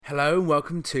Hello and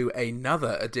welcome to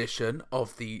another edition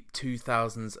of the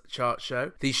 2000s Chart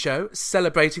Show. The show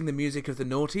celebrating the music of the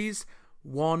noughties,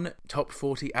 one top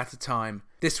 40 at a time.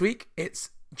 This week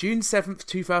it's June 7th,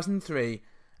 2003,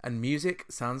 and music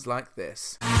sounds like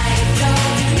this. I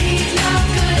don't need no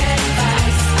good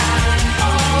advice. I'm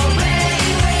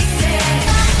already wasted.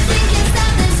 Nothing can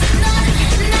stop this.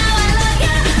 Now I love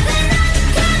you. Then I'm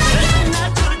coming.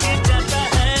 Not to get that bad.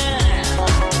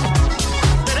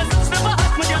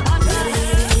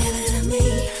 Give it to me.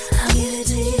 I'll give it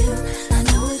to you. I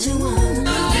know what you want.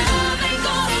 Love ain't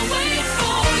gonna wait for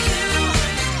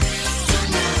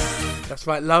you. That's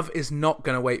right, love is not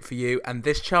going to wait for you, and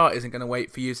this chart isn't going to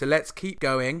wait for you, so let's keep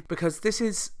going, because this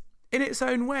is, in its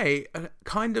own way, a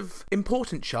kind of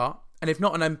important chart, and if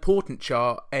not an important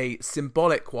chart, a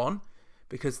symbolic one,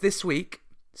 because this week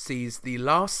sees the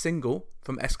last single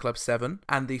from S Club 7,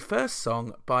 and the first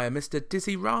song by a Mr.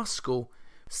 Dizzy Rascal.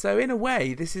 So in a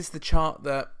way, this is the chart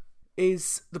that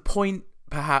is the point,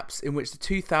 perhaps, in which the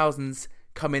 2000s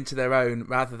come into their own,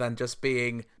 rather than just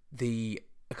being a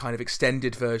kind of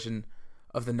extended version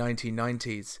of the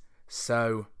 1990s.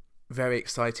 So very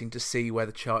exciting to see where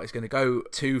the chart is going to go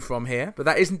to from here. But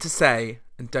that isn't to say,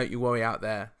 and don't you worry out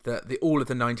there, that all of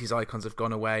the 90s icons have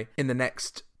gone away. In the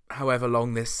next however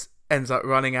long this ends up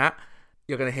running at,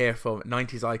 you're going to hear from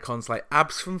 90s icons like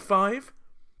Abs from 5.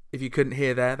 If you couldn't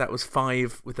hear there, that was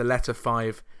 5 with the letter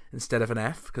 5 instead of an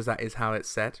F, because that is how it's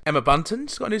said. Emma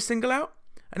Bunton's got a new single out,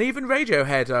 and even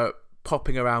Radiohead are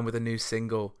popping around with a new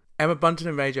single. Emma Bunton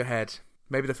and Radiohead,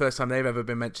 maybe the first time they've ever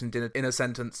been mentioned in a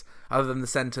sentence, other than the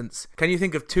sentence, can you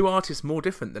think of two artists more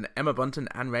different than Emma Bunton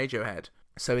and Radiohead?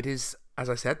 So it is, as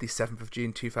I said, the 7th of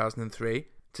June 2003.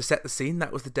 To set the scene,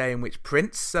 that was the day in which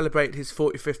Prince celebrated his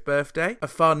 45th birthday. A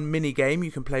fun mini-game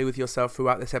you can play with yourself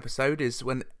throughout this episode is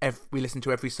when we listen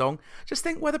to every song, just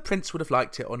think whether Prince would have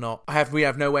liked it or not. We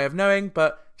have no way of knowing,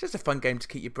 but just a fun game to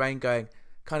keep your brain going.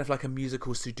 Kind of like a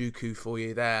musical Sudoku for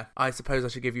you there. I suppose I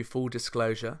should give you full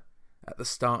disclosure at the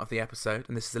start of the episode,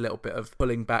 and this is a little bit of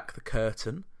pulling back the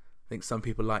curtain. I think some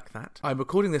people like that. I'm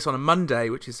recording this on a Monday,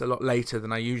 which is a lot later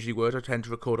than I usually would. I tend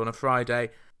to record on a Friday,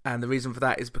 and the reason for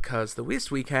that is because this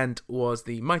weekend was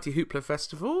the Mighty Hoopla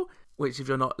Festival, which if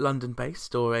you're not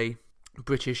London-based or a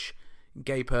British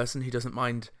gay person who doesn't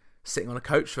mind sitting on a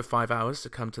coach for 5 hours to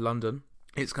come to London,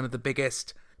 it's kind of the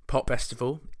biggest pop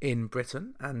festival in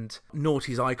Britain, and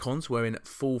noughties icons were in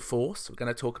full force. We're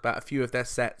going to talk about a few of their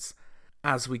sets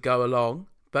as we go along.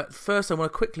 But first I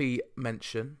want to quickly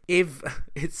mention, if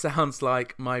it sounds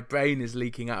like my brain is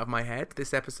leaking out of my head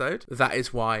this episode, that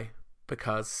is why,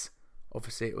 because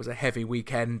obviously it was a heavy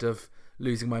weekend of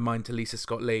losing my mind to Lisa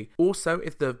Scott Lee. Also,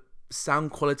 if the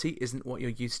sound quality isn't what you're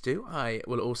used to, I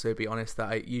will also be honest that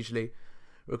I usually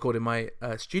record in my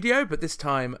studio, but this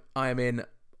time I am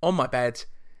on my bed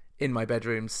in my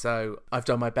bedroom, so I've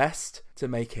done my best to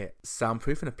make it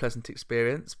soundproof and a pleasant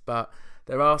experience, but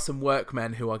there are some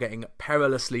workmen who are getting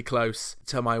perilously close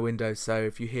to my window, so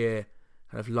if you hear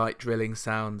kind of light drilling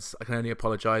sounds, I can only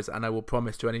apologise, and I will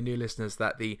promise to any new listeners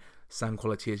that the sound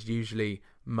quality is usually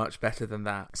much better than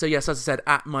that. So yes, as I said,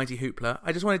 at Mighty Hoopla,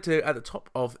 I just wanted to, at the top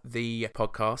of the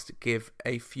podcast, give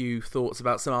a few thoughts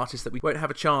about some artists that we won't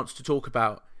have a chance to talk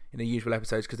about in the usual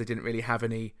episodes because they didn't really have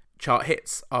any chart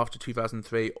hits after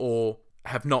 2003 or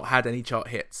have not had any chart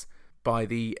hits by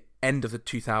the end of the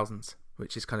 2000s,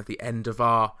 which is kind of the end of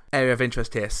our area of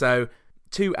interest here. So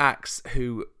two acts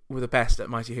who were the best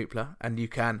at Mighty Hoopla, and you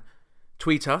can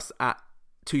tweet us at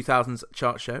 2000s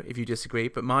Chart Show if you disagree,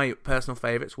 but my personal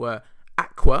favourites were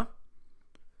Aqua,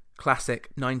 classic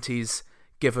 90s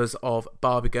givers of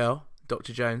Barbie Girl,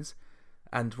 Dr. Jones,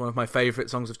 and one of my favourite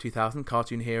songs of 2000,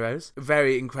 Cartoon Heroes.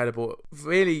 Very incredible.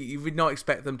 Really, you would not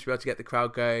expect them to be able to get the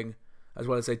crowd going as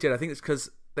well as they did. I think it's because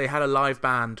they had a live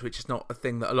band, which is not a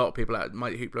thing that a lot of people at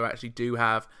Mighty Hoopla actually do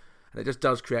have, and it just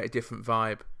does create a different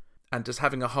vibe. And just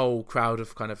having a whole crowd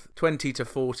of kind of 20 to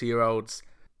 40-year-olds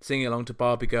singing along to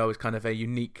Barbie Girl is kind of a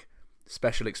unique,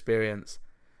 special experience.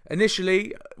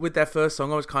 Initially, with their first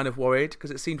song, I was kind of worried,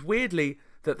 because it seemed weirdly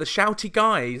that the shouty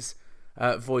guy's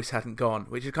voice hadn't gone,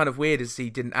 which is kind of weird as he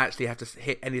didn't actually have to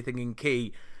hit anything in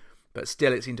key, but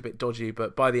still it seemed a bit dodgy.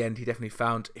 But by the end, he definitely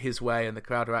found his way, and the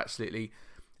crowd are absolutely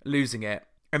losing it.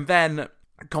 And then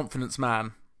Confidence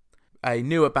Man, a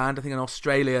newer band, I think an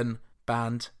Australian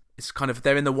band. It's kind of,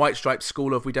 they're in the White Stripes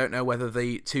school of, we don't know whether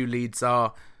the two leads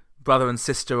are brother and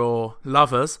sister or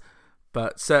lovers,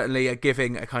 but certainly are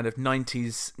giving a kind of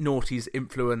 90s, noughties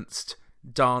influenced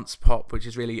dance pop, which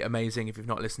is really amazing. If you've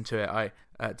not listened to it, I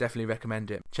definitely recommend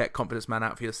it. Check Confidence Man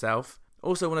out for yourself.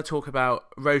 Also want to talk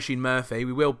about Roisin Murphy.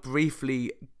 We will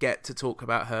briefly get to talk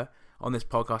about her on this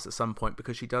podcast at some point,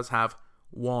 because she does have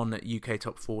one UK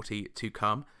Top 40 to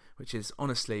come, which is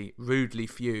honestly rudely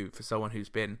few for someone who's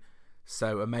been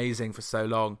so amazing for so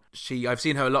long. I've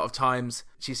seen her a lot of times.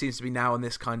 She seems to be now on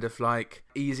this kind of like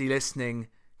easy listening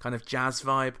kind of jazz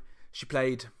vibe. She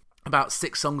played about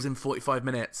 6 songs in 45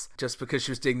 minutes just because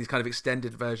she was doing these kind of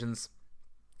extended versions.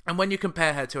 And when you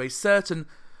compare her to a certain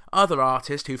other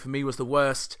artist who for me was the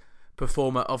worst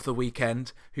performer of the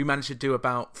weekend, who managed to do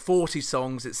about 40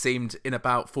 songs, it seemed, in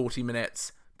about 40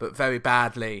 minutes, but very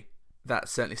badly, that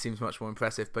certainly seems much more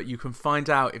impressive. But you can find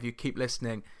out if you keep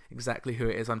listening exactly who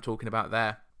it is I'm talking about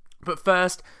there. But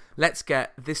first, let's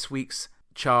get this week's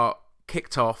chart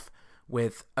kicked off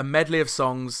with a medley of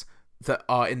songs that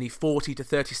are in the 40 to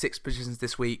 36 positions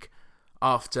this week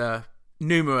after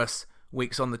numerous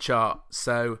weeks on the chart.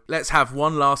 So let's have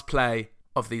one last play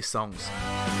of these songs.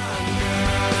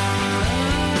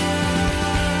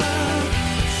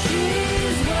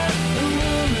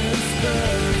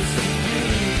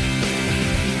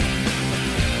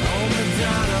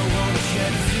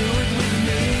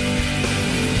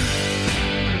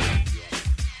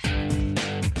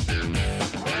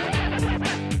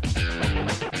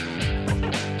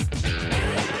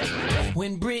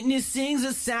 When Britney sings,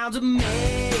 it sounds amazing.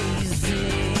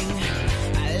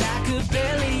 I like her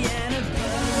belly and her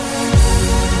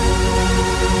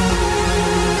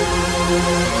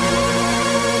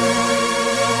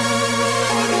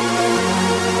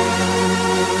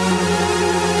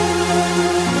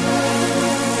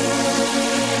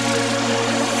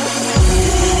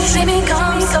Dreaming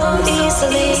comes so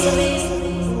easily,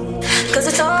 'cause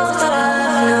it's all that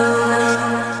I know.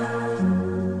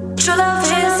 True love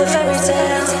is a fairy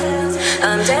tale.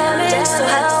 I'm damaged, so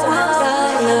how would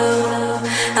I know?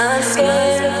 I'm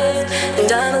scared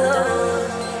and I'm alone.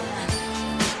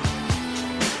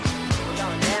 We're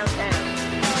going downtown.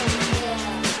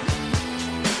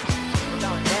 We're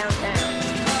going downtown.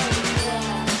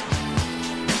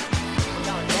 We're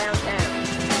going downtown.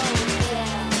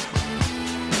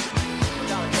 We're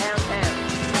going downtown.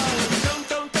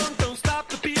 Don't stop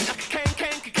the beat. I can't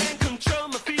control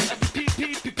my feet.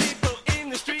 People in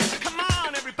the street. Come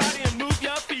on, everybody, and move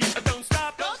your feet. Don't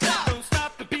stop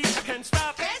the beat. I can't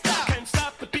stop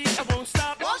the beat. I won't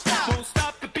stop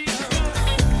the beat.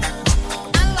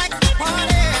 I like to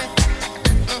party.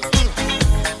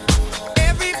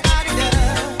 Everybody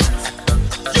does.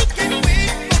 You can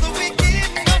wait for the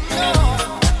weekend,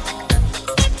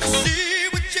 to see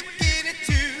what you get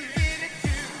into.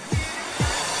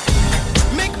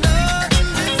 Make love and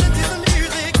listen to the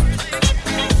music.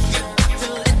 To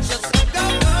let yourself go.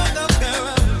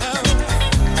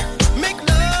 Make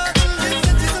love and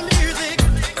listen to the music.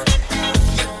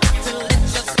 To let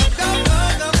yourself go.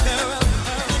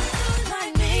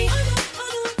 Like me,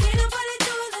 can't nobody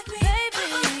do it like me,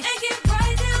 baby. And get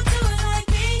right down to it like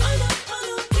me.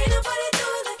 Can't nobody do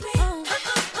it like me.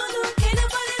 Can't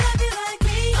nobody love you like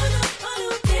me.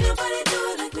 Can't nobody do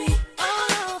it like me.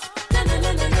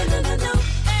 No.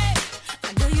 Hey, I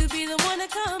know you be the one to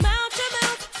come out your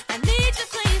mouth. I need your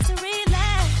place to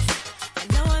relax. I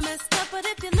know I messed up, but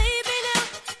if you leave me now,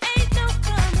 ain't no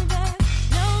coming back.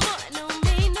 No more, no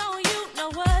me, no you, no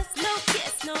us, no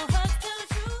kiss, no hug, tell the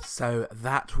truth. So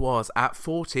that was at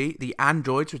 40, the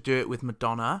Androids would do it with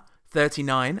Madonna.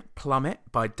 39, Plummet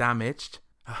by Damaged.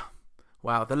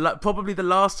 Wow, probably the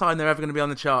last time they're ever going to be on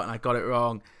the chart, and I got it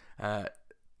wrong.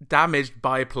 Damaged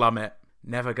by Plummet.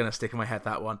 Never going to stick in my head,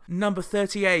 that one. Number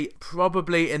 38,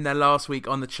 probably in their last week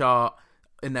on the chart,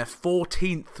 in their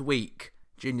 14th week,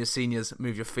 Junior Seniors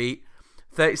Move Your Feet.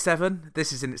 37,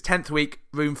 this is in its 10th week,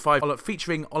 Room 5,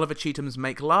 featuring Oliver Cheatham's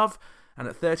Make Love. And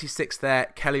at 36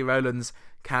 there, Kelly Rowland's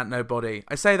Can't Nobody.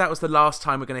 I say that was the last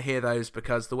time we're going to hear those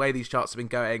because the way these charts have been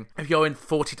going, if you're in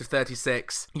 40 to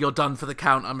 36, you're done for the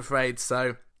count, I'm afraid.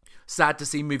 So sad to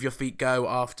see Move Your Feet go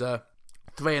after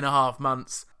 3.5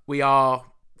 months. We are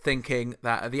thinking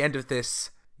that at the end of this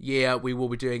year, we will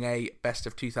be doing a Best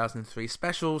of 2003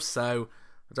 special. So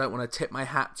I don't want to tip my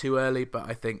hat too early, but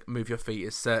I think Move Your Feet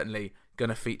is certainly going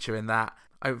to feature in that.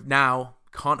 I now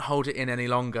can't hold it in any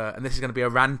longer, and this is going to be a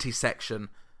ranty section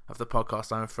of the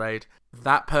podcast, I'm afraid.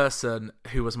 That person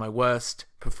who was my worst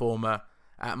performer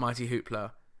at Mighty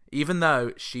Hoopla, even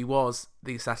though she was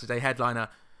the Saturday headliner,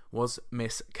 was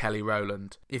Miss Kelly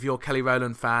Rowland. If you're a Kelly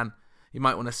Rowland fan, you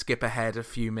might want to skip ahead a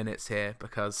few minutes here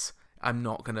because I'm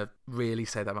not going to really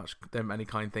say that many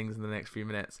kind things in the next few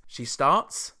minutes. She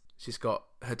starts, she's got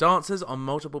her dancers on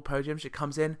multiple podiums, she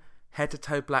comes in, head to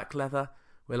toe black leather.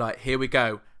 We're like, here we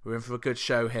go, we're in for a good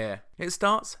show here. It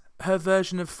starts, her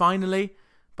version of Finally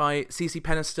by CeCe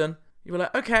Peniston. You were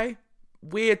like, okay,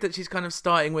 weird that she's kind of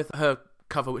starting with her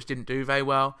cover which didn't do very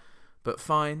well, but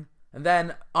fine. And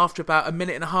then after about a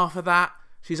minute and a half of that,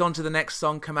 she's on to the next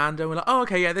song, Commando. And we're like, oh,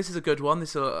 okay, yeah, this is a good one.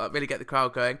 This will really get the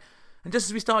crowd going. And just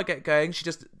as we start to get going,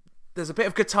 there's a bit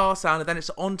of guitar sound, and then it's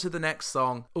on to the next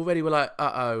song. Already we're like,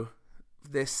 uh-oh,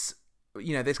 this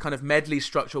kind of medley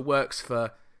structure works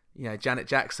for, Janet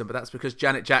Jackson, but that's because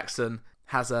Janet Jackson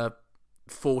has a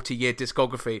 40-year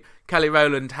discography. Kelly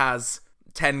Rowland has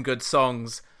 10 good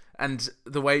songs, and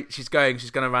the way she's going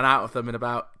to run out of them in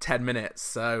about 10 minutes,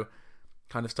 so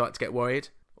kind of started to get worried.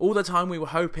 All the time we were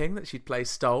hoping that she'd play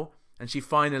Stole, and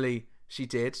she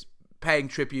did, paying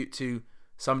tribute to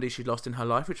somebody she'd lost in her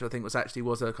life, which I think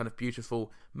was a kind of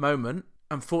beautiful moment.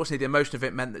 Unfortunately, the emotion of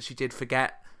it meant that she did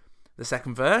forget the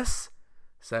second verse,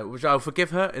 so which I'll forgive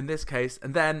her in this case.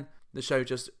 And then the show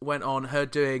just went on, her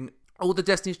doing all the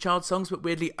Destiny's Child songs, but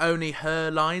weirdly only her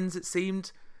lines, it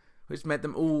seemed, which made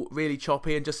them all really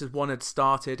choppy, and just as one had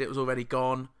started, it was already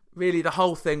gone. Really, the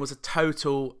whole thing was a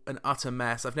total and utter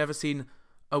mess. I've never seen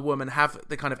a woman have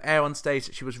the kind of air on stage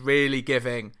that she was really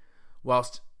giving,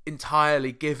 whilst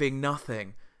entirely giving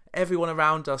nothing. Everyone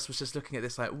around us was just looking at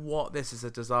this like, what? This is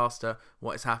a disaster.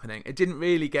 What is happening? It didn't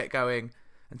really get going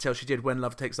until she did When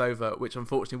Love Takes Over, which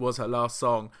unfortunately was her last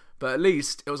song. But at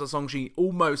least it was a song she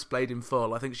almost played in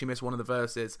full. I think she missed one of the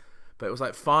verses. But it was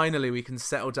like, finally we can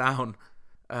settle down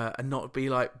and not be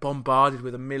like bombarded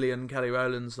with a million Kelly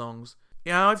Rowland songs.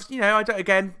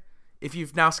 Again, if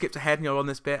you've now skipped ahead and you're on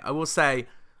this bit, I will say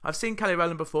I've seen Kelly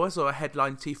Rowland before. I saw a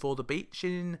headline T4 The Beach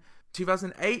in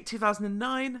 2008,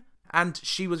 2009, and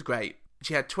she was great.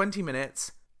 She had 20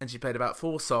 minutes and she played about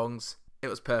 4 songs. It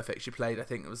was perfect. She played, I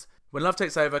think it was When Love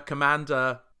Takes Over,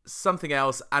 Commander, something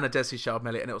else, and a Destiny's Child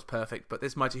medley, and it was perfect. But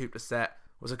this Mighty Hoopla set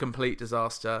was a complete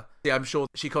disaster. Yeah, I'm sure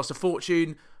she cost a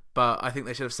fortune, but I think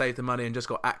they should have saved the money and just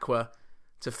got Aqua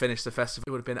to finish the festival.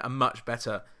 It would have been a much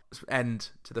better end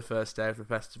to the first day of the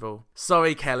festival.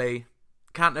 Sorry, Kelly.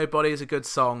 Can't Nobody is a good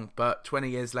song, but 20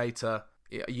 years later,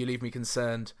 you leave me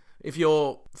concerned. If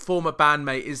your former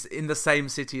bandmate is in the same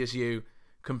city as you,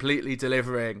 completely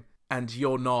delivering, and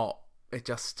you're not, it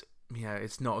just,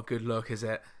 it's not a good look, is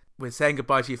it? We're saying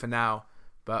goodbye to you for now,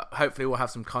 but hopefully we'll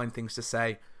have some kind things to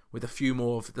say with a few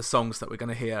more of the songs that we're going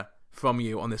to hear from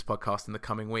you on this podcast in the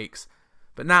coming weeks.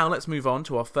 But now let's move on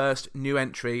to our first new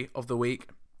entry of the week.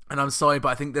 And I'm sorry, but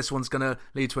I think this one's going to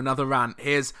lead to another rant.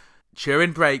 Here's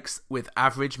Cheering Breaks with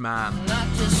Average Man. Not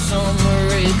just some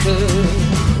record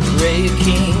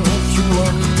raking through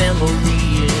a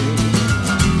memory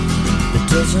that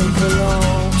doesn't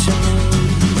belong to me.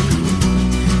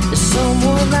 It's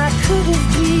someone I could have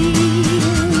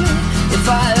been if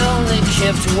I only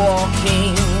kept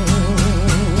walking.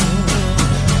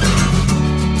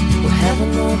 We'll have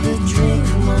another drink,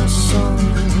 my son,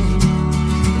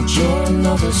 enjoy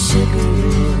another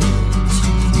cigarette.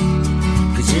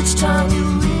 It's time you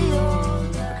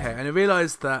realize. Okay, and I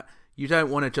realise that you don't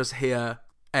want to just hear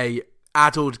a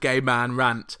addled gay man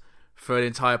rant for an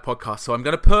entire podcast, so I'm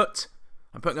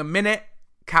putting a minute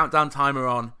countdown timer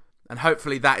on, and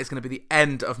hopefully that is going to be the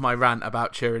end of my rant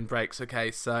about Cheering Breaks.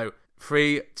 Okay, so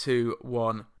 3, 2,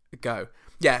 1, go.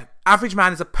 Yeah, Average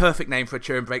Man is a perfect name for a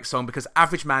Cheering Breaks song because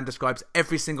Average Man describes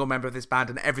every single member of this band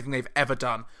and everything they've ever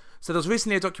done. So there was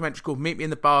recently a documentary called Meet Me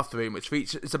in the Bathroom, which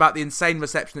it's about the insane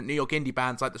reception that New York indie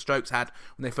bands like the Strokes had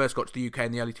when they first got to the UK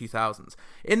in the early 2000s.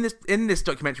 In this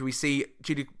documentary, we see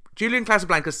Julian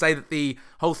Casablancas say that the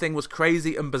whole thing was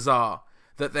crazy and bizarre,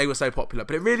 that they were so popular.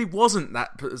 But it really wasn't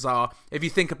that bizarre if you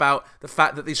think about the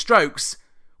fact that the Strokes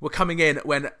were coming in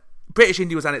when British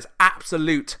indie was at its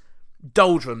absolute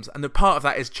doldrums, and the part of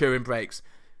that is Cheering Breaks.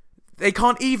 They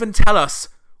can't even tell us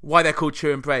why they're called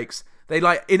Cheering Breaks. They,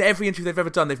 in every interview they've ever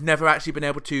done, they've never actually been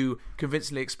able to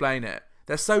convincingly explain it.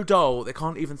 They're so dull, they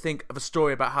can't even think of a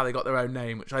story about how they got their own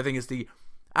name, which I think is the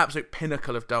absolute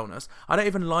pinnacle of dullness. I don't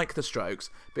even like the Strokes,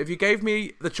 but if you gave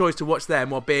me the choice to watch them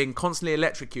while being constantly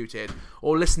electrocuted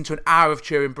or listen to an hour of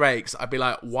Cheering Breaks, I'd be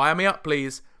like, wire me up,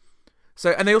 please.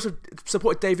 So, and they also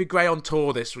supported David Gray on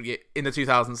tour this year in the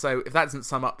 2000s, so if that doesn't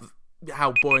sum up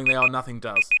how boring they are, nothing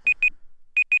does.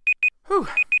 Whew.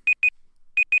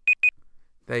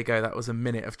 There you go, that was a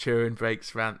minute of Cheering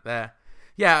Breaks rant there.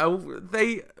 Yeah,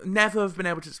 they never have been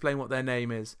able to explain what their name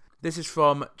is. This is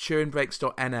from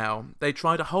cheeringbreaks.nl. They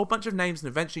tried a whole bunch of names and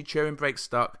eventually Cheering Breaks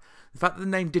stuck. The fact that the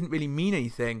name didn't really mean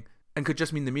anything and could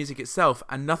just mean the music itself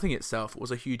and nothing itself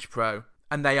was a huge pro.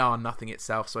 And they are nothing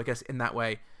itself, so I guess in that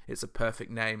way it's a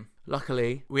perfect name.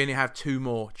 Luckily, we only have 2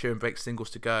 more Cheering Breaks singles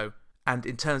to go. And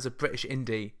in terms of British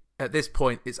indie, at this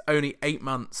point it's only 8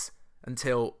 months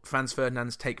until Franz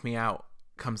Ferdinand's Take Me Out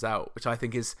comes out, which I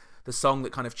think is the song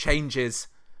that kind of changes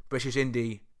British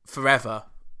indie forever.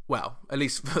 Well, at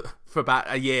least for about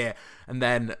a year, and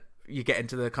then you get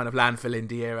into the kind of landfill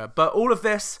indie era. But all of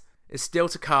this is still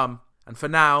to come. And for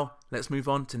now, let's move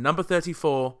on to number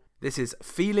 34. This is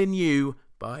Feelin' You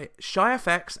by Shy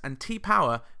FX and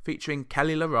T-Power featuring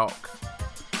Kelly LaRock.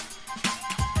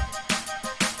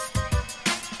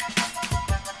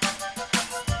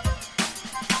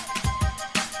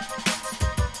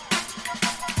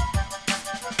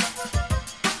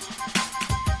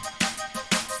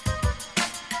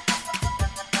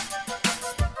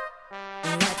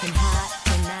 Looking hot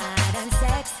tonight and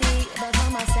sexy, but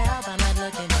for myself, I'm not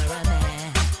looking for a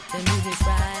man. The music's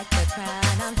right, the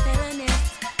crowd, I'm feeling it.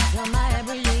 You're my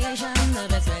abbreviation, the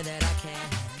best way that I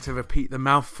can. To repeat the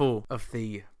mouthful of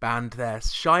the band there,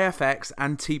 Shy FX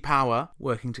and T-Power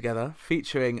working together,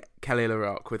 featuring Kelly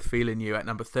LaRock with Feelin' You at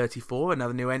number 34,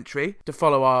 another new entry. To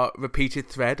follow our repeated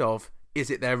thread of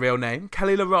is it their real name?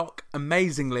 Kelly LaRock,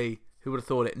 amazingly, who would have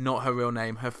thought it, not her real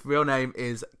name. Her real name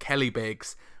is Kelly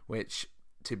Biggs, which,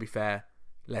 to be fair,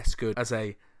 less good as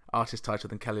a artist title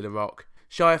than Kelly LaRock.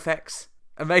 Shy FX,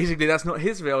 amazingly, that's not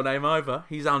his real name either.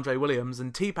 He's Andre Williams.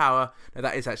 And T-Power, no,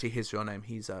 that is actually his real name.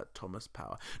 He's Thomas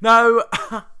Power. No!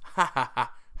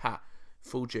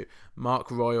 Fooled you. Mark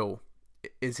Royal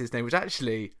is his name, which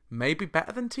actually may be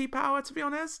better than T-Power, to be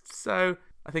honest. So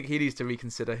I think he needs to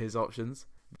reconsider his options.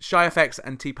 Shy FX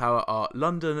and T-Power are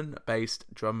London-based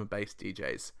drum and bass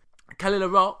DJs. Kelly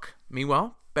LaRock,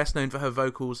 meanwhile, best known for her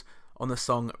vocals on the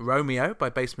song Romeo by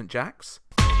Basement Jaxx.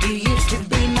 You used to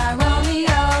be my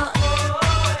Romeo.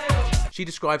 She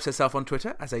describes herself on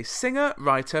Twitter as a singer,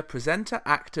 writer, presenter,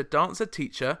 actor, dancer,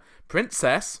 teacher,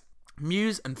 princess,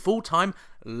 muse, and full-time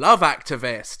love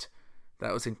activist.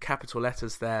 That was in capital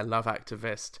letters there, love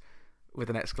activist, with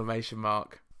an exclamation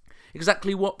mark.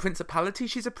 Exactly what principality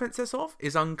she's a princess of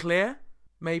is unclear.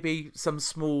 Maybe some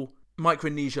small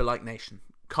Micronesia-like nation.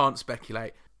 Can't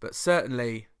speculate. But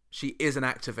certainly, she is an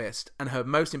activist, and her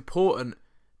most important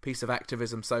piece of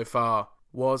activism so far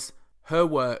was her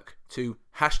work to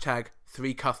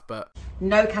 #3Cuthbert.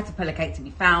 No caterpillar cake to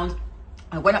be found.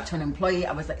 I went up to an employee.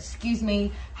 I was like, excuse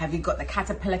me, have you got the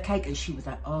caterpillar cake? And she was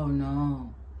like, oh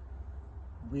no,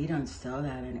 we don't sell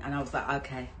that. And I was like,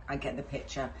 okay, I get the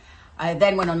picture. I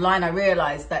then went online. I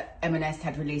realised that M&S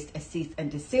had released a cease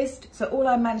and desist. So all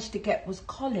I managed to get was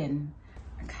Colin.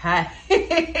 Okay.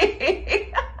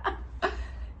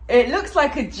 It looks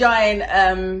like a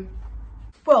giant...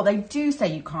 well, they do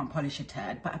say you can't polish a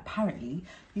turd, but apparently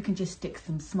you can just stick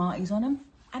some Smarties on them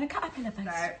and a caterpillar face.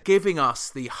 Giving us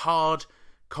the hard,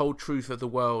 cold truth of the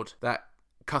world that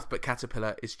Cuthbert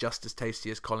Caterpillar is just as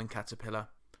tasty as Colin Caterpillar.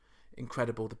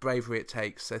 Incredible, the bravery it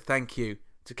takes. So thank you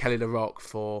to Kelly LaRock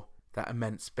for that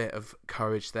immense bit of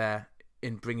courage there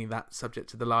in bringing that subject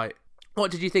to the light.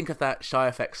 What did you think of that Shy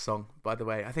FX song, by the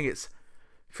way? I think it's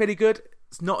pretty good.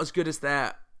 It's not as good as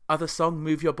their other song,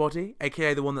 Move Your Body,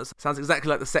 aka the one that sounds exactly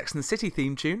like the Sex and the City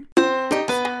theme tune.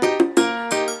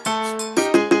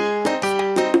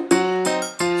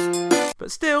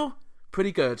 But still,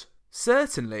 pretty good.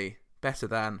 Certainly better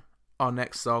than our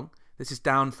next song. This is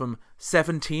down from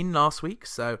 17 last week,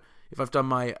 so if I've done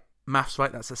my maths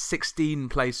right, that's a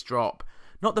 16-place drop.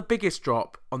 Not the biggest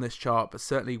drop on this chart, but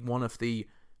certainly one of the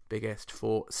biggest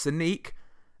for Sonique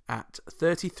at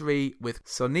 33 with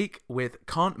Sonique with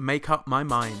Can't Make Up My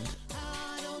Mind.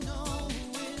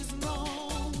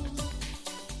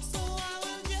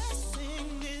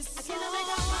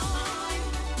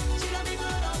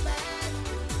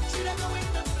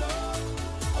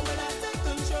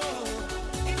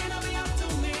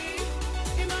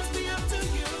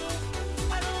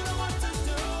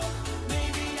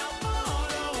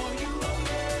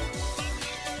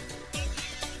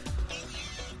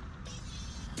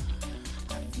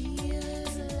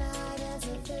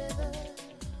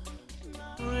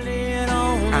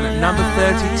 And at number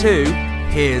 32,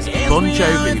 here's Bon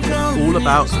Jovi with All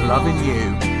About Loving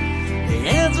You. The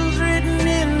answer's written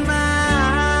in my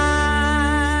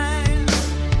eyes.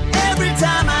 Every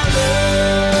time I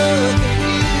look at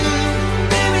you,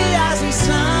 baby, I see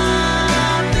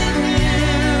something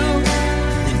new.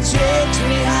 It takes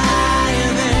me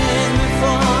higher than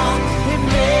before. It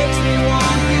makes me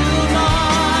want you more.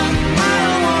 I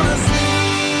don't wanna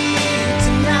sleep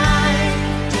tonight.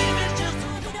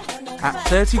 At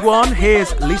 31,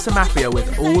 here's Lisa Mafia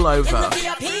with All Over.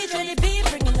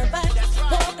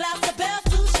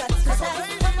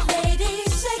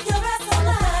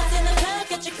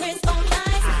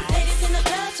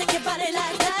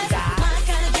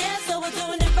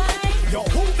 Yo,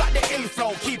 who got the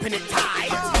inflow keeping it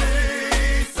tight?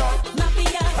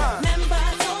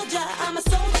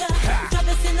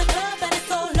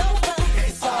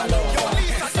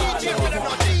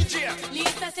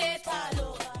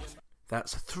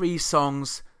 That's 3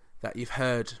 songs that you've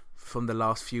heard from the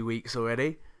last few weeks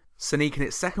already. Sonique in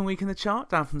its 2nd week in the chart,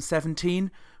 down from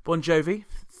 17. Bon Jovi,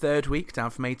 3rd week, down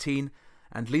from 18.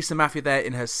 And Lisa Mafia there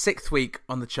in her 6th week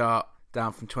on the chart,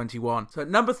 down from 21. So at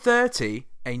number 30,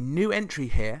 a new entry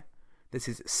here. This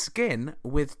is Skin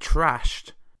with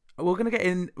Trashed. We're going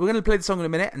to play the song in a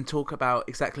minute and talk about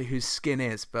exactly who Skin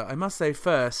is. But I must say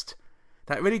first,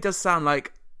 that really does sound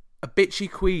like a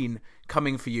bitchy queen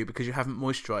coming for you because you haven't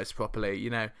moisturised properly.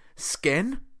 You know,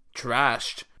 Skin?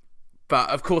 Trashed. But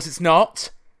of course it's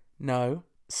not. No.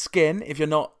 Skin, if you're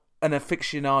not an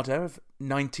aficionado of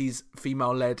 90s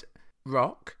female-led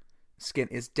rock, Skin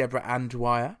is Deborah Ann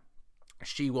Dwyer.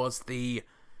 She was the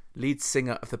lead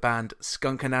singer of the band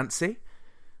Skunk Anansie.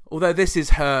 Although this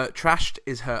is Trashed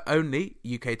is her only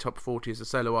UK Top 40 as a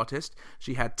solo artist.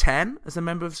 She had 10 as a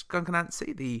member of Skunk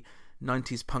Anansie, the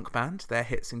 90s punk band. Their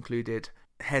hits included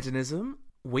Hedonism,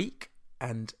 Weak,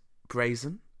 and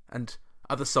Brazen, and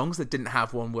other songs that didn't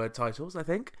have one-word titles, I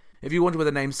think. If you wonder where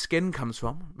the name Skin comes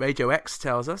from, Radio X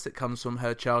tells us it comes from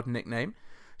her child nickname.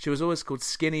 She was always called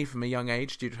Skinny from a young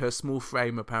age due to her small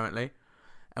frame, apparently.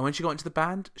 And when she got into the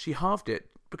band, she halved it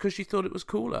because she thought it was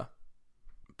cooler.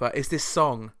 But is this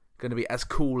song going to be as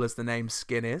cool as the name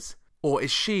Skin is? Or is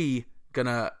she going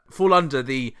to fall under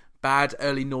the bad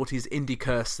early noughties indie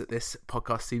curse that this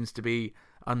podcast seems to be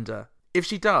under? If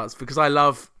she does, because I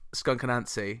love Skunk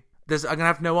Anansie, I'm going to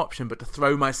have no option but to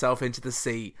throw myself into the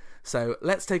sea. So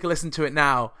let's take a listen to it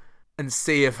now and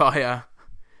see if I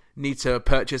need to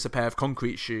purchase a pair of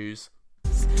concrete shoes.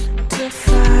 To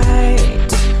fight,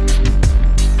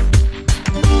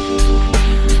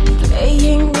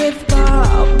 playing with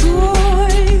ball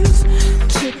boys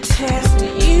to test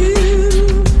you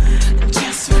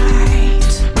just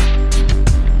right.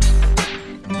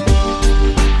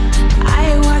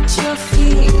 I watch your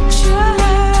features,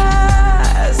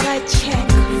 I check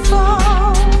for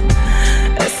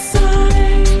a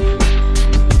sign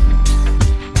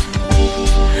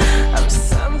of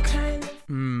some kind of.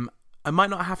 I might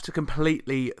not have to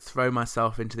completely throw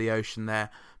myself into the ocean there,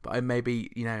 but I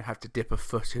maybe, have to dip a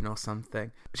foot in or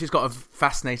something. She's got a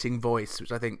fascinating voice,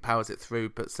 which I think powers it through,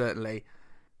 but certainly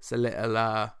it's a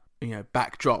little,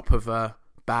 backdrop of a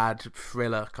bad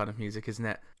thriller kind of music, isn't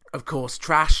it? Of course,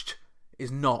 Trashed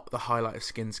is not the highlight of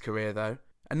Skin's career, though.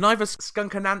 And neither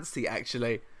Skunk Anansie,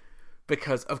 actually,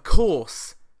 because, of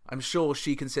course, I'm sure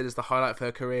she considers the highlight of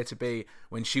her career to be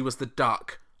when she was the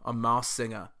duck on Masked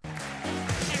Singer.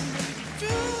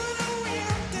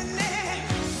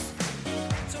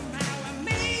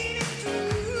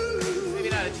 Maybe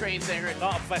not a trained singer,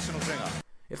 not a professional singer.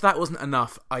 If that wasn't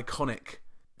enough iconic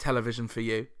television for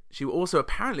you, she also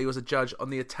apparently was a judge on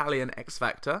the Italian X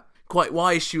Factor. Quite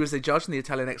why she was a judge on the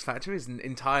Italian X Factor isn't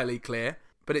entirely clear,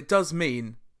 but it does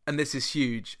mean, and this is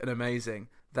huge and amazing,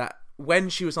 that when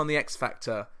she was on the X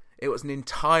Factor, it was an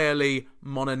entirely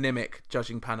mononymic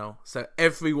judging panel. So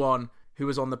everyone who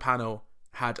was on the panel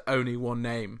had only one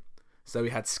name. So we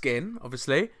had Skin,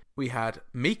 obviously. We had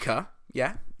Mika,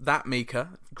 yeah, that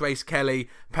Mika. Grace Kelly,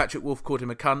 Patrick Wolf called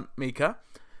him a cunt, Mika.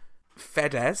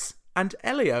 Fedez, and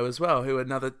Elio as well, who are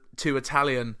another 2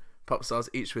 Italian pop stars,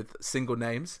 each with single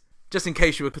names. Just in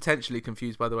case you were potentially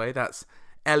confused, by the way, that's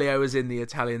Elio as in the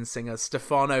Italian singer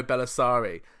Stefano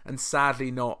Bellassari, and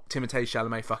sadly not Timothée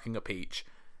Chalamet fucking a peach.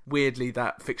 Weirdly,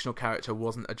 that fictional character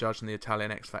wasn't a judge in the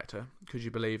Italian X Factor. Could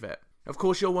you believe it? Of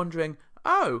course, you're wondering,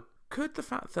 could the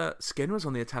fact that Skin was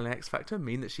on the Italian X Factor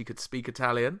mean that she could speak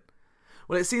Italian?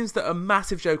 Well, it seems that a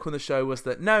massive joke on the show was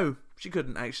that no, she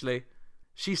couldn't actually.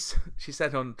 She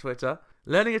said on Twitter,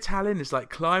 learning Italian is like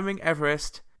climbing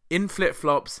Everest in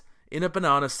flip-flops, in a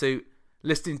banana suit,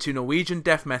 listening to Norwegian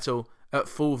death metal at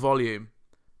full volume.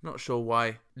 Not sure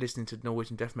why listening to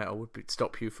Norwegian death metal would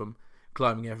stop you from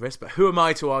climbing Everest, but who am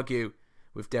I to argue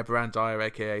with Deborah Ann Dwyer,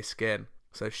 aka Skin?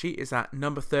 So she is at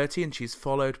number 30, and she's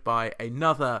followed by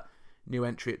another new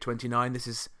entry at 29. This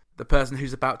is the person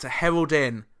who's about to herald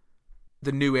in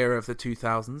the new era of the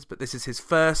 2000s, but this is his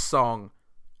first song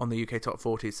on the UK Top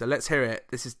 40. So let's hear it.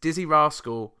 This is Dizzy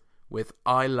Rascal with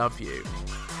I Love You.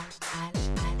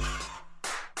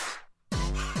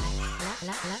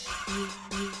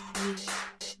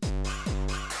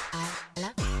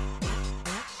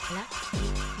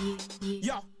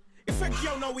 Yo, if a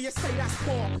girl know where you say that's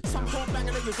poor, some whole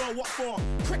banging at your girl, what for?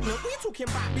 Pregnant, what you talking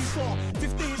about? Be sure.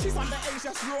 15, she's underage,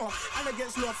 that's raw. And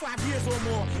against law, 5 years or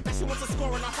more. Now she wants a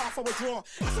score and a half of a draw.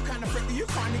 That's the kind of freak that you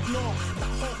can't ignore. That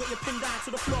whole got you pinned down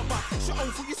to the floor, but she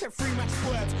own foot, you said 3 match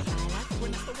words.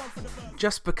 When that's the one for the bird.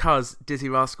 Just because Dizzy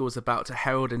Rascal is about to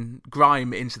herald and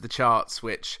grime into the charts,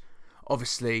 which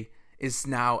obviously is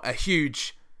now a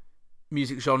huge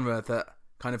music genre that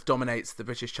kind of dominates the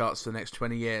British charts for the next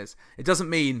 20 years, it doesn't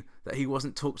mean that he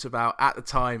wasn't talked about at the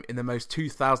time in the most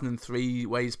 2003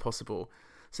 ways possible.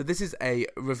 So this is a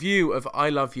review of I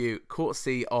Love You,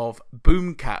 courtesy of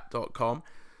boomcat.com.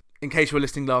 In case you were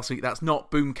listening last week, that's not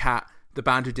Boomcat, the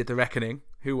band who did The Reckoning,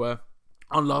 who were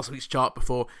on last week's chart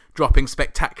before dropping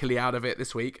spectacularly out of it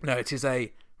this week. No, it is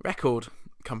a record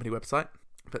company website.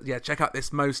 But yeah, check out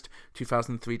this most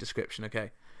 2003 description,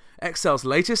 okay? Excel's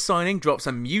latest signing drops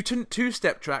a mutant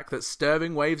two-step track that's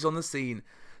stirring waves on the scene,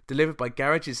 delivered by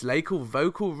Garage's local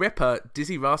vocal ripper,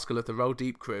 Dizzy Rascal of the Roll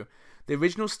Deep crew. The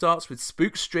original starts with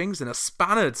spook strings and a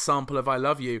spanned sample of I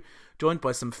Love You, joined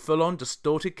by some full-on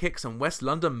distorted kicks and West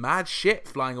London mad shit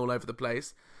flying all over the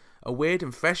place. A weird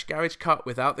and fresh garage cut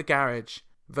without the garage.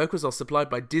 Vocals are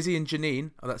supplied by Dizzy and Janine.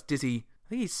 Oh, that's Dizzy. I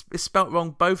think it's spelt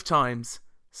wrong both times.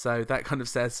 So that kind of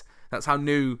says that's how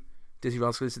new Dizzy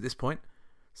Rascal is at this point.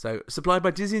 So, supplied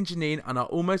by Dizzy and Janine and are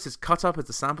almost as cut up as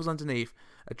the samples underneath.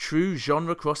 A true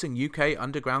genre-crossing UK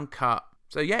underground cut.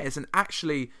 So yeah, it's an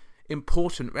actually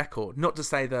important record. Not to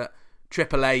say that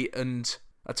Triple Eight and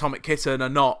Atomic Kitten are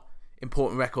not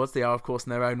important records. They are, of course, in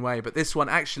their own way. But this one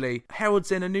actually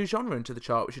heralds in a new genre into the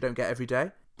chart, which you don't get every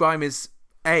day. Grime is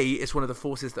one of the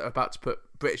forces that are about to put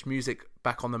British music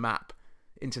back on the map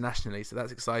internationally. So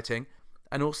that's exciting.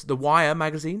 And also, The Wire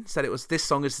magazine said this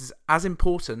song is as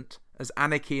important as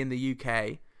Anarchy in the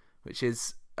UK, which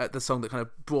is the song that kind of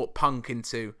brought punk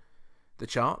into the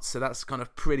charts. So that's kind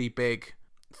of pretty big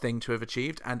thing to have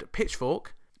achieved. And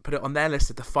Pitchfork put it on their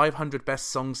list of the 500 best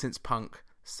songs since punk.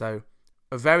 So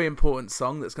a very important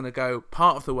song that's going to go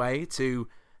part of the way to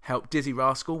help Dizzy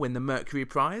Rascal win the Mercury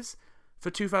Prize for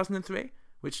 2003,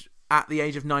 which at the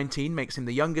age of 19 makes him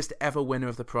the youngest ever winner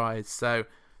of the prize. So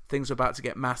things are about to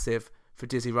get massive for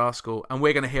Dizzy Rascal, and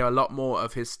we're going to hear a lot more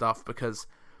of his stuff because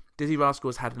Dizzy Rascal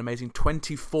has had an amazing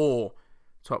 24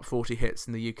 top 40 hits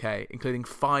in the UK, including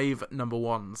 5 number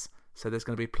ones. So there's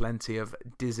going to be plenty of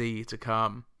Dizzy to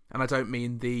come. And I don't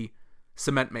mean the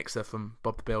cement mixer from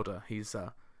Bob the Builder. He's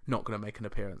not going to make an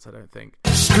appearance, I don't think.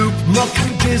 Scoop, muck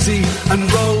and Dizzy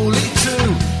and roll it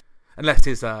too. Unless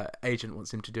his agent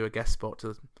wants him to do a guest spot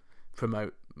to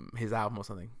promote his album or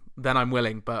something. Then I'm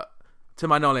willing, but to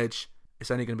my knowledge, it's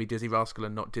only going to be Dizzy Rascal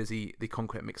and not Dizzy, the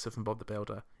concrete mixer from Bob the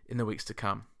Builder, in the weeks to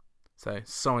come. So,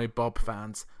 sorry, Bob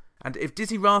fans. And if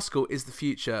Dizzy Rascal is the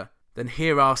future, then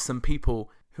here are some people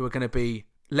who are going to be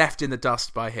left in the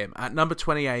dust by him. At number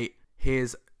 28,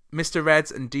 here's Mr.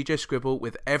 Reds and DJ Scribble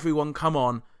with Everyone Come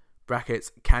On,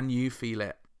 brackets, Can You Feel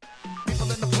It?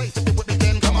 People in the place, if you with me,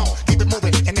 then come on. Keep it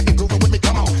moving, and if you're grooving with me,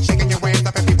 come on. Shaking your hands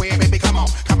up everywhere, baby, come on.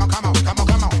 Come on, come on, come on,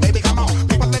 come on, baby, come on.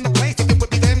 People in the place, if you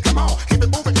with me, then come on. Keep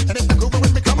it moving, and if you're grooving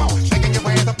with me, come on. Shaking your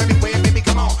hands up everywhere, baby,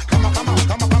 come on. Come on, come on,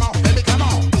 come on, come on, baby, come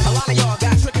on. A lot of y'all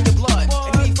got trick in your blood.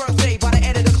 And need first aid by the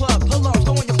end of the club. Pull up,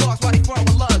 throwing your clocks while they front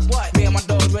with lugs. What? Me and my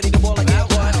dogs ready to ball again.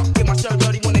 What? Get my shirt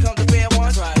dirty when it comes to fair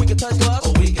ones. Right. We can touch gloves,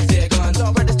 or we can tear guns.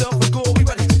 Don't register for school, we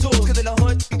ready for tools. Cause in the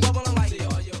hood, we bubbling like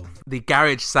the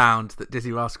garage sound that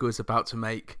Dizzy Rascal is about to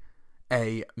make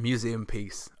a museum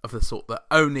piece of the sort that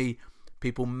only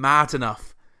people mad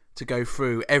enough to go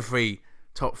through every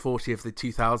top 40 of the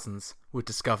 2000s would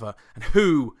discover. And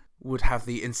who would have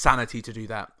the insanity to do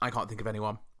that? I can't think of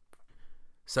anyone.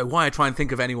 So why try and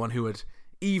think of anyone who would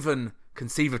even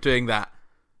conceive of doing that?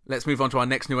 Let's move on to our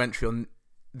next new entry on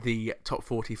the top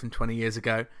 40 from 20 years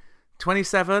ago.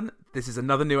 27, this is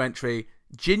another new entry,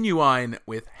 Genuine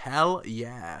with Hell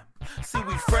Yeah. See,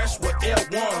 we fresh with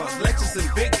L1s, Lexus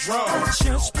and big drums.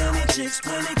 Chips, plenty chicks,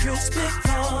 plenty crispy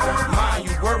corn. Mind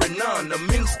you worry none, the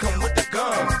minks come with the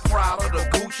guns. Proud of the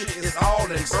Gucci, it's all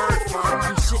in bird form.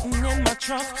 I'm sitting in my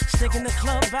trunk, sticking the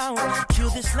club out. Kill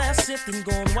this last sip and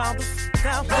going wild the f***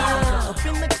 out. Up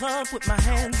in the club with my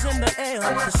hands in the air.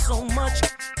 There's so much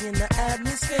in the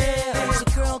atmosphere. So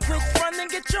girl, quick front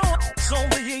and get your ass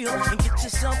over here. And get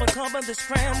yourself a cup of this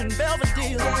Crown and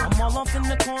Belvedere. I'm all off in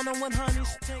the corner when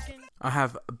honey's taking. I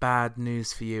have bad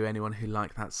news for you, anyone who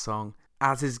liked that song.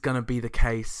 As is going to be the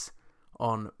case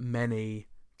on many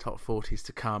top 40s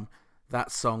to come,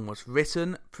 that song was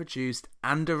written, produced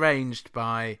and arranged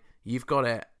by, you've got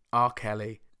it, R.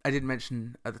 Kelly. I didn't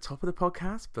mention at the top of the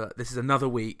podcast, but this is another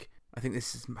week. I think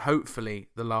this is hopefully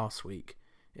the last week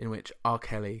in which R.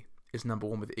 Kelly is number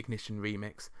one with the Ignition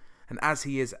remix. And as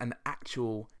he is an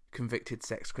actual convicted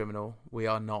sex criminal, we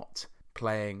are not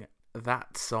playing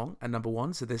that song at number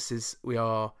one. So we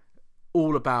are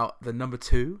all about the number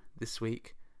two this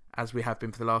week, as we have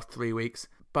been for the last 3 weeks.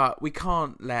 But we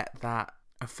can't let that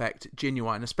affect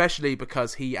Genuine, especially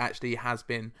because he actually has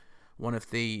been one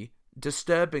of the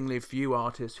disturbingly few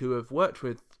artists who have worked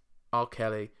with R.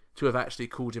 Kelly to have actually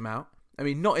called him out. I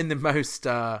mean, not in the most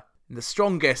in the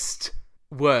strongest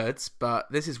words,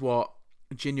 but this is what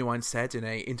Genuine said in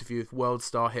a interview with World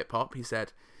Star Hip Hop. He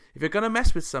said, "If you're going to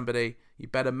mess with somebody, you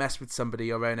better mess with somebody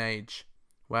your own age."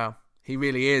 Well, he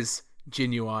really is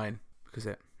genuine, because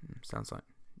it sounds like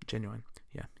genuine.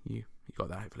 Yeah, you got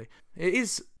that, hopefully. It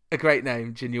is a great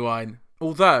name, Genuine,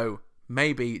 although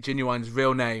maybe Genuine's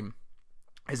real name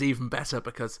is even better,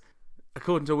 because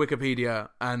according to Wikipedia,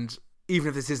 and even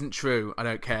if this isn't true, I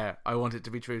don't care, I want it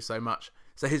to be true so much.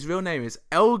 So his real name is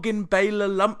Elgin Baylor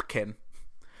Lumpkin,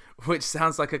 which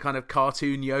sounds like a kind of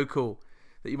cartoon yokel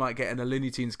that you might get in a Looney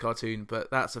Tunes cartoon,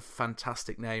 but that's a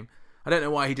fantastic name. I don't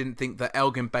know why he didn't think that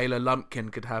Elgin Baylor Lumpkin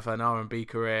could have an R&B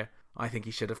career. I think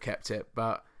he should have kept it,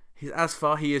 but as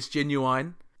far, he is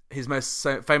genuine. His most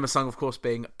famous song, of course,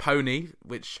 being Pony,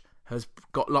 which has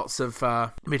got lots of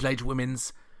middle-aged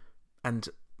women's and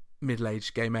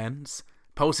middle-aged gay men's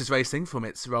pulses racing from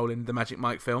its role in the Magic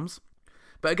Mike films.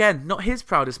 But again, not his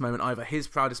proudest moment either. His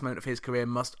proudest moment of his career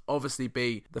must obviously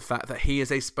be the fact that he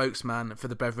is a spokesman for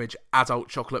the beverage adult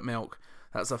chocolate milk.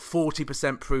 That's a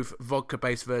 40% proof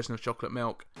vodka-based version of chocolate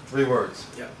milk. 3 words.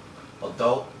 Yeah.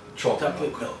 Adult chocolate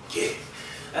Chocolate milk. milk. Yeah.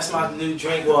 That's my new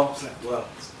drink. Well,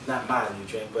 it's not my new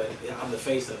drink, but I'm the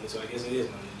face of it, so I guess it is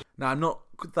my new drink. Now, I'm not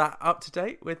that up to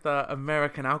date with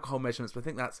American alcohol measurements, but I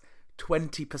think that's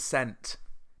 20%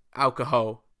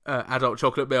 alcohol, adult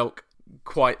chocolate milk.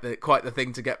 Quite the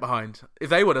thing to get behind. If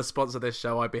they were to sponsor this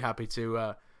show, I'd be happy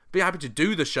to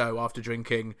do the show after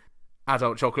drinking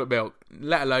adult chocolate milk,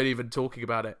 let alone even talking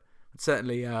about it. It'd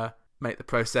certainly make the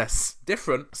process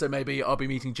different. So maybe I'll be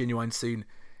meeting Genuine soon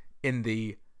in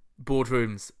the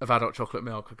boardrooms of adult chocolate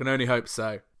milk. I can only hope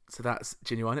so. So that's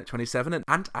Genuine at 27.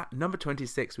 And at number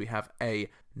 26, we have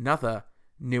another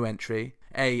new entry,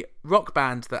 a rock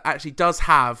band that actually does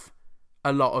have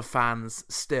a lot of fans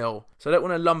still. So I don't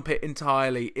want to lump it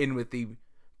entirely in with the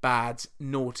bad,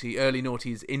 naughty, early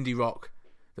noughties indie rock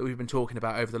that we've been talking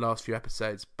about over the last few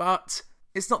episodes. But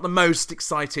it's not the most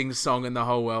exciting song in the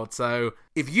whole world. So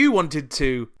if you wanted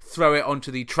to throw it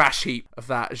onto the trash heap of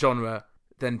that genre,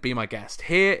 then be my guest.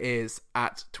 Here is,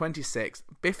 at 26,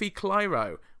 Biffy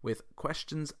Clyro with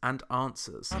Questions and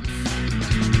Answers. You're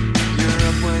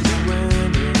up when you're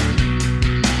winning.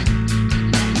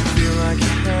 Feel like your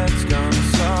head's gone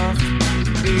soft.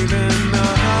 Even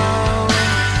though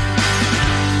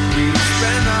we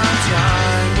spend our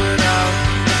time without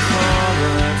a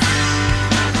chorus.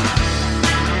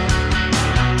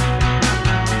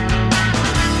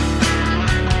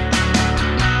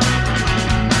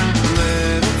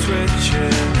 Little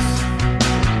twitches,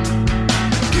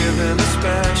 given a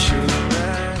special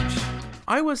edge.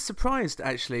 I was surprised,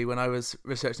 actually, when I was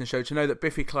researching the show, to know that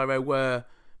Biffy Clyro were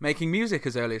making music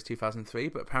as early as 2003,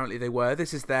 but apparently they were.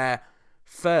 This is their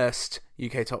first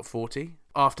UK Top 40,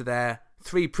 after their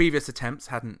 3 previous attempts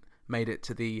hadn't made it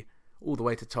to all the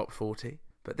way to Top 40.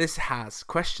 But this has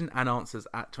Question and Answers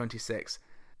at 26.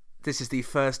 This is the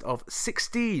first of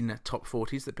 16 Top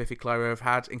 40s that Biffy Clyro have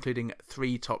had, including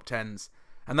 3 Top 10s.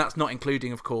 And that's not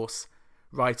including, of course,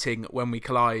 writing When We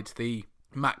Collide, the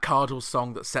Matt Cardle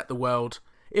song that set the world,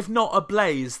 if not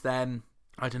ablaze, then,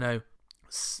 I don't know,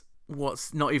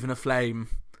 what's not even aflame,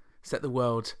 set the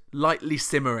world lightly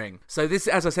simmering. So this,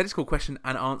 as I said, it's called Question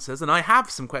and Answers, and I have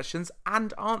some questions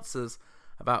and answers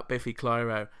about Biffy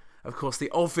Clyro. Of course, the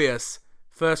obvious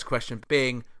first question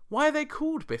being, why are they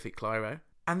called Biffy Clyro?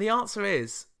 And the answer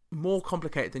is more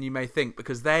complicated than you may think,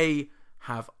 because they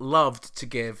have loved to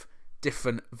give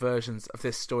different versions of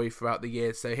this story throughout the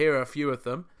years. So here are a few of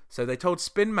them. So they told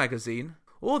Spin magazine,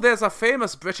 "Oh, there's a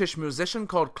famous British musician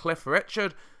called Cliff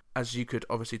Richard." As you could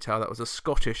obviously tell, that was a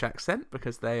Scottish accent,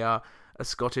 because they are a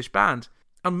Scottish band.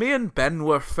 "And me and Ben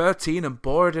were 13 and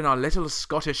bored in our little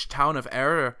Scottish town of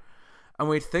Error. And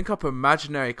we'd think up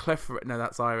imaginary no,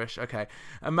 that's Irish, okay.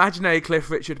 Imaginary Cliff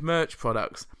Richard merch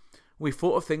products. We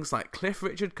thought of things like Cliff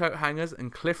Richard coat hangers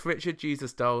and Cliff Richard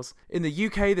Jesus dolls. In the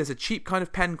UK, there's a cheap kind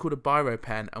of pen called a biro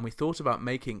pen, and we thought about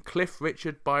making Cliff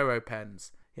Richard biro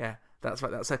pens." Yeah, that's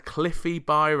right, that's a Cliffy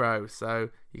biro, so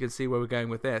you can see where we're going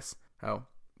with this. Oh,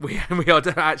 we are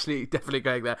actually definitely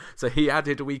going there. So he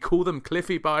added, "We call them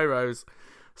Cliffy biros."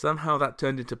 Somehow that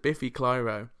turned into Biffy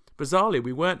Clyro. Bizarrely,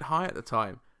 we weren't high at the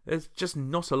time. There's just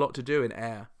not a lot to do in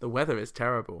Ayr. The weather is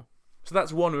terrible. So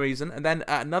that's one reason. And then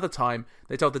at another time,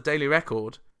 they told the Daily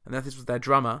Record, and that this was their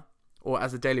drummer, or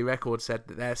as the Daily Record said,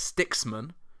 their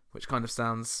sticksman, which kind of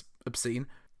sounds obscene.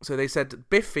 So they said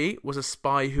Biffy was a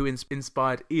spy who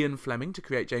inspired Ian Fleming to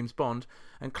create James Bond,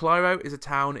 and Clyro is a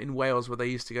town in Wales where they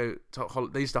used to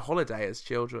holiday as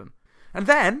children. And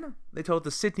then they told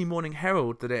the Sydney Morning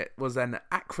Herald that it was an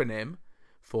acronym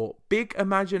for Big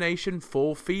Imagination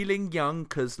for Feeling Young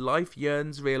 'Cause Life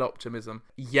Yearns Real Optimism.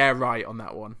 Yeah, right on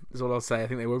that one, is all I'll say. I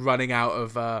think they were running out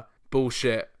of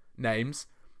bullshit names.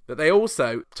 But they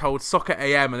also told Soccer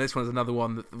AM, and this one's another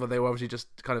one that they were obviously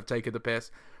just kind of taking the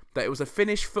piss, that it was a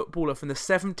Finnish footballer from the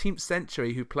 17th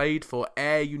century who played for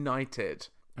Ayr United.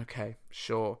 Okay,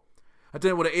 sure. I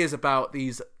don't know what it is about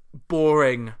these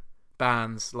boring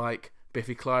bands like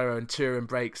Biffy Clyro and Turin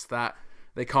Breaks that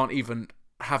they can't even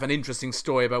have an interesting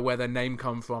story about where their name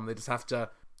come from. They just have to,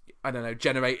 I don't know,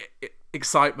 generate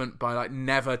excitement by like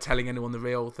never telling anyone the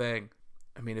real thing.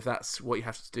 I mean, if that's what you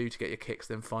have to do to get your kicks,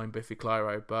 then fine, Biffy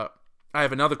Clyro. But I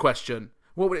have another question.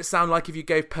 What would it sound like if you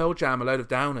gave Pearl Jam a load of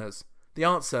downers? The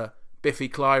answer, Biffy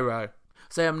Clyro.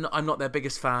 So I'm not their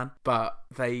biggest fan, but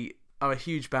they are a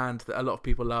huge band that a lot of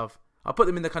people love. I'll put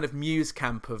them in the kind of Muse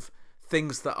camp of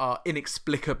things that are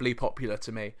inexplicably popular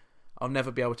to me. I'll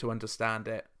never be able to understand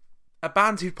it. A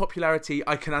band whose popularity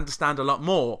I can understand a lot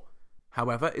more,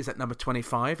 however, is at number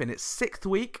 25 in its 6th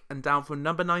week and down from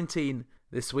number 19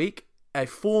 this week. A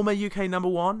former UK number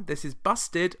 1. This is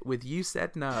Busted with You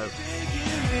Said No.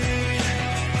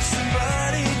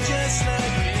 Somebody just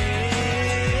like me.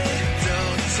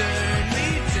 Don't turn me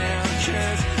down,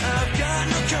 'cause I've got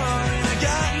no car and I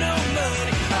got no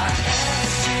money. I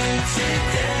asked you to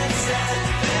dance at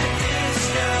the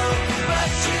disco,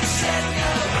 but you said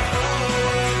no. Oh,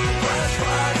 was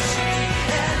watching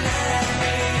and let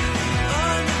me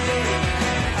unfold.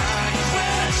 I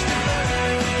crashed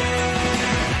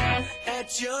at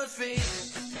your feet.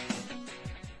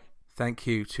 Thank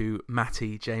you to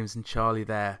Matty, James and Charlie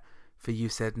there for You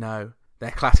Said No,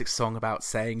 their classic song about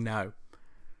saying no.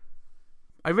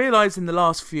 I realise in the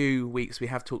last few weeks we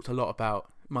have talked a lot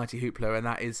about Mighty Hoopla, and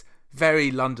that is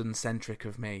very London-centric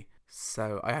of me.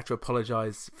 So I have to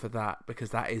apologise for that,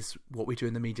 because that is what we do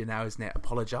in the media now, isn't it?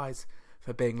 Apologise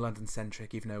for being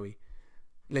London-centric, even though we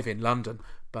live in London.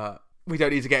 But we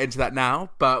don't need to get into that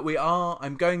now. But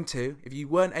I'm going to, if you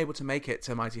weren't able to make it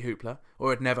to Mighty Hoopla,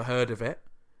 or had never heard of it,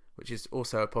 which is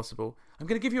also possible, I'm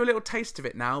going to give you a little taste of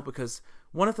it now, because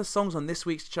one of the songs on this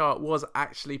week's chart was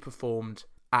actually performed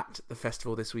at the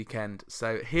festival this weekend.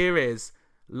 So here is,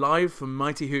 live from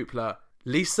Mighty Hoopla,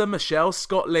 Lisa Michelle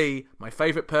Scott Lee, my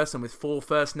favourite person with 4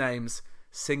 first names,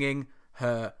 singing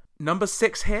her number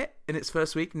 6 hit in its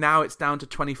first week. Now it's down to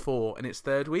 24 in its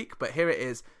 3rd week, but here it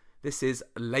is. This is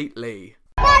Lately.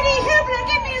 Mighty Hoopla,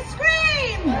 give me a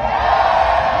scream!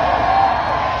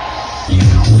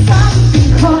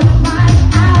 Caught my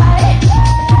eye,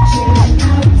 chilling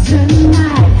out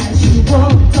tonight as you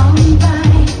walked on by.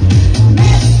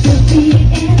 Meant to be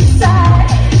inside,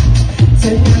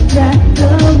 took my breath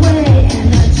away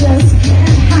and I just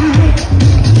can't hide.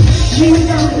 You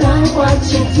don't know what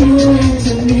you're doing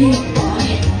to me, boy.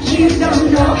 You don't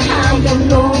know how you're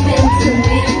moving to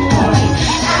me, boy.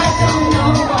 I don't know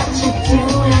what you're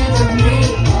doing to me,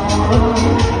 boy.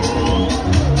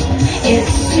 It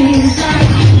seems like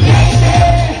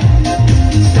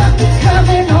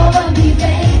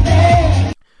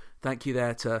Thank you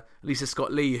there to Lisa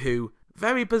Scott Lee, who,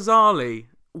 very bizarrely,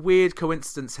 weird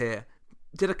coincidence here,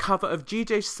 did a cover of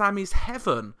DJ Sammy's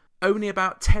Heaven only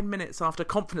about 10 minutes after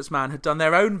Confidence Man had done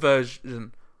their own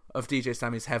version of DJ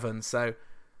Sammy's Heaven. So,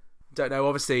 don't know,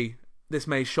 obviously this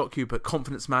may shock you, but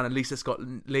Confidence Man and Lisa Scott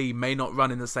Lee may not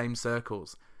run in the same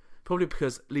circles. Probably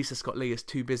because Lisa Scott Lee is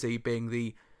too busy being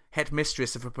the head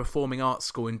mistress of a performing arts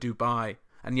school in Dubai.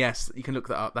 And yes, you can look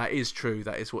that up. That is true.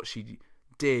 That is what she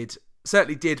did.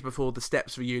 Certainly did before the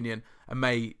Steps reunion, and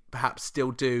may perhaps still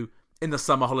do in the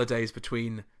summer holidays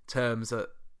between terms at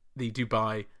the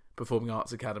Dubai Performing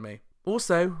Arts Academy.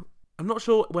 Also, I'm not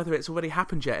sure whether it's already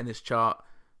happened yet in this chart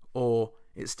or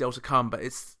it's still to come, but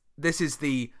this is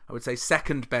the, I would say,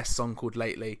 2nd best song called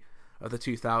Lately of the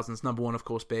 2000s. Number 1, of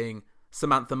course, being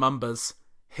Samantha Mumba's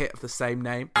hit of the same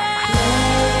name.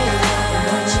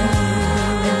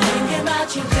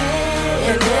 about you, babe,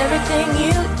 and everything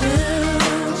you do.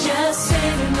 Just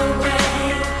sitting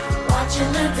away,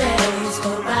 watching the days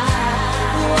go by,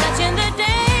 watching the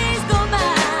days go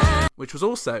by. Which was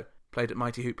also played at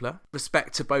Mighty Hoopla.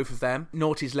 Respect to both of them.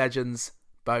 Naughty's legends,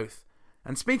 both.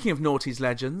 And speaking of Naughty's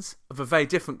legends, of a very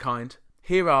different kind,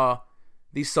 here are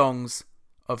the songs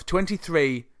of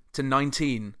 23 to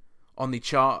 19 on the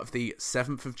chart of the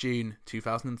 7th of June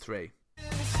 2003.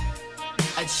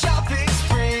 And shopping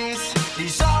sprees,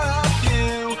 these are a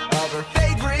few of her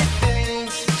favorite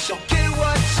things. She'll get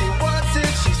what she wants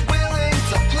if she's willing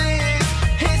to please.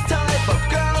 His type of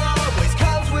girl always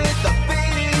comes with a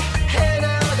fee. And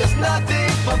now there's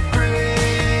nothing for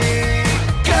free.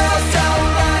 Girls don't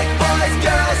like boys,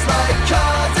 girls like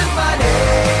cars and money.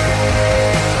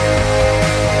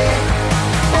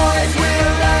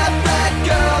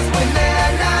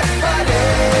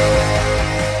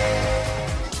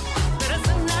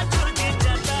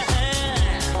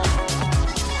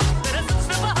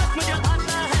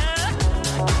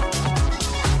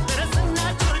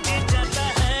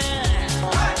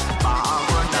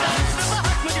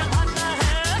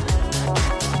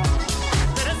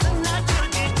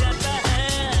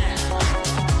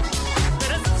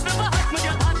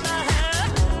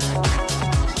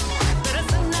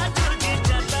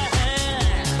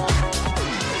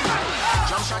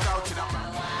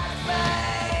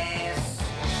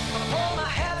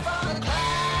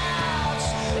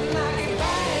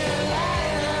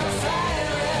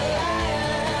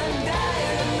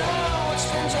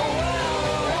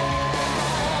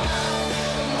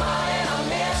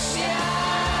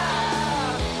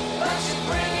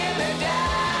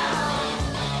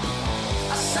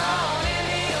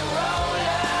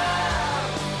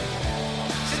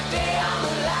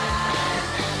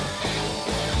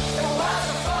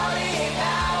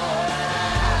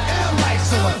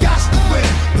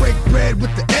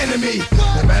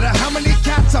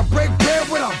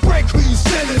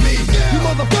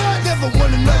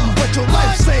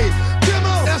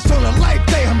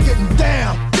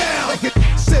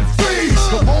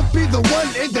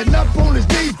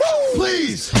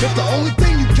 face. If the only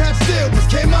thing you can't steal was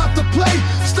came out to play,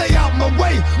 stay out my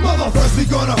way, mother. First we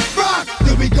gonna rock,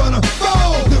 then we gonna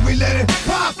roll, then we let it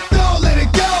pop, don't let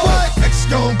it go. X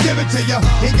gon' give it to ya,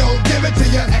 he gon' give it to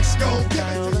ya. X gon' give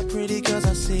it to ya. Pretty cause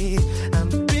I see I'm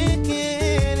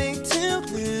beginning to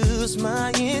lose my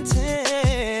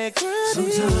integrity.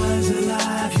 Sometimes in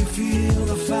life you feel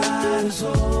the fight is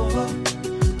over.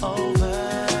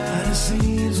 And it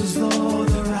seems as though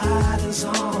the writing's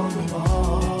on the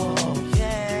wall.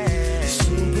 Yeah.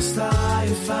 Superstar,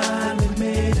 you finally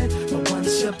made it. But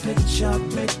once your picture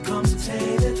becomes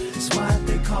tainted, it's what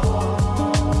they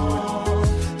call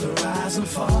the rise and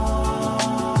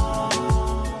fall.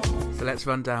 So let's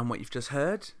run down what you've just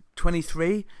heard.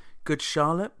 23, Good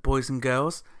Charlotte, Boys and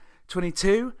Girls.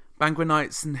 22, Bangor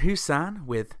Nights and Hoosan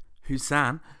with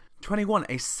Hoosan. 21,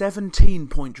 a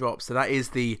 17-point drop, so that is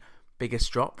the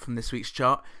biggest drop from this week's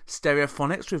chart.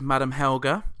 Stereophonics with Madam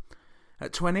Helga.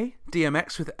 At 20,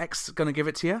 DMX with X Gonna Give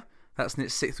It To You. That's in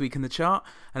its 6th week in the chart.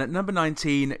 And at number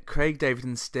 19, Craig David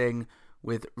and Sting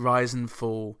with Rise and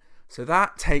Fall. So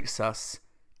that takes us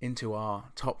into our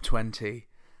top 20.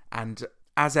 And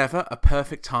as ever, a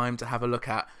perfect time to have a look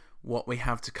at what we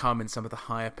have to come in some of the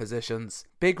higher positions.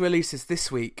 Big releases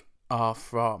this week are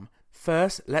from...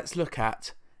 First, let's look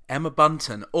at Emma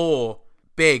Bunton, or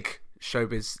big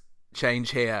showbiz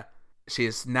change here. She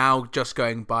is now just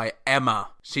going by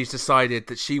Emma. She's decided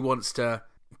that she wants to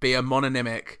be a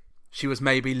mononymic. She was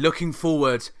maybe looking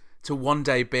forward to one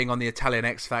day being on the Italian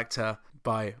X Factor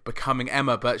by becoming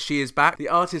Emma, but she is back. The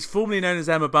artist formerly known as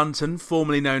Emma Bunton,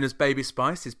 formerly known as Baby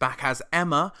Spice, is back as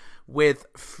Emma with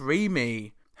Free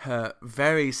Me, her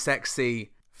very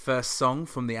sexy first song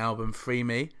from the album Free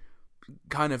Me.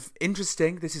 Kind of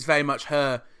interesting. This is very much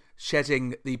her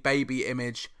shedding the baby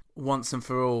image once and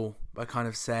for all by kind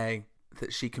of saying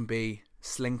that she can be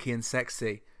slinky and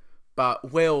sexy.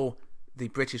 But will the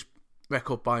British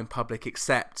record buying public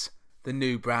accept the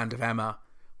new brand of Emma?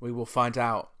 We will find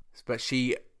out. But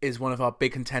she is one of our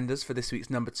big contenders for this week's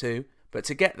number 2. But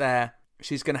to get there,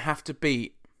 she's going to have to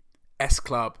beat S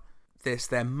Club,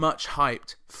 their much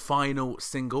hyped final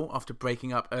single after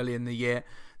breaking up early in the year,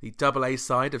 the double A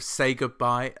side of Say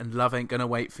Goodbye and Love Ain't Gonna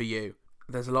Wait For You.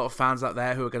 There's a lot of fans out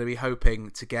there who are going to be hoping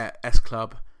to get S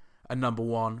Club a number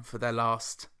 1 for their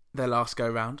last go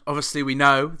round. Obviously we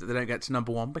know that they don't get to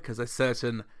number 1 because a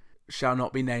certain shall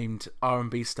not be named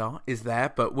R&B star is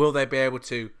there, but will they be able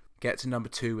to get to number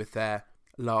 2 with their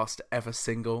last ever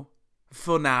single?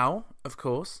 For now, of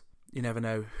course, you never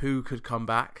know who could come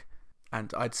back,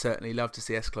 and I'd certainly love to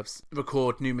see S Club's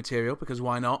record new material, because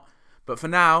why not? But for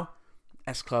now,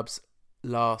 S Club's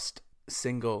last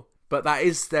single. But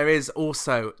there is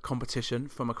also competition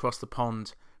from across the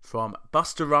pond from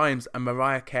Busta Rhymes and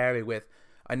Mariah Carey with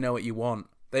I Know What You Want.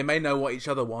 They may know what each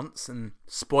other wants, and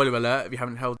spoiler alert, if you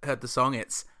haven't heard the song,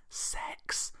 it's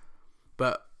sex.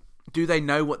 But do they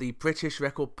know what the British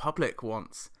record public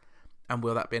wants? And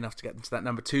will that be enough to get them to that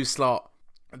number 2 slot?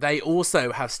 They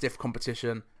also have stiff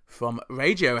competition from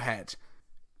Radiohead.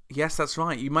 Yes, that's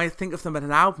right. You might think of them as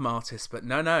an album artist, but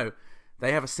no.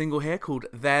 They have a single here called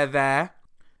There There.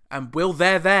 And will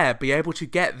There There be able to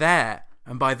get there?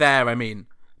 And by there, I mean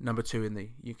number 2 in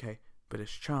the UK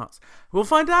British charts. We'll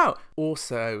find out.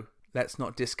 Also, let's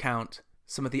not discount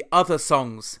some of the other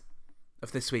songs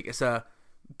of this week. It's a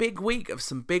big week of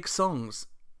some big songs,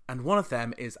 and one of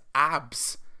them is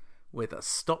ABS with a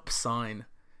stop sign.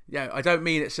 Yeah, I don't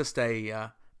mean it's just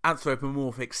a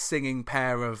anthropomorphic singing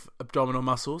pair of abdominal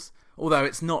muscles, although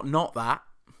it's not that.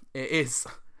 It is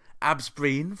Abs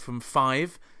Breen from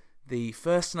Five, the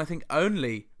first and I think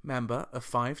only member of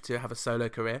Five to have a solo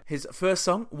career. His first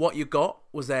song, What You Got,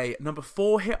 was a number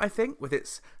 4 hit, I think, with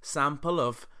its sample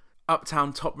of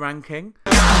Uptown Top Ranking.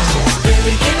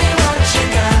 Baby, give me what you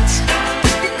got,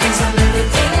 'cause I'm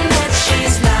everything that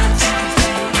she's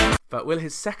not. But will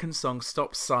his second song,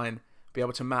 Stop Sign, be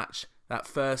able to match that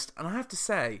first, and I have to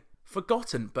say,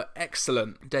 forgotten but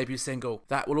excellent debut single?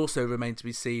 That will also remain to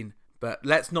be seen. But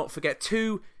let's not forget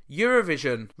 2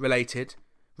 Eurovision-related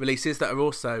releases that are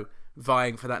also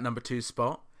vying for that number 2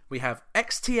 spot. We have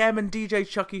XTM and DJ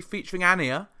Chucky featuring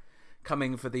Ania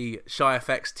coming for the Shy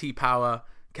FX T-Power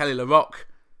Kelly LaRock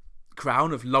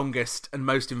crown of longest and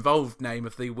most involved name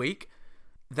of the week.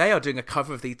 They are doing a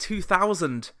cover of the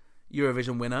 2000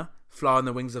 Eurovision winner, Fly on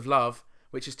the Wings of Love,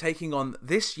 which is taking on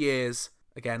this year's,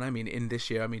 again, I mean in this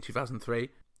year, I mean 2003,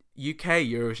 UK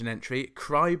Eurovision entry,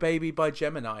 Cry Baby by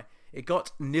Jemini. It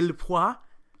got nil points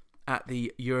at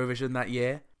the Eurovision that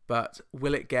year, but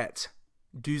will it get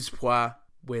 12 points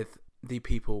with the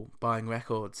people buying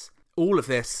records? All of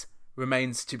this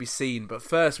remains to be seen, but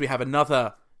first we have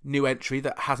another new entry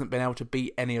that hasn't been able to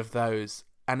beat any of those,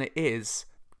 and it is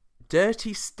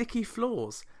Dirty Sticky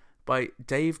Floors by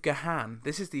Dave Gahan.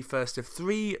 This is the first of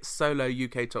 3 solo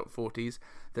UK top 40s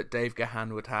that Dave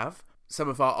Gahan would have. Some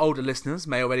of our older listeners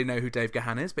may already know who Dave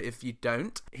Gahan is, but if you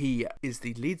don't, he is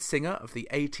the lead singer of the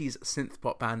 80s synth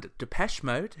pop band Depeche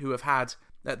Mode, who have had,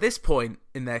 at this point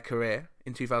in their career,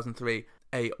 in 2003,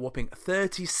 a whopping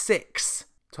 36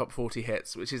 top 40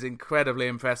 hits, which is incredibly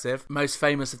impressive. Most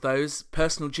famous of those,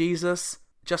 Personal Jesus,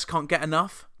 Just Can't Get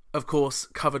Enough, of course,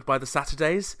 covered by the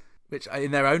Saturdays, which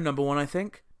in their own number one, I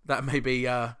think. That may be,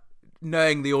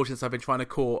 knowing the audience I've been trying to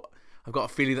court, I've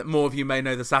got a feeling that more of you may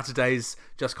know the Saturdays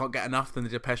Just Can't Get Enough than the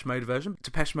Depeche Mode version.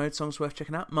 Depeche Mode songs worth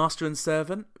checking out. Master and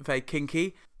Servant, very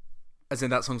kinky. As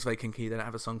in, that song's very kinky. They don't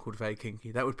have a song called Very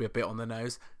Kinky. That would be a bit on the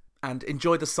nose. And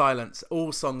Enjoy the Silence.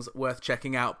 All songs worth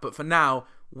checking out. But for now,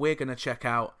 we're going to check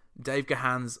out Dave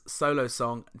Gahan's solo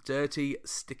song, Dirty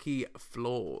Sticky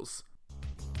Floors.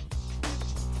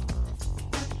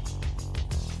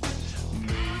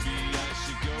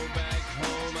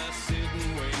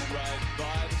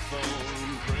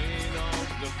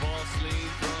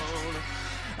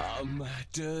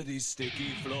 Dirty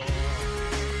sticky floor.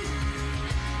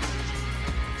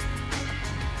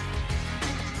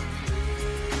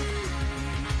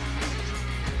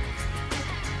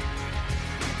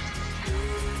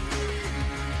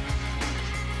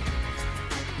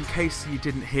 In case you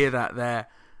didn't hear that there,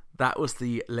 that was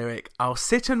the lyric, I'll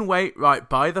sit and wait right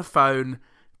by the phone,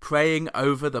 praying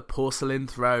over the porcelain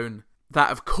throne.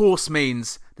 That of course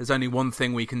means there's only one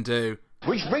thing we can do.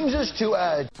 Which brings us to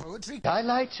a poetry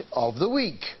highlight of the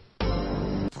week.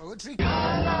 Poetry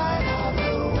highlight of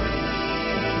the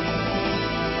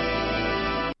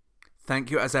week. Thank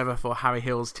you as ever for Harry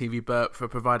Hill's TV Burp for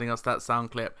providing us that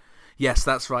sound clip. Yes,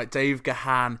 that's right. Dave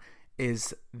Gahan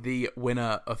is the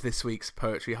winner of this week's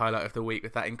Poetry Highlight of the Week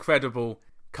with that incredible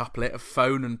couplet of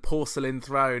phone and porcelain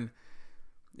throne.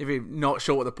 If you're not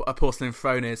sure what a porcelain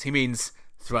throne is, he means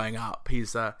throwing up.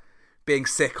 He's being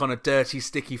sick on a dirty,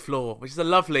 sticky floor, which is a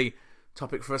lovely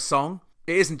topic for a song.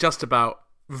 It isn't just about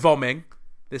vomiting,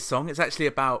 this song. It's actually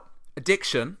about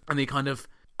addiction and the kind of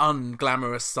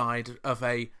unglamorous side of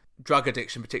a drug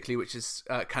addiction, particularly, which is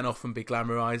can often be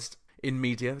glamorized in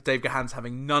media. Dave Gahan's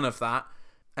having none of that,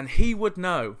 and he would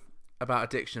know about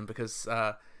addiction because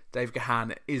Dave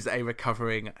Gahan is a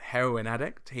recovering heroin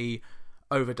addict. He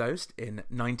overdosed in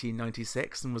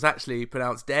 1996 and was actually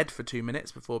pronounced dead for 2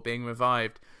 minutes before being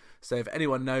revived. So if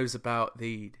anyone knows about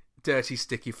the dirty,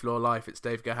 sticky floor life, it's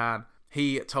Dave Gahan.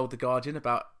 He told The Guardian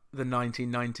about the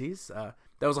 1990s.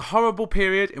 There was a horrible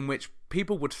period in which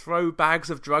people would throw bags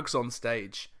of drugs on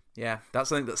stage. Yeah, that's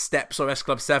something that Steps or S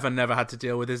Club 7 never had to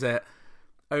deal with, is it?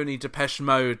 Only Depeche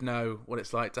Mode know what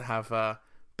it's like to have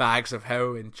bags of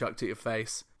heroin chucked at your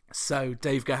face. So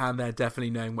Dave Gahan there definitely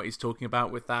knowing what he's talking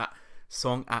about with that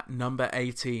song at number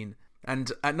 18.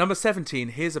 And at number 17,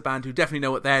 here's a band who definitely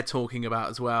know what they're talking about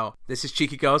as well. This is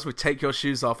Cheeky Girls with Take Your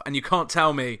Shoes Off. And you can't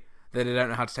tell me that they don't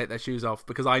know how to take their shoes off,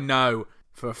 because I know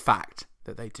for a fact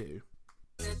that they do.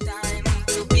 Shake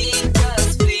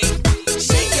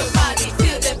your body,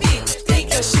 feel the beat.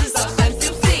 Take your shoes off and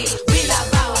feel free. We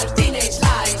love our teenage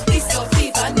life. Disco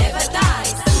fever never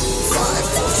dies. 5,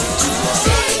 4, 3, 2,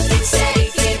 1. Shake it,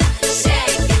 shake it,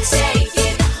 shake it, shake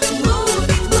it. Move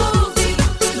it, move it,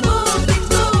 move it,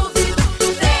 move it.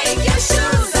 Take your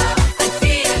shoes off and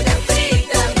feel the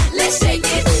freedom. Let's shake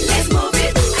it, let's move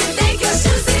it, and take your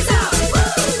shoes off.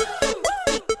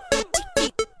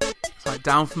 It's like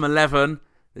down from 11,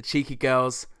 the Cheeky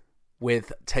Girls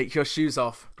with Take Your Shoes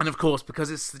Off. And of course,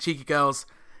 because it's the Cheeky Girls,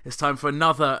 it's time for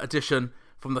another edition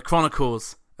from the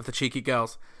Chronicles of the Cheeky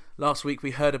Girls. Last week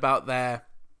we heard about their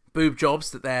boob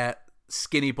jobs that their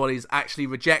skinny bodies actually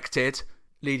rejected,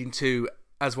 leading to,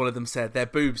 as one of them said, their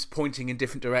boobs pointing in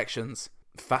different directions.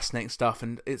 Fascinating stuff,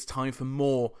 and it's time for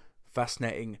more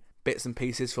fascinating bits and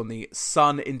pieces from the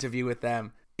Sun interview with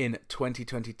them in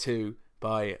 2022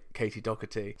 by Katie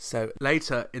Doherty. So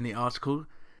later in the article,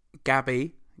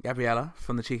 Gabriella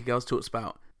from the Cheeky Girls talks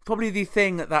about probably the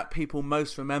thing that people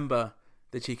most remember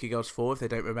the Cheeky Girls for, if they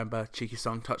don't remember cheeky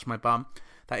song Touch My Bum.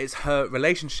 That is her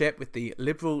relationship with the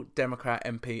Liberal Democrat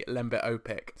MP Lembit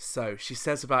Opik. So she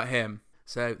says about him,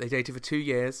 so they dated for 2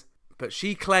 years, but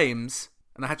she claims,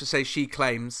 and I have to say she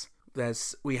claims,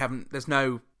 there's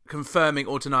no confirming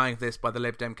or denying this by the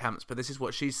Lib Dem camps, but this is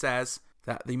what she says,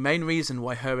 that the main reason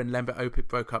why her and Lembit Opik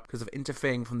broke up because of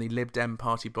interfering from the Lib Dem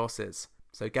party bosses.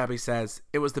 So Gabby says,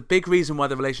 it was the big reason why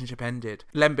the relationship ended.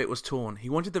 Lembit was torn. He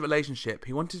wanted the relationship.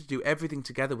 He wanted to do everything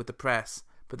together with the press.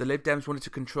 But the Lib Dems wanted to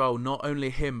control not only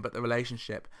him but the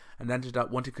relationship, and ended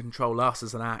up wanting to control us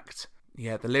as an act.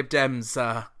 Yeah, the Lib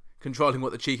Dems controlling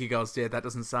what the Cheeky Girls did. That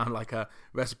doesn't sound like a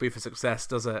recipe for success,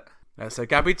 does it? So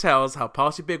Gabby tells how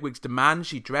party bigwigs demand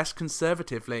she dress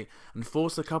conservatively and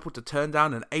force the couple to turn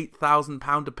down an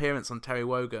 £8,000 appearance on Terry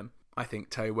Wogan. I think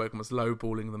Terry Wogan was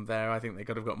lowballing them there. I think they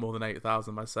could have got more than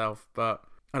 8,000 myself, but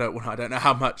I don't know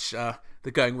how much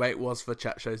the going rate was for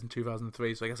chat shows in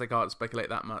 2003, so I guess I can't speculate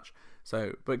that much.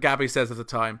 But Gabby says at the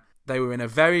time, they were in a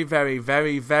very, very,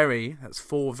 very, very, that's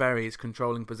 4 verys,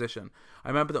 controlling position. I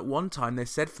remember that one time they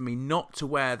said for me not to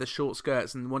wear the short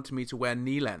skirts and wanted me to wear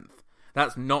knee length.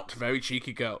 That's not very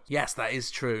cheeky, girl. Yes, that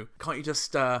is true. Can't you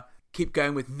just keep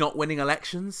going with not winning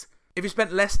elections? If you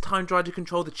spent less time trying to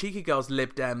control the Cheeky Girls,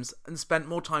 Lib Dems, and spent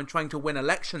more time trying to win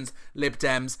elections, Lib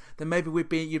Dems, then maybe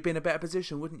you'd be in a better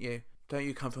position, wouldn't you? Don't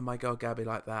you come for my girl Gabby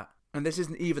like that. And this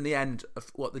isn't even the end of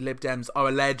what the Lib Dems are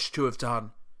alleged to have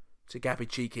done to Gabby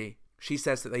Cheeky. She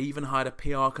says that they even hired a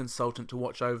PR consultant to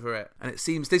watch over it. And it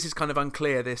seems this is kind of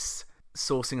unclear, this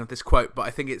sourcing of this quote, but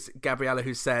I think it's Gabriella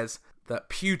who says that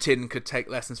Putin could take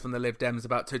lessons from the Lib Dems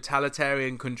about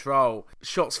totalitarian control.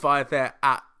 Shots fired there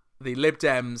at the Lib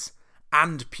Dems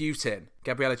and Putin.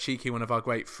 Gabriella Cheeky, one of our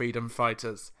great freedom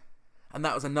fighters. And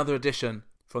that was another edition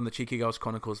from the Cheeky Girls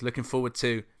Chronicles. Looking forward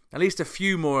to at least a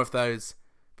few more of those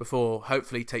before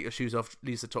hopefully Take Your Shoes Off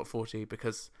leads the top 40,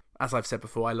 because as I've said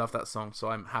before, I love that song, so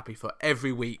I'm happy for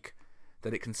every week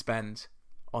that it can spend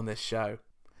on this show.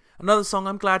 Another song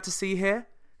I'm glad to see here.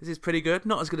 This is pretty good.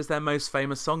 Not as good as their most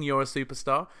famous song, You're a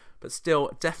Superstar, but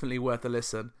still definitely worth a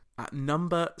listen. At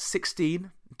number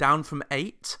 16, down from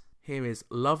 8, here is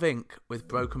Love Inc. with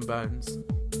Broken Bones.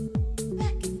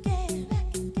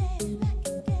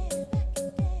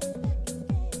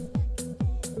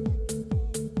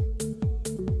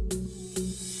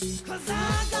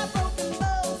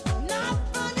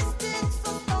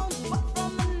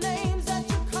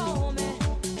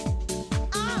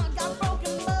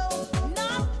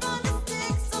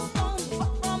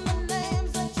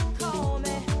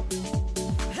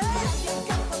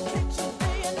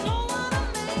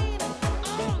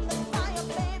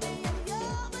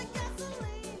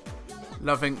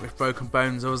 Love Inc. with Broken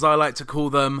Bones, or as I like to call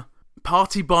them,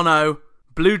 Party Bono,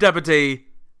 Blue Dabba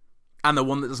and the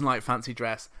one that doesn't like fancy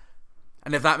dress.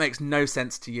 And if that makes no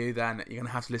sense to you, then you're going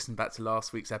to have to listen back to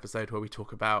last week's episode where we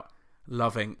talk about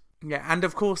Love Inc. Yeah, and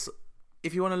of course,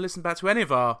 if you want to listen back to any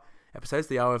of our episodes,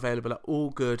 they are available at all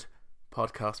good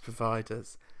podcast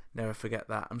providers. Never forget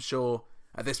that. I'm sure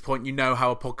at this point you know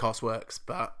how a podcast works,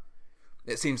 but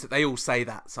it seems that they all say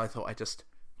that, so I thought I'd just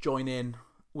join in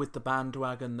with the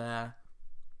bandwagon there.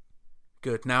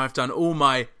 Good. Now I've done all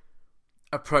my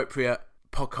appropriate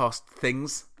podcast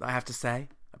things that I have to say,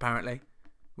 apparently.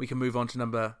 We can move on to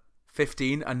number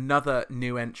 15, another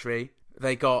new entry.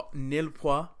 They got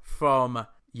Nilpois from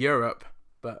Europe,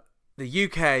 but the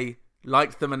UK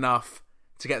liked them enough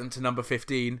to get them to number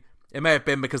 15. It may have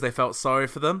been because they felt sorry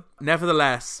for them.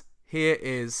 Nevertheless, here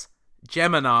is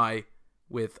Jemini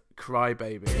with Cry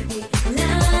Baby.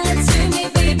 Lie to me,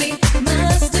 baby.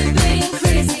 Must have been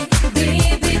crazy,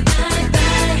 baby. Bye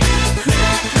bye.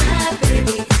 Cry, cry,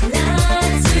 baby.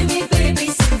 Lie to me, baby.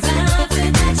 Survive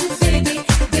without you, baby.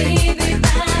 Baby,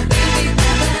 bye, baby,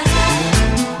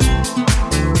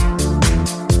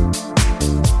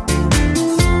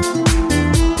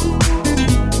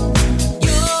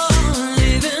 You're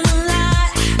living a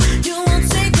lie. You won't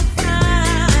say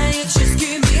goodbye. You just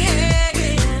keep me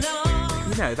hanging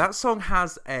on. You know, that song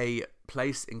has a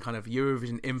place in kind of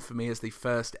Eurovision infamy as the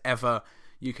first ever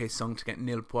UK song to get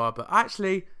Nilpois, but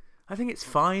actually I think it's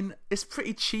fine. It's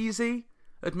pretty cheesy,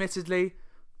 admittedly,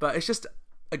 but it's just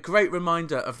a great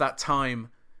reminder of that time,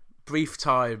 brief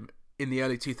time in the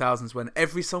early 2000s when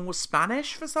every song was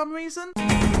Spanish for some reason.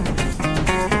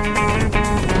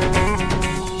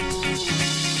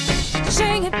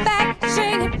 Sing it back,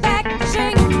 sing it back,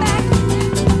 sing it back.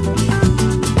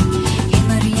 Hey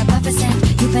Maria, Papa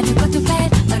said, you better go to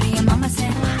bed. Maria, Mama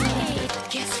said, hey,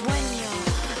 qué sueño,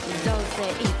 dulce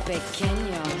y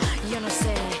pequeño. Yo no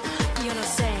sé,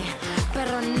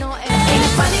 pero no es. Ain't it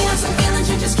funny how some feelings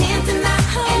you just can't deny,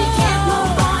 and you can't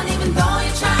move on even though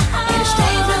you try. Ain't it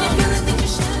strange when you feel it that you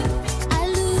should? I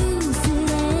lose it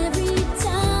every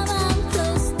time I'm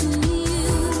close to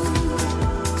you.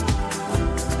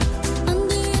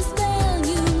 Under your spell,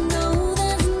 you know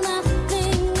there's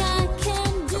nothing I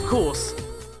can do. Of course,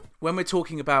 when we're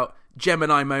talking about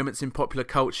Gemini moments in popular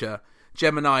culture,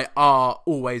 Gemini are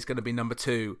always going to be number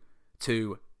 2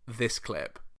 to this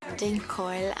clip. Dean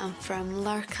Coyle, I'm from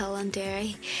Larkill and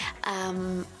Derry.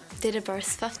 Date of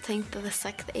birth 15th of the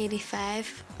 6th,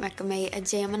 85, making me a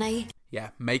Gemini.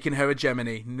 Yeah, making her a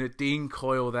Gemini. Nadine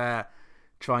Coyle there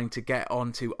trying to get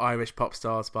onto Irish pop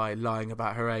stars by lying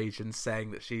about her age and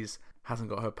saying that hasn't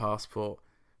got her passport.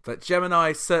 But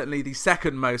Jemini, certainly the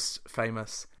second most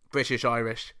famous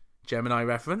British-Irish Jemini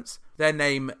reference. Their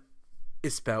name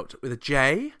is spelt with a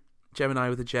J, Jemini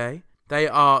with a J. They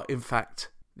are, in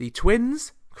fact, the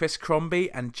twins, Chris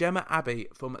Crombie and Gemma Abbey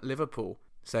from Liverpool.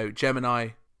 So Gemini,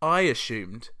 I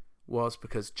assumed, was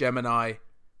because Gemini,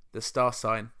 the star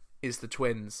sign, is the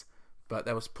twins, but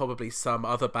there was probably some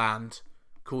other band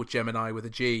called Gemini with a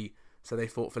G, so they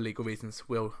thought for legal reasons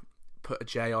we'll put a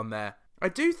J on there. I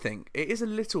do think it is a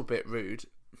little bit rude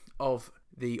of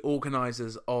the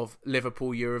organisers of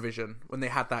Liverpool Eurovision, when they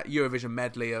had that Eurovision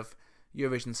medley of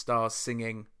Eurovision stars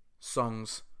singing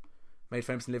songs made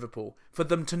famous in Liverpool, for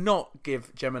them to not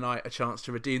give Gemini a chance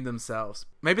to redeem themselves.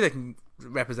 Maybe they can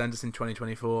represent us in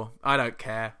 2024. I don't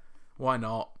care. Why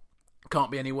not?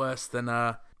 Can't be any worse than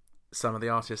some of the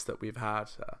artists that we've had.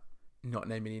 Not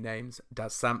naming any names.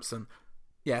 Daz Sampson.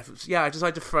 Yeah, I just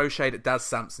like to throw shade at Daz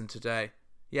Sampson today.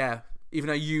 Yeah, even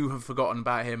though you have forgotten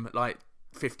about him like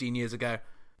 15 years ago.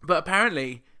 But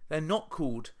apparently, they're not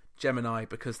called Gemini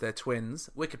because they're twins.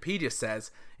 Wikipedia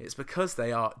says it's because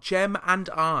they are Gem and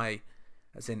I,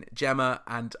 as in Gemma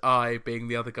and I being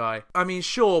the other guy. I mean,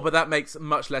 sure, but that makes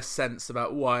much less sense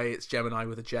about why it's Gemini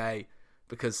with a J,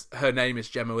 because her name is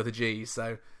Gemma with a G,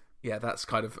 so yeah, that's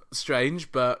kind of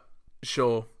strange, but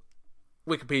sure.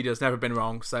 Wikipedia's never been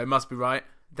wrong, so it must be right.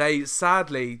 They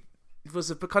sadly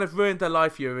kind of ruined their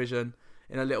life, Eurovision,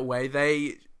 in a little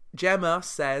way. Gemma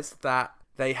says that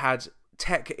they had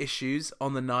tech issues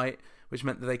on the night, which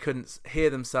meant that they couldn't hear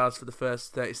themselves for the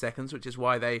first 30 seconds, which is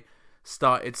why they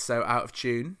started so out of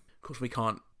tune. Of course,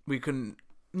 we can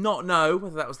not know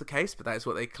whether that was the case, but that is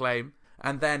what they claim.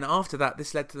 And then after that,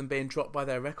 this led to them being dropped by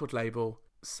their record label.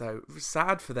 So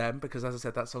sad for them, because as I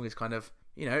said, that song is kind of,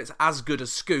 it's as good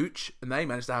as Scooch, and they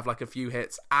managed to have like a few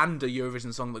hits and a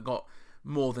Eurovision song that got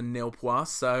more than nil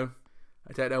points. So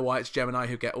I don't know why it's Gemini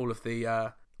who get all of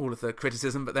the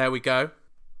criticism, but there we go.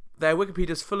 Their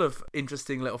Wikipedia's full of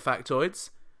interesting little factoids.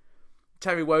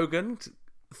 Terry Wogan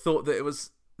thought that it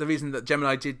was the reason that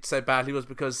Gemini did so badly was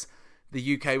because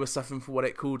the UK was suffering from what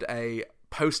he called a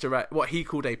post-Iraq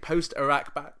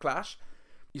backlash.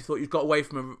 You thought you'd got away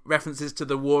from references to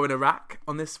the war in Iraq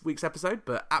on this week's episode,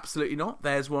 but absolutely not.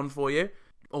 There's one for you.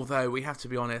 Although, we have to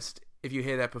be honest, if you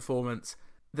hear their performance,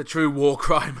 the true war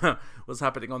crime was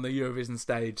happening on the Eurovision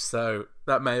stage, so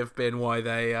that may have been why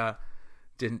they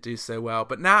didn't do so well.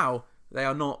 But now, they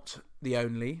are not the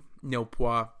only nil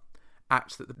point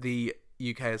act that the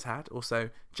UK has had. Also,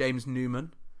 James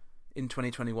Newman in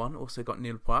 2021 also got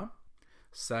nil point.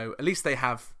 So at least they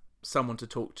have someone to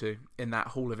talk to in that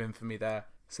hall of infamy there.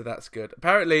 So that's good.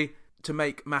 Apparently, to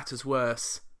make matters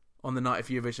worse, on the night of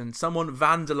Eurovision, someone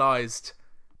vandalised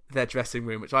their dressing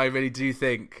room, which I really do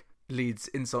think leads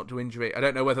insult to injury. I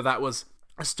don't know whether that was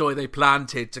a story they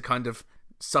planted to kind of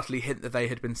subtly hint that they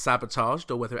had been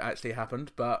sabotaged, or whether it actually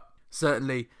happened, but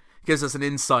certainly gives us an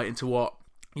insight into what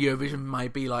Eurovision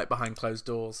might be like behind closed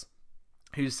doors.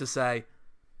 Who's to say?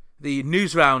 The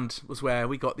news round was where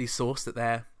we got the source that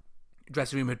their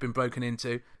dressing room had been broken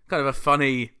into. Kind of a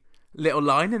funny little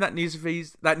line in that news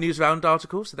round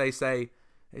article. So they say,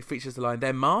 it features the line,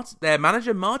 their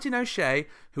manager Martin O'Shea,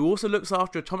 who also looks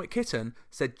after Atomic Kitten,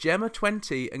 said Gemma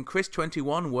 20 and Chris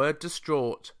 21 were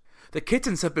distraught. The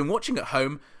kittens have been watching at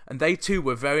home, and they too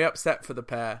were very upset for the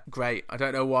pair. Great. I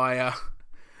don't know why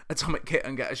Atomic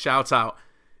Kitten get a shout out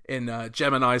in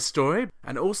Gemini's story.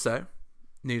 And also,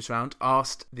 Newsround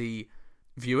asked the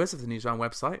viewers of the Newsround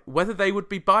website whether they would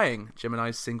be buying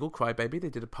Gemini's single Crybaby. They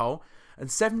did a poll, and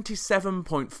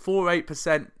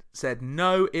 77.48% said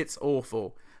no, it's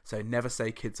awful. So never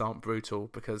say kids aren't brutal,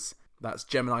 because that's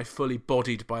Gemini fully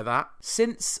bodied by that.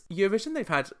 Since Eurovision, they've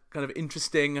had kind of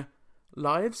interesting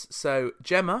lives. So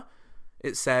Gemma,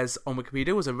 it says on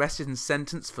Wikipedia, was arrested and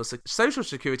sentenced for social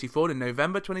security fraud in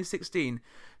November 2016.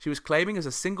 She was claiming as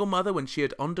a single mother when she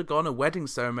had undergone a wedding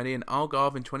ceremony in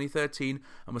Algarve in 2013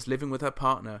 and was living with her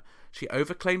partner. She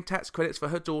overclaimed tax credits for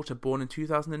her daughter born in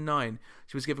 2009.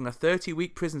 She was given a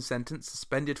 30-week prison sentence,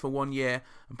 suspended for 1 year,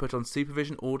 and put on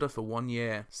supervision order for 1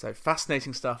 year. So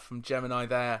fascinating stuff from Gemini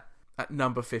there at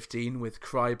number 15 with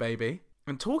Crybaby.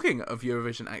 And talking of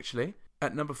Eurovision, actually,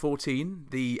 at number 14,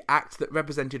 the act that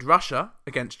represented Russia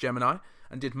against Gemini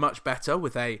and did much better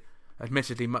with a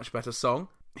admittedly much better song.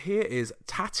 Here is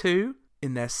Tattoo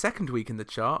in their second week in the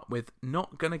chart with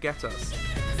Not Gonna Get Us.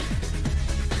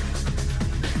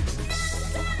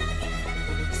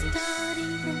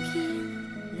 Starting from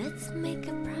here, let's make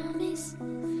a promise.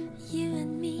 You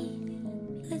and me,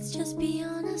 let's just be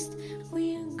honest.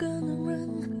 We're gonna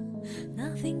run.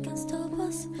 Nothing can stop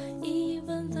us,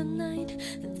 even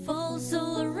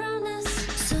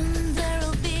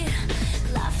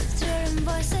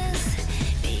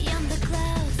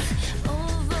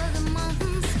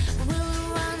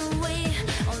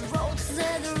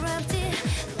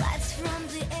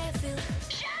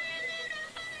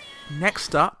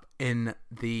Next up in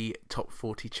the top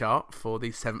 40 chart for the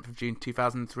 7th of June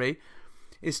 2003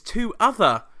 is two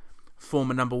other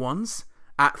former number ones.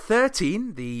 At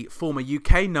 13, the former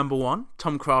UK number one,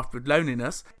 Tom Kraft with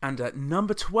Loneliness, and at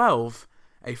number 12,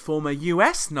 a former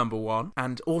US number one,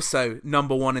 and also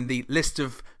number one in the list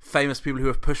of famous people who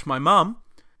have pushed my mum,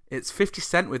 it's 50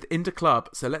 Cent with In the Club.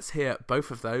 So let's hear both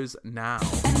of those now.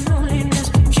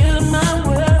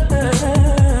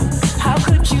 How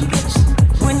could you guess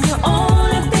when you're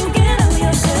only thinking of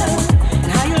yourself and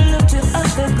how you look to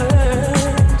other girls?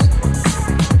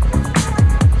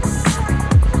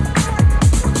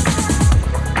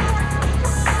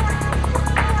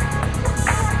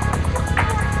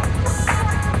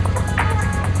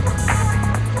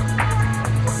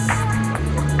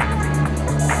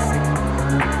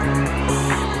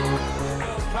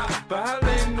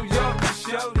 Berlin, New York, the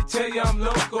show, they tell you I'm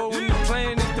local. When the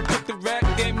plan is to put the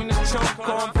rap game in the choke.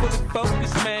 I'm fully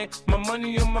focused, man. My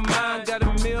money on my mind, got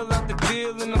a meal out the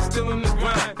deal, and I'm still in the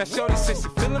grind. Now, shorty says she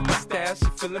feeling my style, she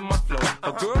feeling my flow.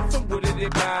 A girl from Wooded, they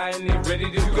buy, and they ready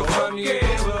to go. Find me a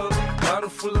club, bottle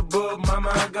full of bug.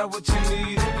 Mama, I got what you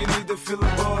need if you need to feel the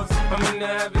buzz. I'm into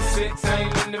having sex, I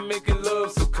ain't into making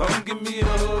love. So come give me a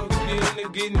hug, if you're into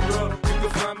getting rough. You can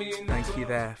find me in the Thank you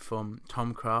there from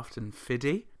Tom Kraft and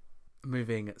Fiddy.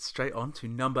 Moving straight on to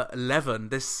number 11.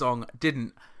 This song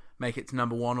didn't make it to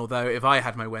number one, although if I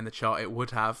had my way in the chart, it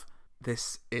would have.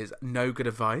 This is No Good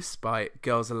Advice by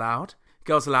Girls Aloud.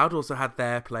 Girls Aloud also had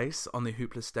their place on the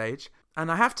Hoopla stage.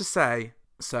 And I have to say,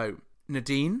 so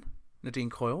Nadine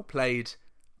Coyle played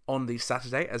on the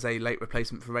Saturday as a late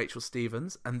replacement for Rachel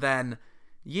Stevens, and then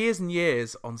years and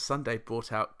years on Sunday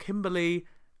brought out Kimberly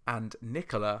and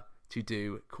Nicola to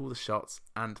do Call the Shots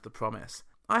and The Promise.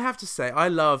 I have to say, I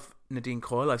love Nadine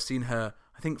Coyle. I've seen her,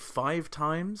 I think, 5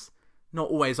 times. Not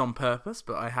always on purpose,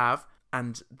 but I have.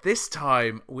 And this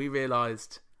time, we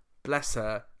realised, bless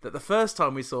her, that the first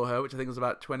time we saw her, which I think was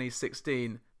about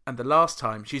 2016, and the last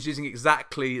time, she's using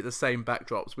exactly the same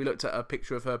backdrops. We looked at a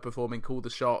picture of her performing Call the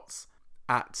Shots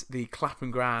at the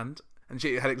Clapham Grand, and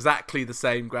she had exactly the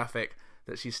same graphic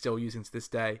that she's still using to this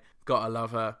day. Gotta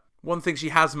love her. One thing she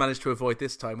has managed to avoid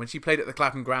this time, when she played at the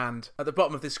Clapham Grand, at the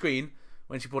bottom of the screen,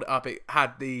 when she brought it up, it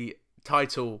had the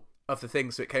title of the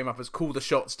thing, so it came up as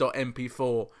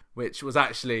calltheshots.mp4, which was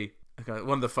actually one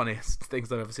of the funniest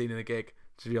things I've ever seen in a gig,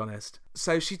 to be honest.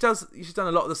 So she's done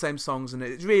a lot of the same songs, and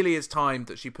it really is time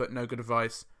that she put No Good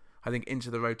Advice, I think,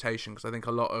 into the rotation, because I think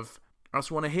a lot of us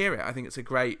want to hear it. I think it's a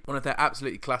great, one of their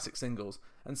absolutely classic singles.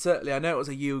 And certainly, I know it was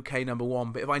a UK number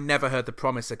one, but if I never heard The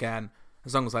Promise again,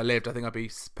 as long as I lived, I think I'd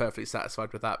be perfectly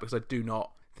satisfied with that, because I do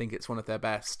not think it's one of their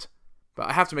best. But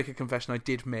I have to make a confession, I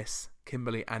did miss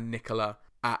Kimberly and Nicola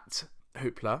at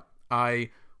Hoopla. I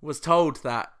was told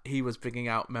that he was bringing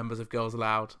out members of Girls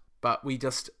Aloud, but we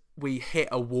hit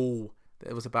a wall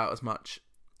that was about as much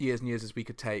years and years as we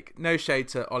could take. No shade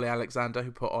to Ollie Alexander,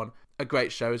 who put on a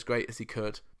great show, as great as he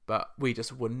could, but we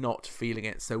just were not feeling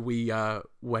it, so we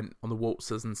went on the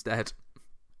waltzers instead.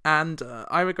 And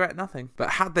I regret nothing.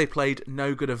 But had they played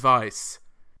No Good Advice,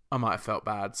 I might have felt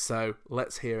bad, so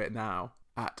let's hear it now.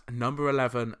 At number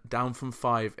 11, down from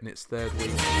 5 in its third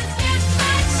week.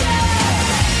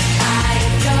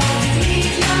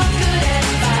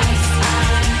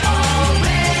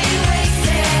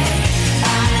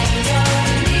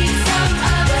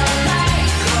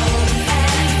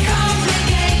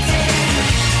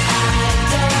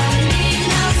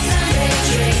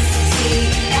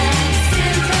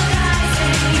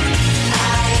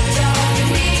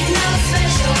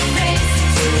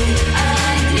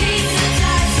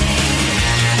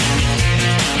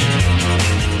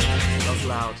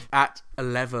 At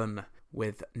 11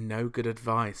 with No Good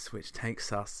Advice, which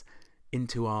takes us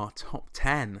into our top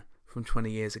 10 from 20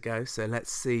 years ago. So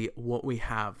let's see what we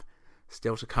have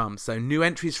still to come. So new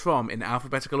entries from, in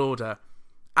alphabetical order,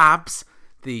 Abs,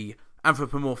 the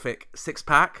anthropomorphic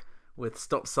six-pack with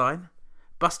Stop Sign.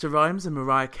 Busta Rhymes and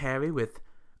Mariah Carey with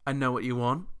I Know What You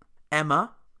Want.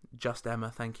 Emma, just Emma,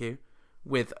 thank you,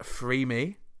 with Free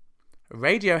Me.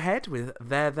 Radiohead with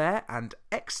There, and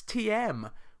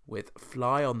XTM with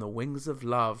Fly on the Wings of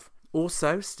Love.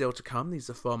 Also, still to come, these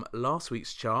are from last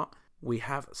week's chart, we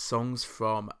have songs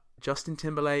from Justin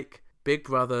Timberlake, Big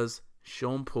Brothers,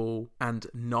 Sean Paul, and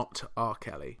Not R.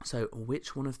 Kelly. So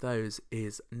which one of those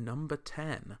is number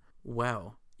 10?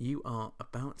 Well, you are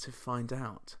about to find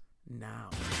out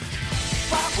now.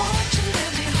 Why won't you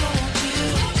let me hold you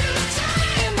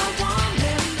in my warm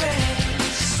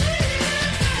embrace?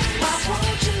 Why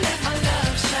won't you let my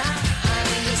love shine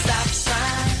in your stop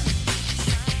sign?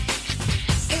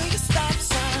 In your stop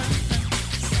sign.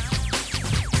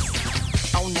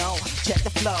 Oh no, check the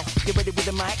flow. Get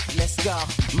the mic, let's go.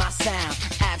 My sound,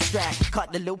 abstract.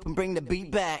 Cut the loop and bring the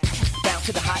beat back. Bounce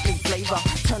to the hot new flavor.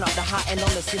 Turn up the hot and on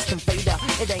the system fader.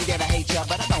 It ain't that I hate ya,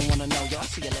 but I don't wanna know y'all.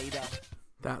 See you later.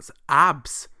 That's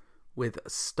Abs with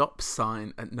Stop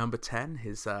Sign at number 10.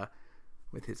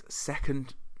 With his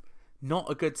second,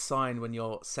 not a good sign when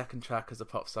your second track as a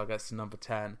pop star gets to number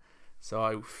 10. So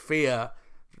I fear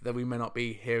that we may not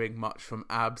be hearing much from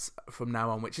Abs from now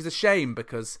on, which is a shame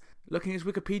because looking at his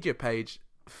Wikipedia page,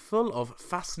 full of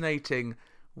fascinating,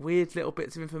 weird little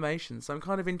bits of information. So I'm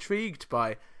kind of intrigued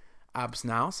by Abs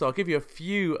now. So I'll give you a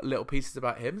few little pieces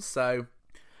about him. So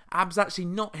Ab's actually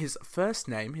not his first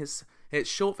name. It's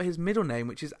short for his middle name,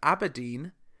 which is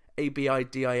Aberdeen,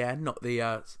 Abidin, not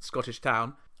the Scottish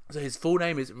town. So his full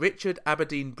name is Richard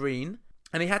Aberdeen Breen,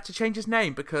 and he had to change his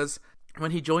name because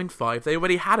when he joined Five, they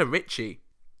already had a Richie.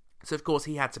 So of course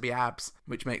he had to be Abs,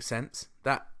 which makes sense.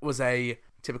 That was a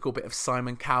typical bit of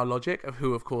Simon Cowell logic, of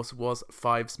who of course was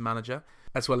Five's manager,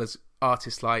 as well as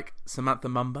artists like Samantha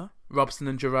Mumba, Robson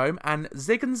and Jerome, and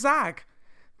Zig and Zag,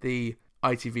 the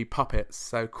ITV puppets.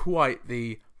 So quite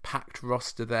the packed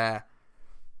roster there.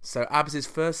 So Abs'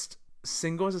 first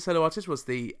single as a solo artist was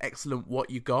the excellent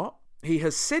What You Got. He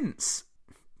has since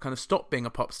kind of stopped being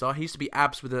a pop star. He used to be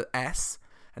Abs with an S,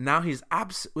 and now he's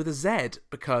Abs with a Z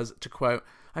because, to quote,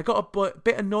 I got a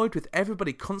bit annoyed with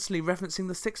everybody constantly referencing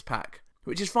the six-pack,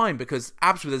 which is fine because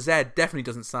Abs with a Z definitely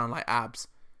doesn't sound like Abs.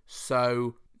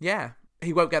 So, yeah,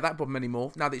 he won't get that problem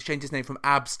anymore now that he's changed his name from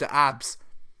Abs to Abs.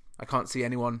 I can't see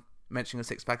anyone mentioning a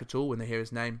six-pack at all when they hear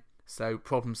his name. So,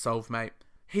 problem solved, mate.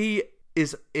 He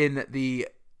is in the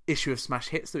issue of Smash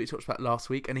Hits that we talked about last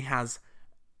week, and he has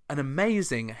an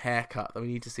amazing haircut that we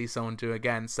need to see someone do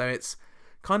again. So it's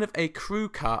kind of a crew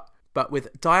cut, but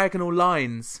with diagonal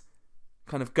lines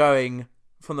kind of going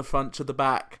from the front to the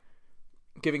back,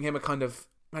 giving him a kind of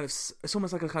it's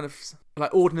almost like a kind of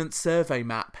like Ordnance Survey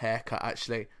map haircut,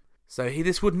 actually. So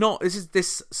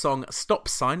this song Stop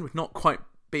Sign would not quite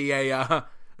be a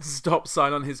stop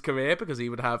sign on his career because he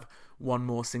would have one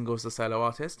more single as a solo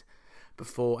artist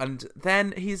before, and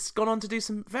then he's gone on to do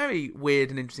some very weird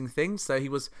and interesting things. So he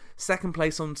was second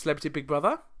place on Celebrity Big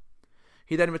Brother.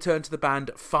 He then returned to the band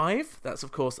Five. That's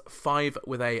of course Five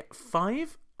with a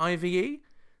 5 IVE,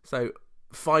 so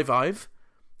Five,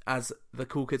 as the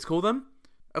cool kids call them.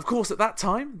 Of course, at that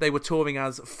time they were touring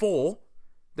as Four.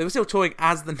 They were still touring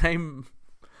as the name,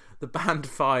 the band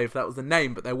Five. That was the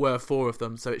name, but there were 4 of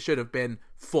them, so it should have been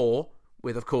 4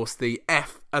 with, of course, the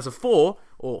F as a 4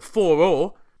 or 4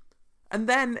 or. And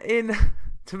then,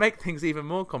 to make things even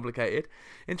more complicated,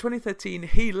 in 2013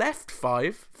 he left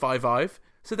Five.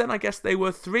 So then I guess they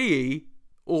were 3E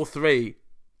or 3.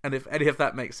 And if any of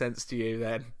that makes sense to you,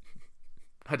 then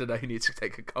I don't know. You need to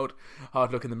take a cold,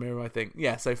 hard look in the mirror, I think.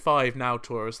 Yeah, so Five now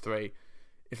tour as 3,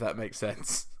 if that makes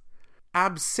sense.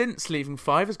 Abs, since leaving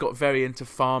Five, has got very into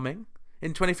farming.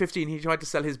 In 2015, he tried to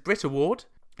sell his Brit Award.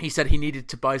 He said he needed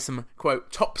to buy some,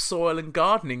 quote, topsoil and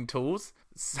gardening tools.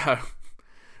 So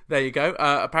there you go.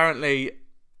 Apparently,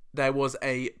 there was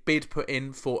a bid put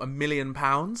in for £1 million,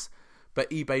 but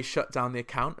eBay shut down the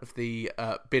account of the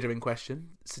bidder in question,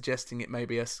 suggesting it may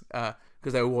be because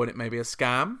they were warned it may be a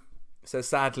scam. So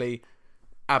sadly,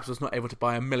 Abs was not able to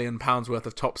buy £1 million worth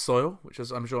of topsoil, which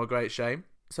was, I'm sure, a great shame.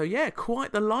 So yeah,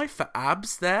 quite the life for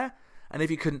Abs there. And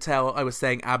if you couldn't tell, I was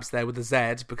saying Abs there with a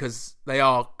Z because they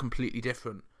are completely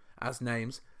different as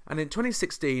names. And in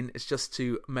 2016, it's just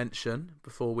to mention,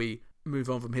 before we move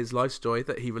on from his life story,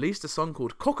 that he released a song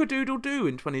called Cock-a-Doodle-Doo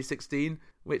in 2016,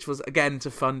 which was again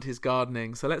to fund his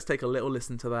gardening. So let's take a little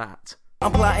listen to that.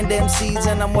 I'm planting them seeds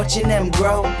and I'm watching them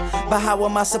grow. But how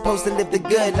am I supposed to live the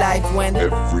good life when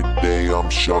every day I'm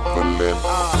shoveling?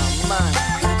 Oh man.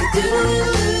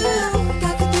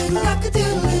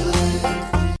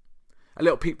 A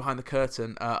little peek behind the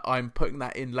curtain. I'm putting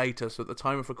that in later, so at the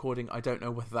time of recording, I don't know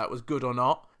whether that was good or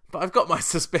not. But I've got my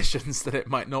suspicions that it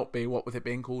might not be, what with it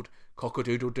being called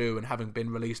Cock-a-Doodle-Doo and having been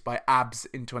released by Abs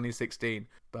in 2016.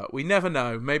 But we never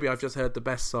know. Maybe I've just heard the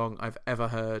best song I've ever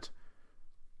heard.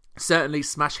 Certainly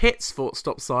Smash Hits thought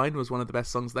Stop Sign was one of the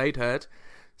best songs they'd heard.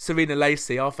 Serena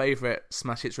Lacey, our favourite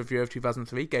Smash Hits reviewer of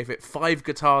 2003, gave it 5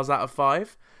 guitars out of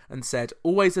 5 and said,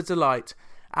 always a delight.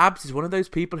 Abs is one of those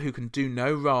people who can do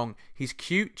no wrong. He's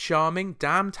cute, charming,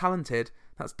 damn talented.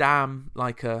 That's damn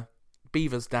like a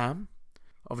beaver's dam.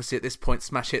 Obviously at this point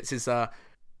Smash Hits is down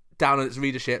on its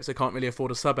readership, so can't really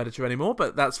afford a sub-editor anymore,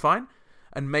 but that's fine.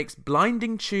 And makes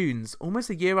blinding tunes. Almost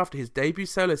a year after his debut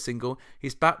solo single,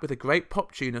 he's back with a great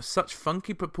pop tune of such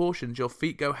funky proportions your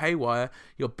feet go haywire,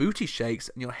 your booty shakes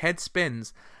and your head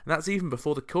spins. And that's even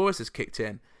before the chorus has kicked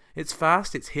in. It's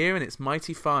fast, it's here and it's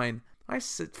mighty fine.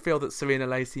 feel that Serena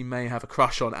Lacey may have a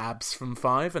crush on Abs from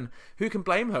 5, and who can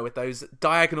blame her with those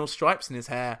diagonal stripes in his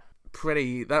hair?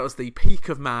 That was the peak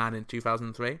of man in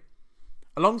 2003.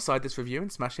 Alongside this review in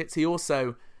Smash Hits, he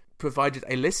also provided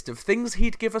a list of things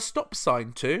he'd give a stop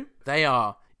sign to. They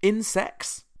are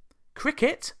insects,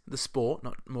 cricket, the sport,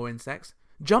 not more insects,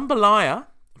 jambalaya,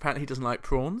 apparently he doesn't like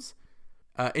prawns,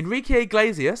 Enrique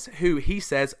Iglesias, who he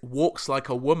says walks like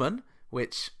a woman,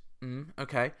 which,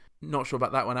 okay, not sure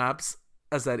about that one, Abs,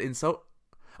 as an insult.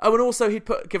 Oh, and also he'd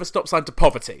give a stop sign to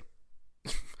poverty,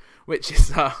 which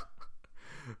is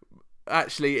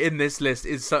actually in this list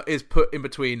is put in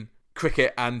between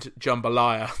cricket and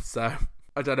jambalaya. So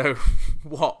I don't know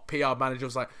what PR manager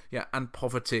was like. Yeah, and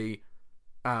poverty,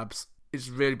 Abs. It's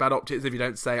really bad optics if you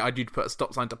don't say I need to put a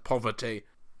stop sign to poverty.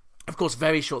 Of course,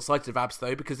 very short-sighted of Abs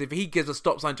though, because if he gives a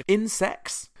stop sign to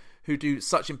insects who do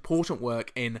such important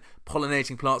work in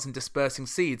pollinating plants and dispersing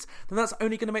seeds, then that's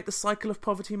only going to make the cycle of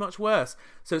poverty much worse.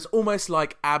 So it's almost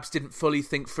like Abs didn't fully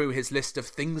think through his list of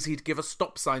things he'd give a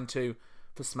stop sign to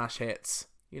for Smash Hits.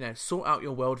 You know, sort out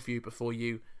your worldview before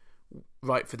you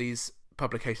write for these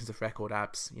publications of record,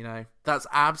 Abs. You know, that's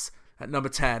Abs at number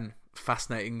 10.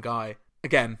 Fascinating guy.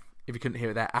 Again, if you couldn't hear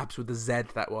it there, Abs with the Z,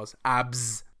 that was.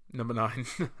 Abs, number 9.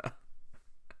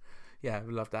 Yeah,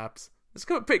 we loved Abs. It's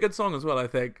got a pretty good song as well, I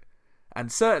think. And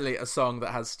certainly a song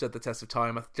that has stood the test of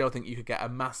time. I still think you could get a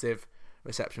massive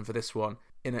reception for this one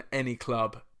in any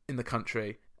club in the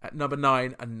country. At number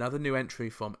 9, another new entry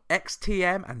from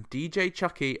XTM and DJ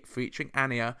Chucky featuring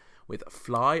Anya with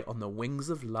Fly on the Wings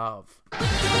of Love.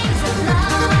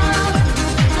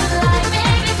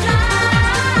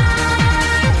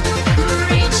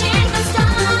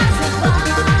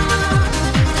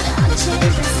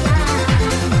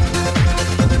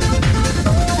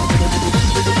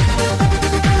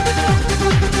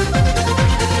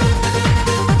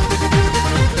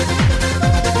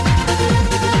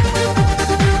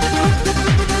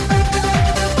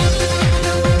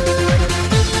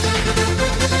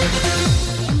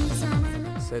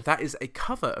 So that is a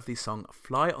cover of the song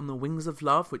Fly on the Wings of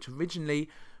Love, which originally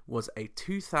was a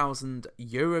 2000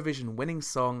 Eurovision winning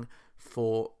song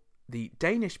for the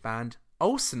Danish band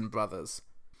Olsen Brothers.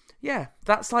 Yeah,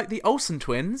 that's like the Olsen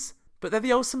twins, but they're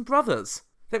the Olsen Brothers.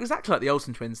 They're exactly like the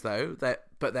Olsen twins though,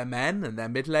 but they're men and they're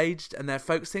middle-aged and they're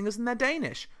folk singers and they're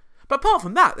Danish. But apart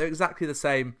from that, they're exactly the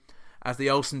same as the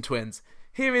Olsen twins.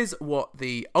 Here is what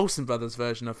the Olsen Brothers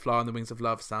version of Fly on the Wings of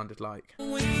Love sounded like.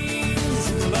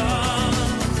 Wings of love.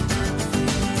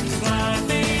 Fly,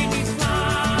 baby,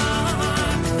 fly.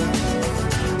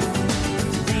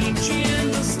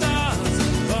 Reaching the stars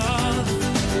above.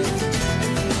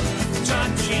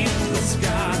 Touching the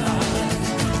sky.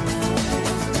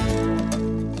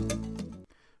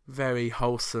 Very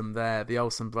wholesome there, the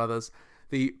Olsen Brothers.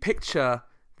 The picture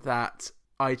that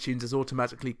iTunes has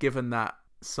automatically given that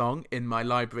song in my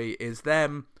library is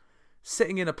them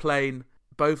sitting in a plane,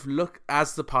 both look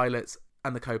as the pilots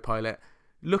and the co-pilot,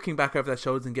 looking back over their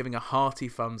shoulders and giving a hearty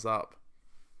thumbs up.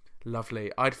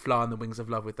 Lovely. I'd fly on the wings of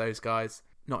love with those guys.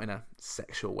 Not in a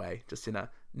sexual way, just in a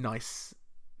nice,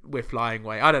 we're flying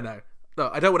way. I don't know.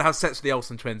 Look, I don't want to have sex with the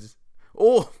Olsen twins.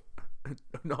 Or,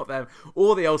 not them,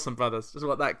 or the Olsen brothers. Just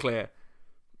want that clear.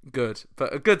 Good.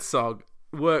 But a good song.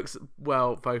 Works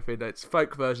well both in its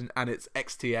folk version and its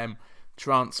XTM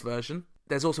trance version.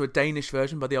 There's also a Danish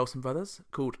version by the Olsen brothers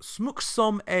called Smuk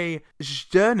som a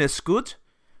stjerneskud,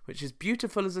 which is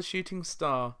beautiful as a shooting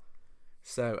star.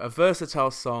 So a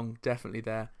versatile song, definitely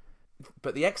there.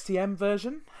 But the XTM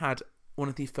version had one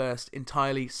of the first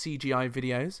entirely CGI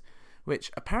videos,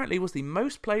 which apparently was the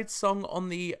most played song on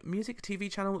the music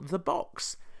TV channel The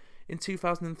Box in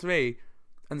 2003.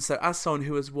 And so as someone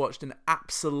who has watched an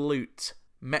absolute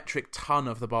metric ton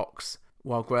of The Box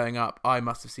while growing up, I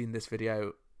must have seen this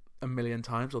video a million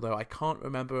times, although I can't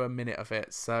remember a minute of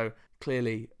it. So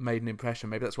clearly made an impression.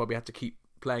 Maybe that's why we had to keep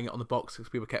playing it on The Box, because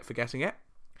people kept forgetting it.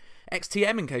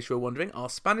 XTM, in case you were wondering, are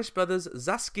Spanish brothers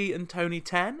Zaski and Tony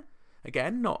 10.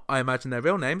 Again, not, I imagine, their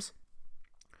real names.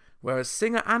 Whereas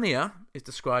singer Anya is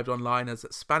described online as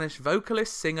a Spanish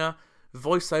vocalist, singer,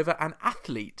 voiceover and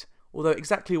athlete. Although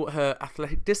exactly what her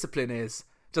athletic discipline is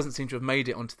doesn't seem to have made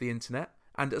it onto the internet.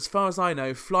 And as far as I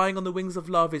know, Flying on the Wings of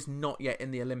Love is not yet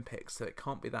in the Olympics, so it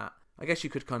can't be that. I guess you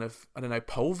could kind of, I don't know,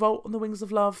 pole vault on the Wings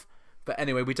of Love. But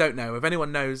anyway, we don't know. If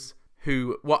anyone knows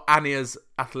what Anya's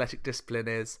athletic discipline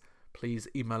is, please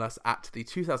email us at the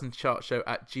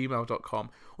 2000chartshow@gmail.com.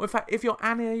 Or in fact, if you're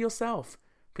Anya yourself,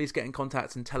 please get in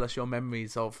contact and tell us your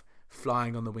memories of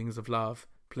Flying on the Wings of Love,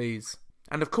 please.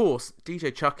 And of course,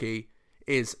 DJ Chucky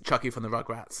is Chucky from the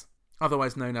Rugrats,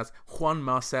 otherwise known as Juan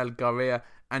Marcel Garria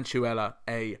Anchuela,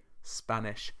 a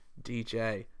Spanish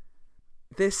DJ.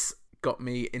 This got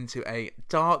me into a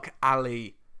dark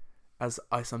alley, as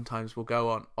I sometimes will go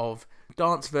on, of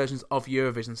dance versions of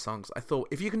Eurovision songs. I thought,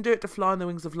 if you can do it to Fly on the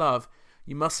Wings of Love,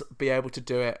 you must be able to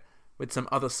do it with some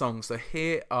other songs. So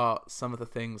here are some of the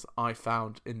things I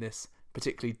found in this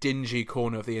particularly dingy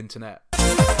corner of the internet.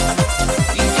 You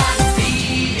gotta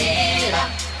speed it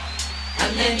up,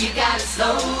 and then you gotta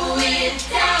slow it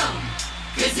down.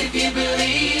 'Cause if you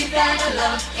believe that a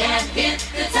love can't hit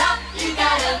the top, you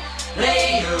gotta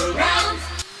play around.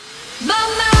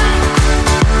 Mama,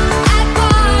 at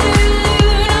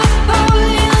Waterloo,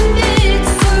 Napoleon did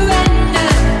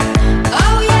surrender.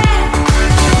 Oh yeah.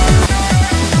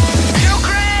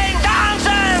 Ukraine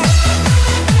dancing.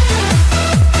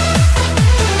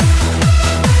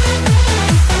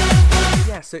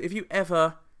 Yeah, so if you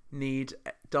ever need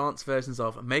dance versions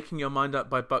of Making Your Mind Up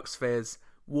by Bucks Fizz,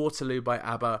 Waterloo by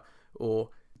ABBA, or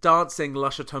Dancing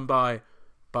Lusha Tumbai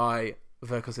by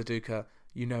Verka Serduka,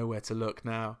 you know where to look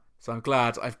now. So I'm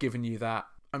glad I've given you that.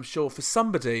 I'm sure for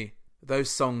somebody, those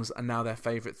songs are now their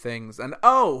favourite things. And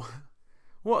oh,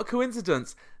 what a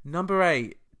coincidence. Number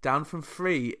 8, down from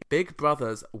 3, Big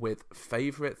Brothers with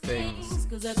Favourite Things.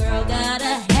 'Cause a girl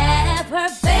gotta have her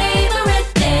favorite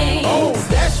thing. Oh,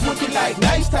 that's what you like.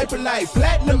 Nice type of life.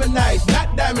 Platinum and nice,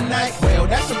 not diamond night. Well,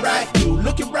 that's alright. You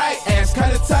looking right. Ass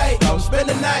kinda tight. I'll spend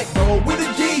the night. Roll with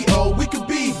a G. Oh, we could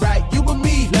be right. You and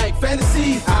me, like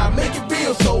fantasies. I'll make it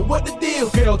real. So what the deal?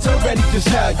 Girl, tell ready just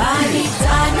how you I feel. need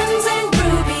diamonds and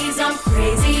rubies. I'm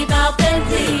crazy about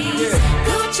Bentleys.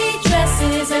 Gucci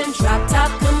dresses and drop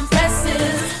top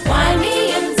compresses. Wine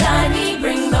me and dine me.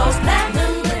 Bring those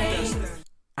platinum rings.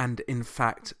 And in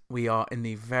fact, we are in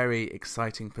the very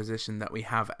exciting position that we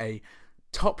have a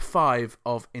top 5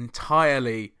 of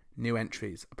entirely new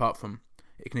entries, apart from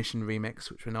Ignition Remix,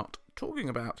 which we're not talking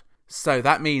about. So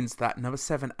that means that number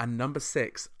 7 and number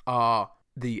 6 are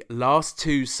the last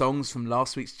 2 songs from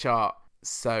last week's chart.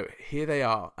 So here they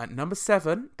are. At number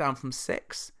 7, down from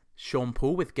 6, Sean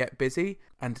Paul with Get Busy.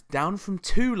 And down from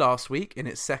 2 last week in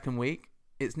its second week,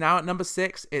 it's now at number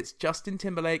 6. It's Justin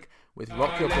Timberlake with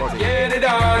Rock Your Body. Get it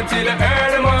on till the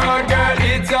early morning, girl.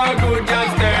 It's all good,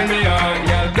 just turn me on,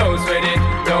 girl. Don't sweat it,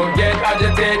 don't get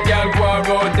agitated, girl. Go and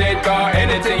rotate, car.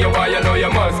 Anything you want, you know you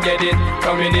must get it.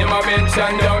 Come in my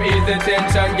mention, don't ease the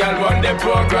tension, girl. Run the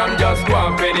program, just go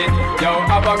and fit it. Yo,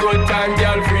 have a good time,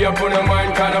 girl. Free up on your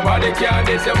mind, can nobody can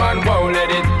this, your man won't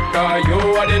let it. Cause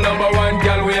you are the number one,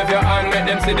 girl. Wave your hand, make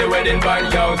them see the wedding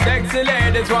band. Yo, sexy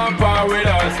ladies want power with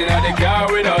us, you know the car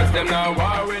with us, them now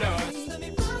war with us.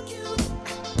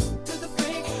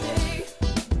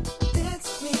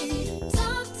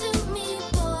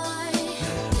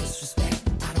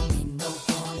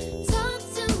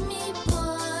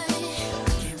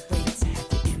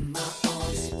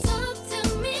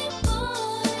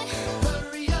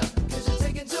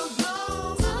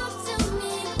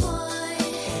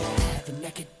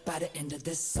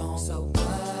 This song. So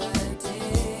what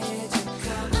did you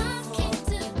come for?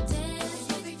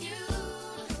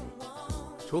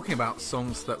 Talking about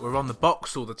songs that were on the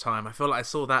box all the time, I feel like I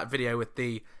saw that video with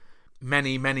the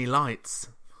many, many lights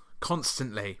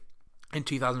constantly in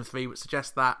 2003, which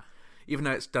suggests that even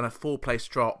though it's done a 4-place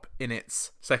drop in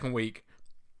its second week,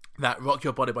 that Rock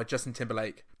Your Body by Justin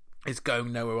Timberlake is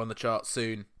going nowhere on the chart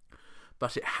soon.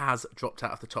 But it has dropped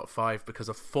out of the top 5 because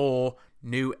of 4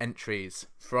 new entries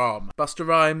from Busta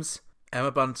Rhymes,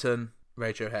 Emma Bunton,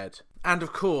 Radiohead. And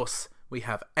of course, we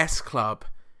have S Club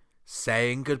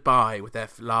saying goodbye with their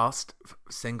last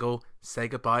single, Say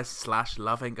Goodbye /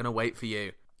 Love Ain't Gonna Wait For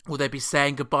You. Will they be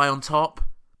saying goodbye on top?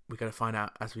 We're going to find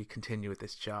out as we continue with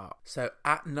this chart. So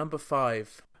at number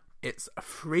 5, it's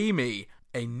Free Me,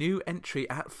 a new entry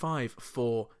at 5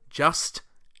 for Just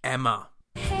Emma.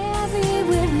 Heavy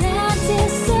with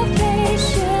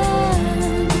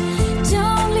anticipation.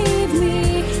 Don't leave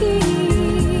me here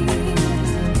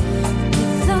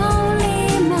with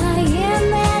only my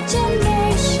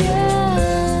imagination.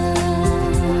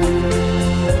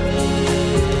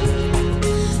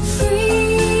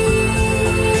 Free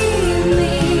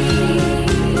me,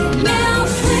 now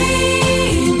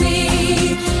free me.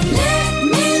 Let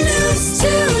me loose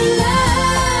to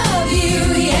love you.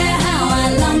 Yeah, how I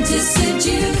long to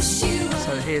seduce you.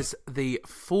 So here's the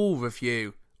full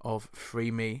review of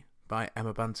Free Me by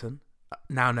Emma Bunton,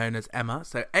 now known as Emma.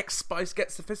 So ex-Spice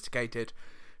gets sophisticated.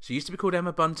 She used to be called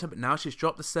Emma Bunton, but now she's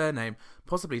dropped the surname,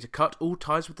 possibly to cut all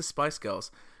ties with the Spice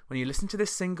Girls. When you listen to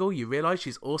this single, you realise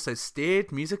she's also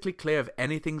steered musically clear of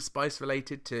anything Spice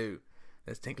related too.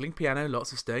 There's tinkling piano,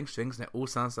 lots of stirring strings, and it all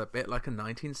sounds a bit like a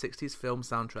 1960s film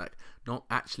soundtrack. Not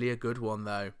actually a good one,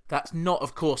 though. That's not,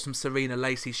 of course, from Serena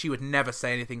Lacey. She would never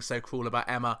say anything so cruel about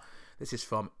Emma. This is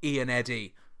from Ian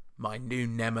Eddy, my new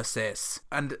nemesis.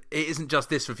 And it isn't just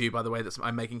this review, by the way, that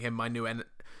I'm making him my new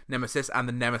nemesis and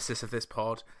the nemesis of this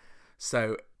pod.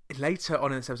 So later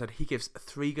on in this episode, he gives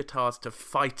 3 guitars to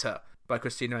Fighter by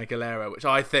Christina Aguilera, which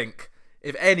I think,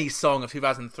 if any song of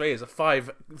 2003 is a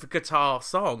 5-guitar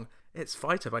song, it's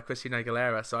Fighter by Christina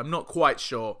Aguilera. So I'm not quite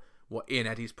sure what Ian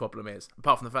Eddy's problem is,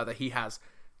 apart from the fact that he has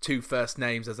 2 first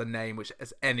names as a name, which,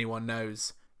 as anyone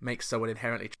knows, makes someone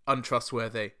inherently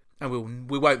untrustworthy. And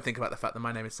we won't think about the fact that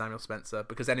my name is Samuel Spencer,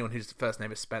 because anyone whose first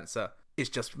name is Spencer is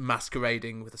just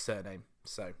masquerading with a surname.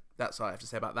 So that's all I have to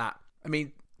say about that. I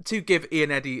mean, to give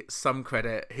Ian Eddy some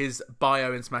credit, his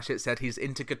bio in Smash Hit said he's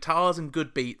into guitars and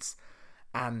good beats,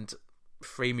 and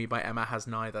Free Me by Emma has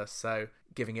neither, so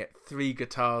giving it 3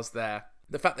 guitars there.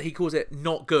 The fact that he calls it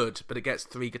not good, but it gets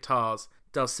 3 guitars,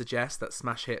 does suggest that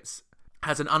Smash Hits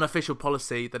has an unofficial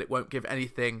policy that it won't give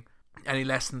anything any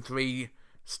less than 3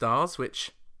 stars,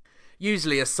 which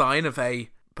usually a sign of a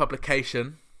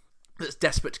publication that's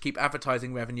desperate to keep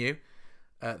advertising revenue,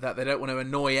 that they don't want to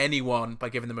annoy anyone by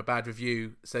giving them a bad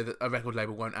review so that a record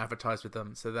label won't advertise with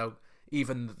them. So they'll,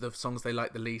 even the songs they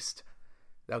like the least,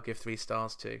 they'll give 3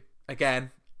 stars to.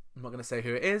 Again, I'm not going to say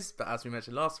who it is, but as we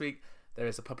mentioned last week, there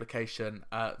is a publication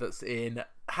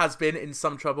has been in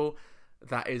some trouble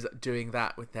that is doing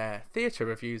that with their theatre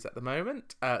reviews at the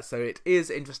moment. So it is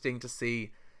interesting to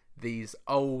see these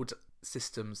old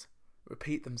systems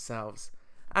repeat themselves.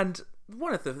 And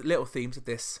one of the little themes of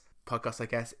this podcast, I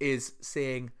guess, is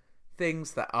seeing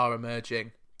things that are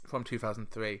emerging from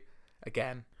 2003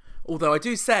 again. Although I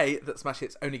do say that Smash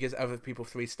Hits only gives other people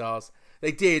 3 stars.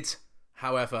 They did,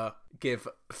 however, give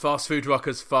Fast Food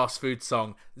Rockers' Fast Food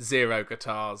Song 0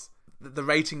 guitars. The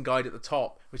rating guide at the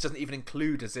top, which doesn't even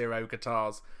include a 0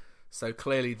 guitars. So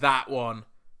clearly that one,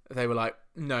 they were like,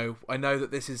 no, I know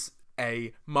that this is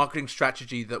a marketing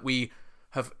strategy that we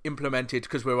have implemented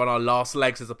because we're on our last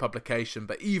legs as a publication,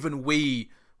 but even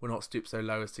we will not stoop so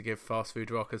low as to give Fast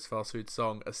Food Rockers' Fast Food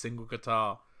Song a single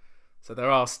guitar. So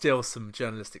there are still some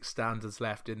journalistic standards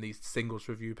left in the singles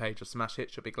review page of Smash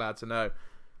Hits, you'll be glad to know.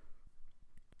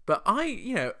 But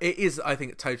it is, I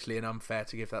think, totally unfair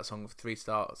to give that song 3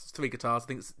 stars, 3 guitars. I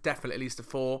think it's definitely at least a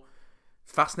 4.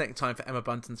 Fascinating time for Emma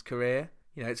Bunton's career.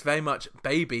 It's very much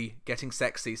baby getting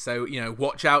sexy. So,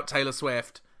 watch out, Taylor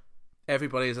Swift.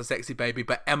 Everybody is a sexy baby,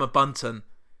 but Emma Bunton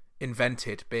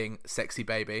invented being sexy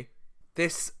baby.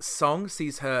 This song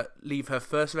sees her leave her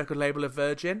first record label of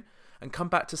Virgin and come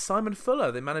back to Simon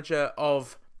Fuller, the manager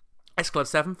of S Club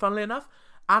 7, funnily enough,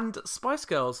 and Spice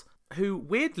Girls, who,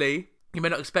 weirdly, you may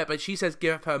not expect, but she says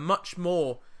give her much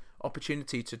more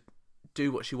opportunity to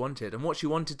do what she wanted. And what she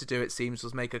wanted to do, it seems,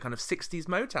 was make a kind of 60s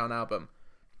Motown album.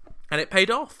 And it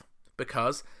paid off,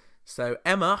 because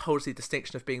Emma holds the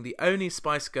distinction of being the only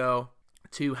Spice Girl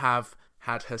to have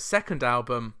had her second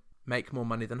album make more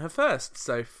money than her first.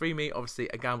 So Free Me, obviously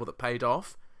a gamble that paid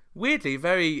off. Weirdly,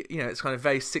 very, it's kind of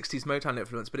very 60s Motown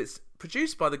influence, but it's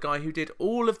produced by the guy who did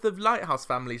all of the Lighthouse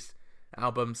Family's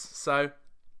albums. So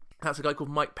that's a guy called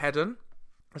Mike Pedden,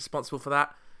 responsible for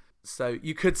that. So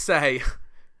you could say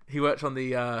he worked on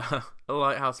the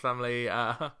Lighthouse Family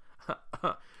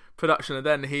production, and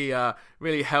then he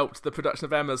really helped the production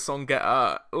of Emma's song get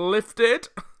lifted.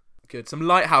 Good. Some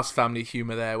Lighthouse Family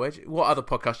humour there. What other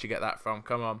podcast do you get that from?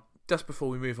 Come on. Just before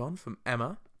we move on from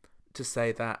Emma, to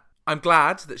say that I'm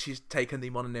glad that she's taken the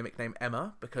mononymic name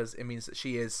Emma, because it means that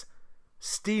she is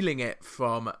stealing it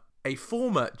from a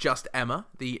former Just Emma,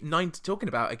 talking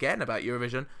about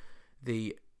Eurovision,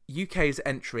 the UK's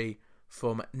entry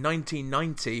from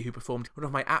 1990, who performed one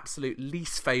of my absolute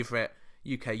least favourite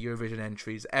UK Eurovision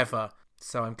entries ever.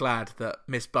 So I'm glad that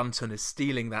Miss Bunton is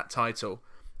stealing that title.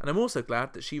 And I'm also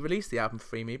glad that she released the album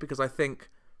Free Me, because I think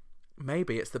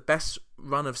maybe it's the best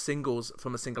run of singles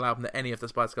from a single album that any of the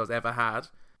Spice Girls ever had.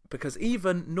 Because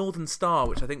even Northern Star,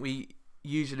 which I think we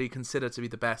usually consider to be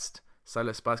the best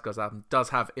solo Spice Girls album, does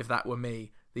have If That Were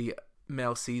Me, the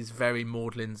Mel C's very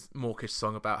maudlin, mawkish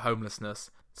song about homelessness.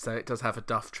 So it does have a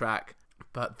duff track.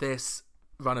 But this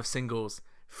run of singles,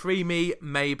 Free Me,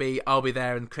 Maybe, I'll Be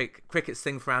There, and Cricket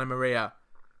Sing for Anna Maria.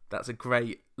 That's a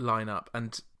great lineup.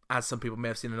 And as some people may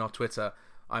have seen on our Twitter,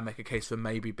 I make a case for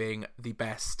Maybe being the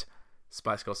best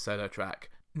Spice Girls solo track.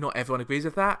 Not everyone agrees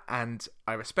with that, and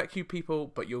I respect you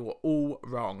people, but you're all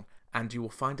wrong. And you will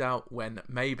find out when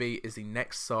Maybe is the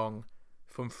next song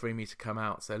from Free Me to come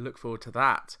out. So look forward to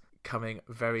that coming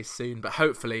very soon. But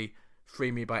hopefully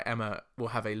Free Me by Emma will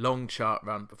have a long chart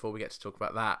run before we get to talk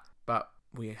about that. But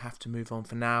we have to move on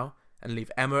for now and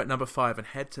leave Emma at number 5 and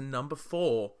head to number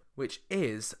 4, which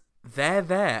is There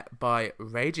There by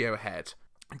Radiohead.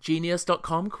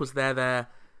 Genius.com calls There There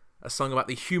a song about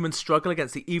the human struggle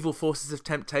against the evil forces of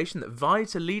temptation that vie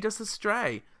to lead us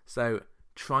astray. So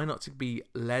try not to be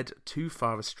led too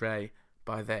far astray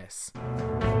by this.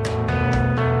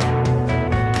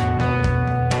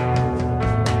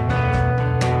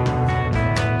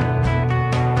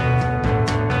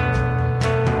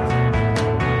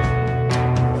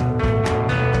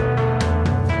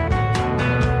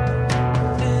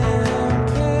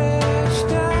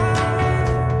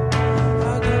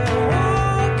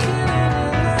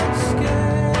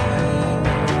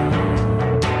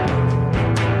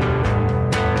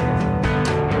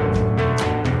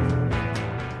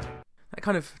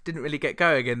 Kind of didn't really get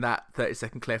going in that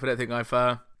 30-second clip. I don't think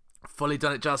I've fully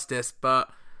done it justice, but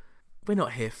we're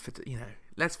not here for,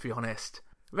 let's be honest.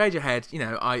 Radiohead,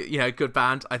 good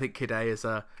band. I think Kid A is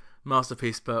a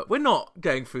masterpiece, but we're not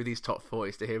going through these top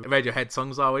 40s to hear Radiohead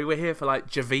songs, are we? We're here for like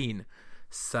Jemini.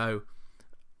 So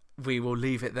we will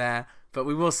leave it there, but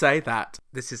we will say that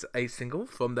this is a single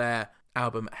from their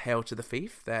album Hail to the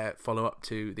Thief, their follow-up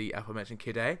to the aforementioned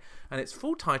Kid A, and its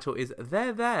full title is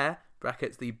There There,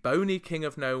 brackets, the Bony King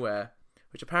of Nowhere,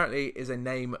 which apparently is a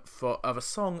name of a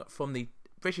song from the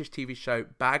British TV show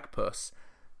Bagpuss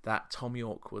that Tom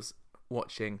York was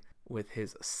watching with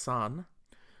his son.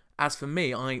 As for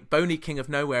me, Bony King of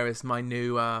Nowhere is my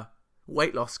new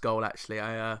weight loss goal, actually.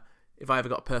 If I ever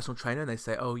got a personal trainer and they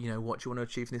say, what do you want to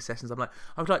achieve in these sessions? I'm like,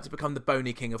 I would like to become the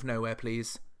Bony King of Nowhere,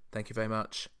 please. Thank you very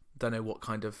much. Don't know what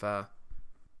kind of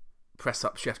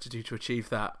press-ups you have to do to achieve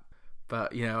that.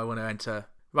 But, I want to enter...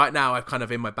 Right now, I'm kind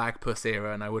of in my Bagpuss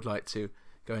era, and I would like to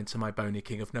go into my Bony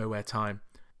King of Nowhere time.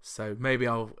 So maybe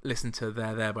I'll listen to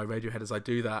There There by Radiohead as I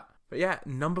do that. But yeah,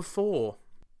 number 4,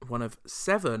 one of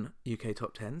 7 UK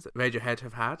top 10s that Radiohead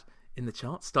have had in the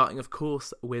charts, starting, of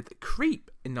course, with Creep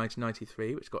in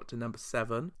 1993, which got to number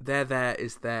 7. There There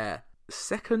is their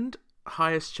second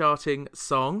highest charting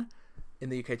song in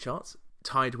the UK charts,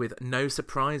 tied with No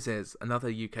Surprises, another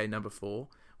UK number 4,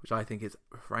 which I think is,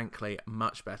 frankly,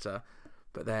 much better.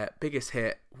 But their biggest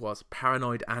hit was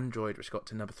Paranoid Android, which got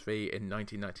to number 3 in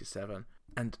 1997.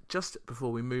 And just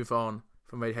before we move on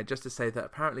from Radiohead, just to say that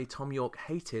apparently Tom York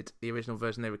hated the original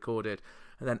version they recorded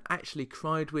and then actually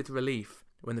cried with relief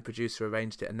when the producer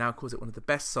arranged it and now calls it one of the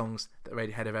best songs that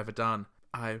Radiohead have ever done.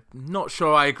 I'm not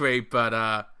sure I agree, but,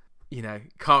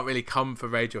 can't really come for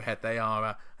Radiohead. They are,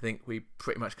 I think we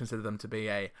pretty much consider them to be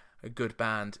a good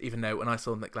band, even though when I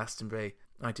saw them at Glastonbury,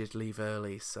 I did leave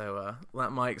early, so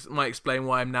that might explain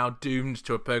why I'm now doomed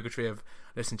to a purgatory of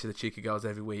listening to the Cheeky Girls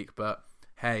every week. But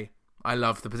hey, I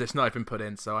love the position I've been put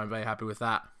in, so I'm very happy with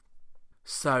that.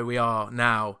 So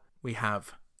we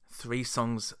have 3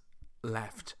 songs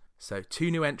left. So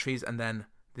 2 new entries, and then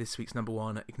this week's number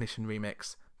 1, Ignition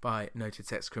Remix by noted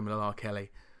sex criminal R. Kelly.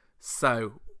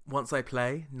 So once I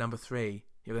play number 3,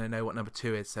 you're going to know what number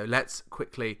 2 is. So let's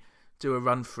quickly do a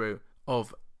run through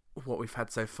of what we've had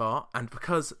so far, and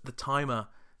because the timer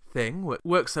thing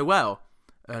worked so well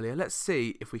earlier, let's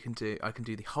see if I can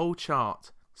do the whole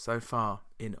chart so far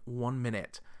in 1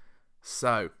 minute.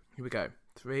 So here we go.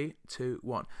 3, 2,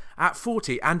 1. At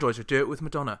 40, Androids Would Do It with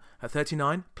Madonna. At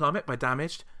 39, Plummet by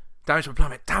Damaged by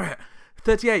Plummet, damn it.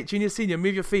 38, Junior Senior,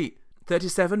 Move Your Feet.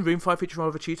 37, Room 5 featuring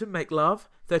Oliver Cheatham, Make Love.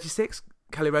 36,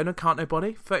 Kelly Rowland, Can't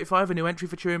Nobody. 35, a new entry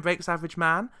for Turin Breaks, Average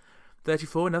Man.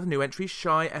 34, another new entry,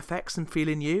 Shy FX and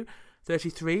Feeling You.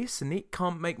 33, Sneak,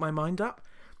 Can't Make My Mind Up.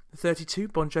 32,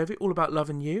 Bon Jovi, All About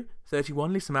Loving You.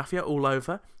 31, Lisa Mafia, All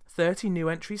Over. 30, new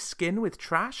entry, Skin with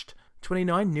Trashed.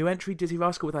 29, new entry, Dizzy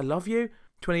Rascal with I Love You.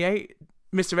 28,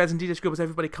 Mr. Rez and DJ Scribbles,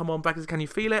 Everybody Come On Back, Can You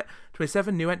Feel It.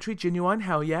 27, new entry, Genuine,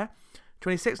 Hell Yeah.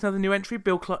 26, another new entry,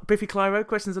 Biffy Clyro,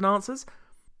 Questions and Answers.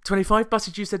 25,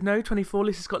 Busted You Said No. 24,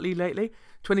 Lisa Scott Lee Lately.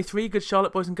 23, Good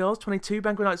Charlotte, Boys and Girls. 22,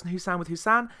 Bangor Nights and Husan with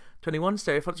Husan. 21,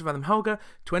 Stereophonics with Adam Holger.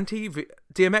 20,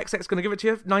 DMX, X Gonna Give It To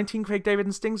You. 19, Craig David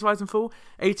and Sting's Rise and Fall.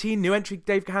 18, new entry,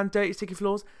 Dave Gahan, Dirty Sticky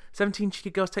Floors. 17,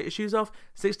 Cheeky Girls, Take Your Shoes Off.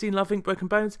 16, Love Inc, Broken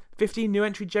Bones. 15, new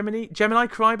entry, Gemini,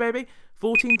 Cry Baby.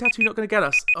 14, Tattoo Not Gonna Get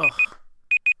Us. Ugh.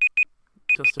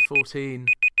 Just a 14.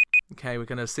 Okay, we're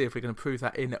going to see if we can improve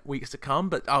that in weeks to come,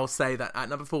 but I'll say that at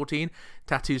number 14,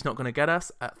 Tattoo's Not Gonna Get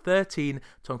Us. At 13,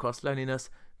 Tom Cross, Loneliness.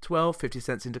 12, 50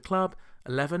 Cents Into Club.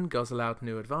 11, Girls Aloud,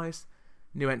 New Advice.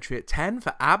 New entry at 10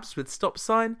 for Abs with Stop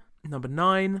Sign. Number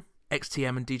 9,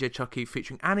 XTM and DJ Chucky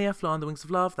featuring Anya, Fly on the Wings of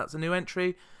Love. That's a new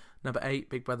entry. Number 8,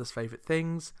 Big Brother's Favourite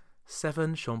Things.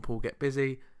 7, Sean Paul, Get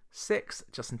Busy. 6,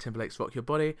 Justin Timberlake's Rock Your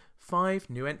Body. 5,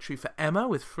 new entry for Emma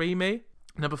with Free Me.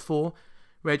 Number 4,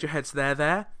 Radiohead's There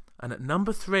There. And at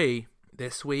number 3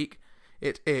 this week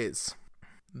It is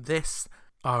this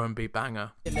R&B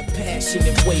banger. In a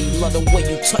passionate way, love the way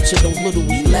you touch it, those little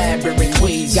elaborate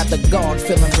ways. Got the guard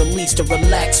feeling released to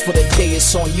relax for the day.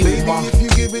 It's on you, Baby, ma. if you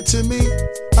give it to me,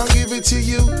 I'll give it to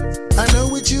you. I know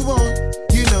what you want,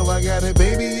 you know I got it.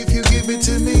 Baby, if you give it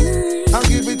to me, I'll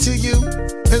give it to you.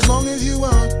 As long as you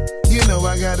want, you know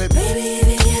I got it. Baby, if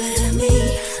you give it to me,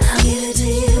 I'll give it to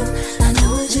you. I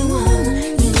know what you want,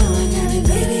 you know I got it.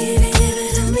 Baby, if you give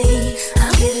it to me,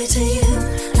 I'll give it to you.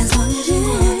 As long as you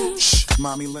want. Shh,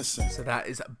 mommy, listen. So that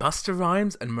is Busta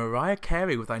Rhymes and Mariah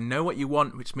Carey with I Know What You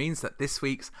Want, which means that this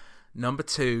week's number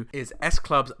 2 is S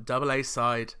Club's double A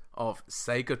side of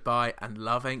Say Goodbye and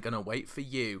Love Ain't Gonna Wait For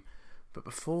You. But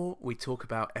before we talk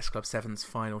about S Club 7's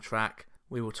final track,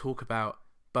 we will talk about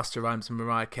Busta Rhymes and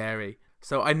Mariah Carey.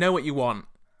 So I Know What You Want.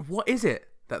 What is it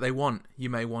that they want, you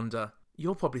may wonder?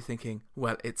 You're probably thinking,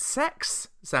 well, it's sex,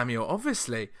 Samuel,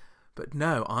 obviously. But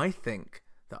no, I think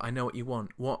that I Know What You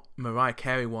Want. What Mariah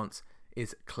Carey wants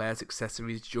is Claire's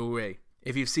Accessories jewellery.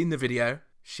 If you've seen the video,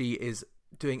 she is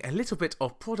doing a little bit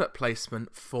of product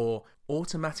placement for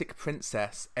Automatic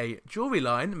Princess, a jewellery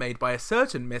line made by a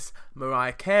certain Miss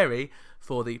Mariah Carey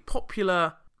for the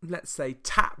popular, let's say,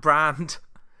 tap brand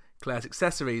Claire's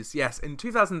Accessories. Yes, in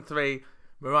 2003,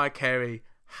 Mariah Carey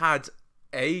had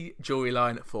a jewellery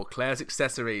line for Claire's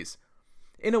Accessories.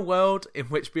 In a world in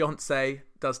which Beyonce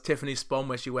does Tiffany Spon,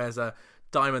 where she wears a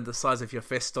diamond the size of your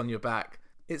fist on your back,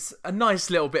 it's a nice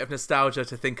little bit of nostalgia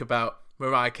to think about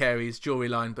Mariah Carey's jewellery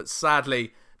line, but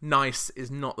sadly, nice is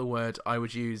not the word I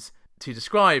would use to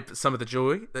describe some of the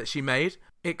jewellery that she made.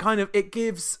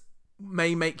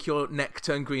 May make your neck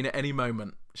turn green at any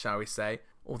moment, shall we say.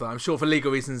 Although I'm sure for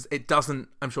legal reasons it doesn't.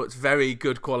 I'm sure it's very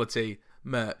good quality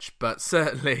merch, but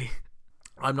certainly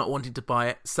I'm not wanting to buy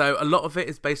it. So a lot of it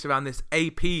is based around this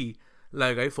AP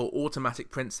logo for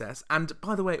Automatic Princess. And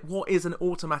by the way, what is an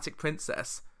Automatic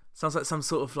Princess? Sounds like some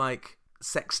sort of like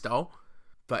sex doll,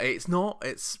 but it's not.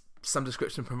 It's some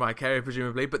description from Mariah Carey,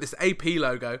 presumably. But this AP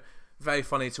logo, very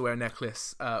funny to wear a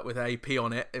necklace with AP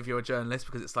on it if you're a journalist,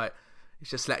 because it's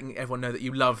just letting everyone know that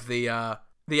you love the AP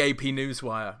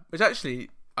Newswire, which actually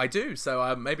I do.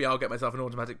 So maybe I'll get myself an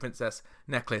Automatic Princess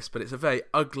necklace. But it's a very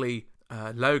ugly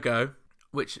logo,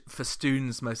 which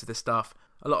festoons most of this stuff.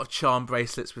 A lot of charm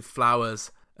bracelets with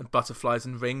flowers and butterflies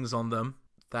and rings on them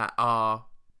that are,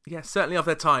 certainly of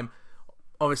their time.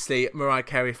 Obviously, Mariah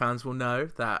Carey fans will know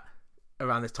that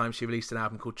around this time she released an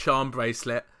album called Charm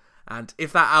Bracelet. And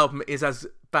if that album is as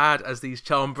bad as these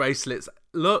charm bracelets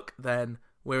look, then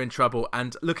we're in trouble.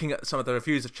 And looking at some of the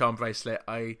reviews of Charm Bracelet,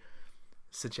 I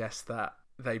suggest that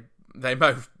they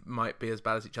both might be as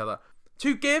bad as each other.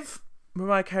 To give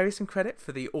Mariah Carey some credit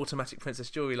for the Automatic Princess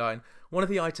jewellery line, one of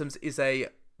the items is a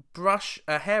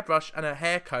hairbrush and a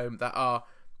hair comb that are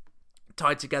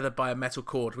tied together by a metal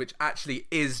cord, which actually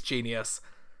is genius.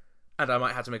 And I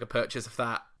might have to make a purchase of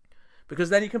that, because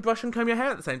then you can brush and comb your hair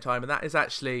at the same time, and that is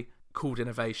actually called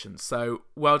innovation. So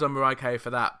well done, Mariah Carey, for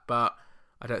that. But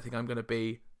I don't think I'm going to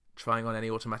be trying on any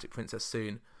Automatic Princess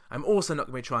soon. I'm also not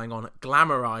going to be trying on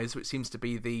Glamorize, which seems to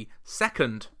be the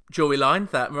second jewellery line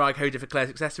that Mariah Carey did for Claire's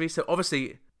Accessories. So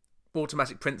obviously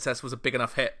Automatic Princess was a big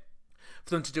enough hit for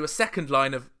them to do a second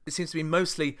line of, it seems to be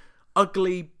mostly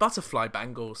ugly butterfly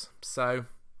bangles. So,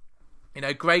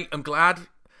 great. I'm glad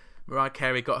Mariah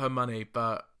Carey got her money,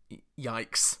 but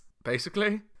yikes,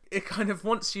 basically. It kind of,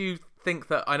 once you think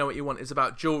that I Know What You Want is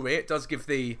about jewellery, it does give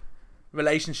the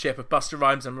relationship of Busta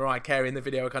Rhymes and Mariah Carey in the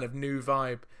video a kind of new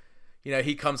vibe.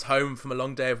 He comes home from a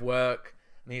long day of work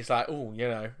and he's like, oh,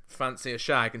 fancy a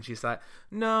shag? And she's like,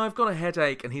 no, I've got a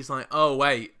headache. And he's like, oh,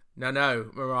 wait,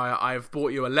 no, Mariah, I've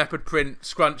bought you a leopard print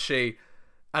scrunchie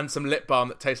and some lip balm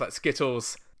that tastes like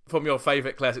Skittles from your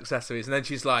favourite Claire's Accessories. And then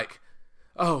she's like,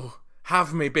 oh,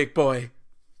 have me, big boy.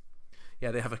 Yeah,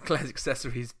 they have a Claire's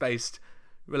Accessories based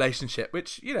relationship,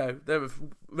 which, their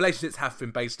relationships have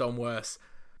been based on worse.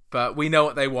 But we know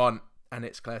what they want, and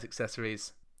it's Claire's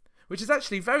Accessories. Which is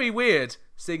actually very weird,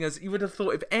 seeing as you would have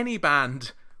thought if any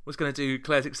band was going to do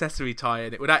Claire's Accessory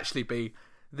tie-in, it would actually be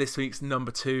this week's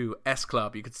number 2, S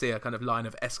Club. You could see a kind of line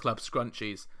of S Club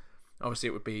scrunchies. Obviously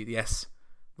it would be, the S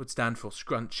would stand for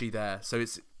scrunchy there. So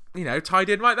it's, tied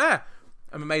in right there.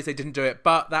 I'm amazed they didn't do it,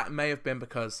 but that may have been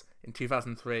because in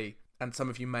 2003, and some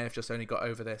of you may have just only got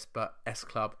over this, but S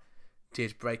Club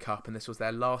did break up, and this was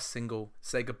their last single,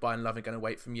 Say Goodbye and Love Ain't Gonna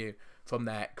Wait From You, from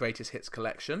their Greatest Hits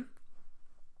collection.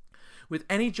 With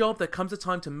any job, there comes a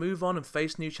time to move on and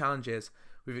face new challenges.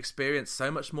 We've experienced so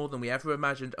much more than we ever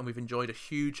imagined, and we've enjoyed a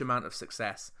huge amount of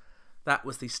success. That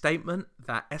was the statement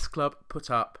that S Club put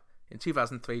up in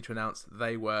 2003 to announce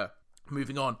they were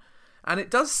moving on. And it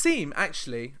does seem,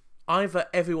 actually, either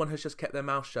everyone has just kept their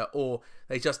mouth shut or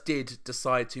they just did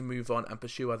decide to move on and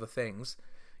pursue other things.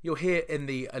 You'll hear in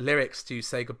the lyrics to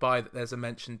Say Goodbye that there's a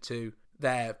mention to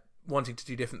their wanting to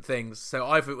do different things. So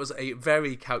either it was a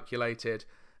very calculated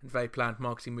and very planned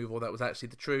marketing move or that was actually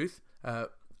the truth.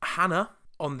 Hannah,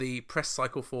 on the press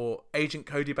cycle for Agent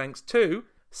Cody Banks 2,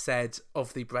 said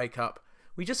of the breakup,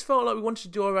 "We just felt like we wanted to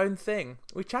do our own thing.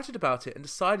 We chatted about it and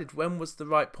decided when was the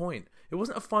right point. It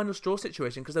wasn't a final straw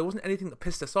situation because there wasn't anything that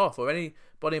pissed us off or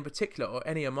anybody in particular or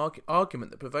any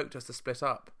argument that provoked us to split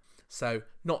up." So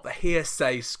not the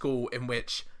hearsay school in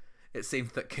which it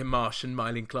seemed that Kim Marsh and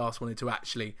Mylene Klaas wanted to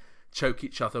actually choke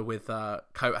each other with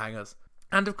coat hangers.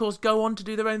 And of course go on to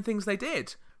do their own things they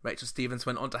did. Rachel Stevens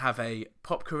went on to have a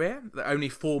pop career only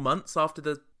 4 months after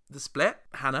the split.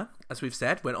 Hannah, as we've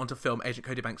said, went on to film Agent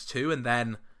Cody Banks 2 and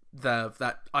then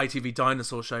that ITV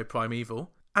dinosaur show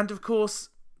Primeval. And of course,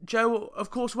 Joe,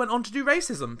 of course, went on to do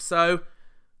Racism. So,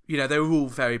 you know, they were all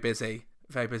very busy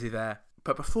there.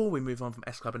 But before we move on from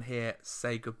S Club and hear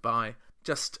Say Goodbye,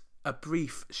 just a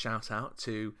brief shout out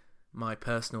to my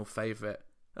personal favourite,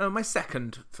 my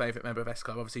second favourite member of S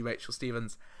Club, obviously Rachel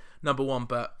Stevens, number one,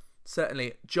 but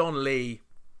certainly John Lee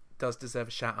does deserve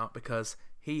a shout out because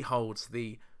he holds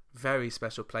the very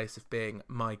special place of being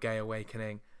my gay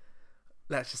awakening.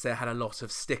 Let's just say I had a lot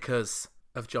of stickers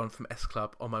of John from S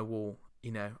Club on my wall.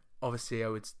 You know, obviously I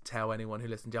would tell anyone who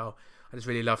listened, I just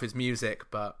really love his music,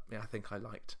 but yeah, I think I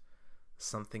liked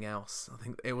something else. I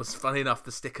think it was funny enough,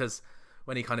 the stickers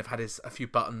when he kind of had a few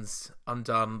buttons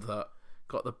undone that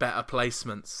got the better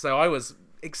placements. So I was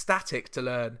ecstatic to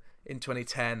learn in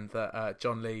 2010 that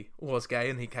John Lee was gay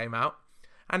and he came out.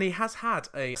 And he has had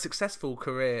a successful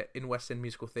career in West End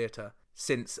musical theatre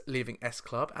since leaving S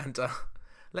Club. And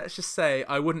let's just say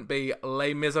I wouldn't be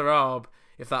Les Miserables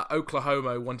if that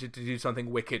Oklahoma wanted to do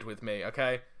something wicked with me,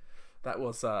 okay? That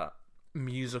was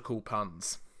musical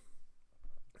puns.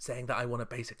 Saying that I want to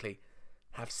basically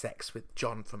have sex with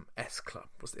John from S Club.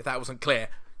 If that wasn't clear,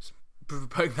 just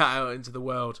putting that out into the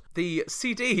world. The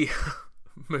CD,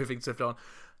 moving swift on,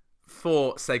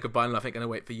 for Say Goodbye and Love Ain't Gonna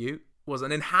Wait For You was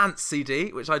an enhanced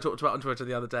CD, which I talked about on Twitter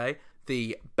the other day.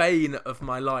 The bane of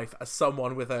my life as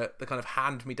someone with the kind of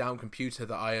hand-me-down computer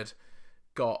that I had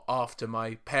got after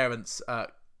my parents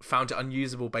found it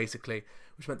unusable, basically,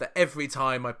 which meant that every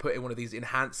time I put in one of these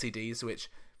enhanced CDs, which,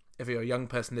 if you're a young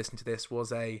person listening to this,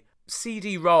 was a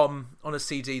CD-ROM on a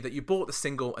CD that you bought the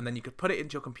single and then you could put it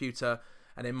into your computer,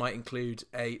 and it might include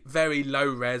a very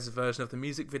low-res version of the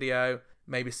music video,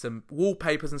 maybe some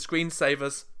wallpapers and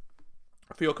screensavers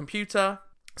for your computer,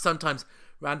 sometimes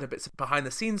random bits of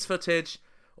behind-the-scenes footage,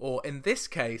 or in this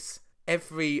case,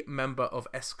 every member of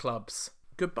S Club's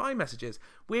goodbye messages,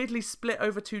 weirdly split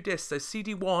over 2 discs. So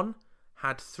CD1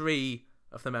 had 3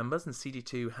 of the members and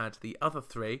CD2 had the other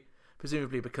 3,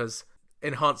 presumably because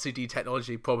enhanced CD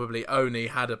technology probably only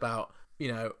had about,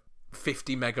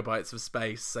 50 megabytes of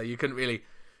space, so you couldn't really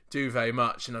do very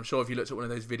much. And I'm sure if you looked at one of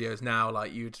those videos now,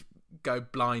 like, you'd go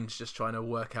blind just trying to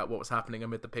work out what was happening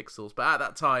amid the pixels. But at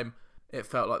that time, it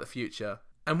felt like the future.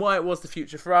 And why it was the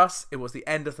future for us, it was the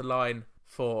end of the line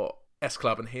for S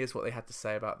Club, and here's what they had to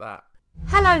say about that.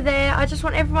 Hello there, I just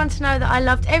want everyone to know that I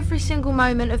loved every single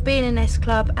moment of being in S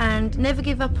Club, and never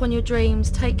give up on your dreams.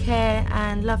 Take care,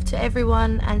 and love to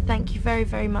everyone, and thank you very,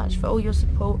 very much for all your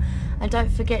support, and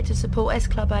don't forget to support S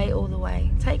Club A all the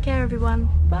way. Take care everyone,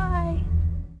 bye.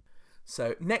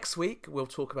 So next week we'll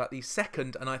talk about the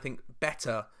second and I think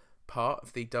better part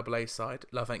of the AA side,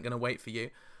 Love Ain't Gonna Wait For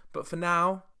You. But for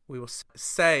now, we will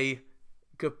say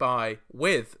goodbye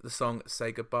with the song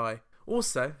Say Goodbye.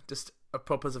 Also, just a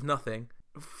propos of nothing,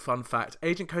 fun fact,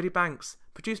 Agent Cody Banks,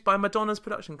 produced by Madonna's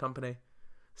production company.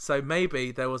 So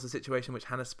maybe there was a situation in which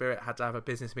Hannah Spirit had to have a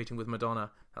business meeting with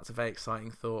Madonna. That's a very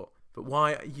exciting thought. But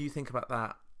while you think about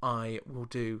that, I will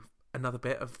do another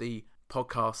bit of the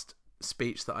podcast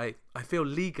speech that I feel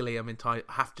legally I'm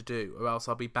have to do, or else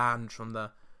I'll be banned from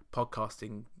the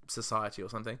podcasting society or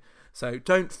something. So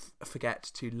don't forget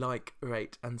to like,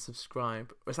 rate and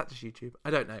subscribe. Or is that just YouTube? I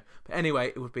don't know. But anyway,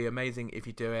 it would be amazing if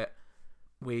you do it.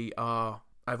 I've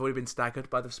already been staggered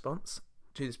by the response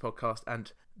to this podcast,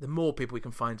 and the more people we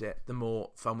can find it, the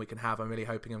more fun we can have. I'm really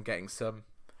hoping I'm getting some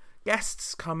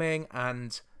guests coming,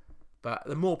 but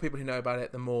the more people who know about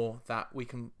it, the more that we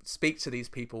can speak to these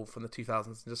people from the 2000s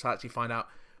and just actually find out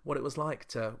what it was like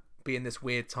to be in this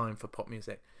weird time for pop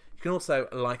music. You can also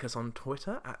like us on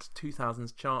Twitter at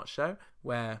 2000s Chart Show,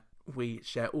 where we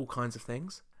share all kinds of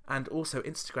things, and also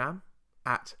Instagram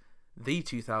at the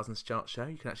 2000s Chart Show.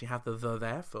 You can actually have the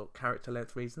there for character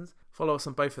length reasons. Follow us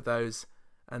on both of those,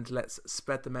 and let's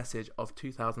spread the message of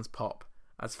 2000s pop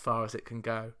as far as it can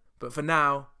go. But for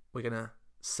now, we're going to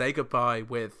Say Goodbye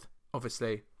with,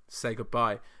 obviously, Say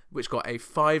Goodbye, which got a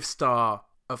 5-star,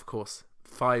 of course,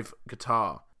 5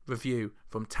 guitar review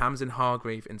from Tamsin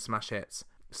Hargreave in Smash Hits.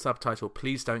 Subtitle,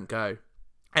 Please Don't Go.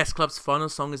 S Club's final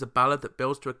song is a ballad that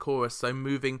builds to a chorus so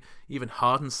moving even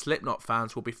hardened Slipknot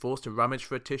fans will be forced to rummage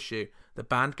for a tissue. The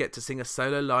band get to sing a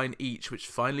solo line each, which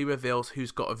finally reveals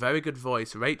who's got a very good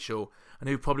voice, Rachel, and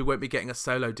who probably won't be getting a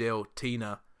solo deal,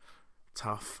 Tina.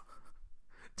 Tough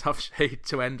shade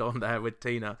to end on there with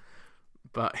Tina.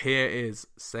 But here is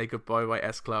Say Goodbye by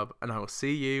S Club, and I will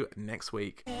see you next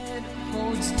week.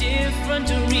 Holds different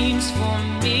dreams for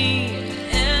me.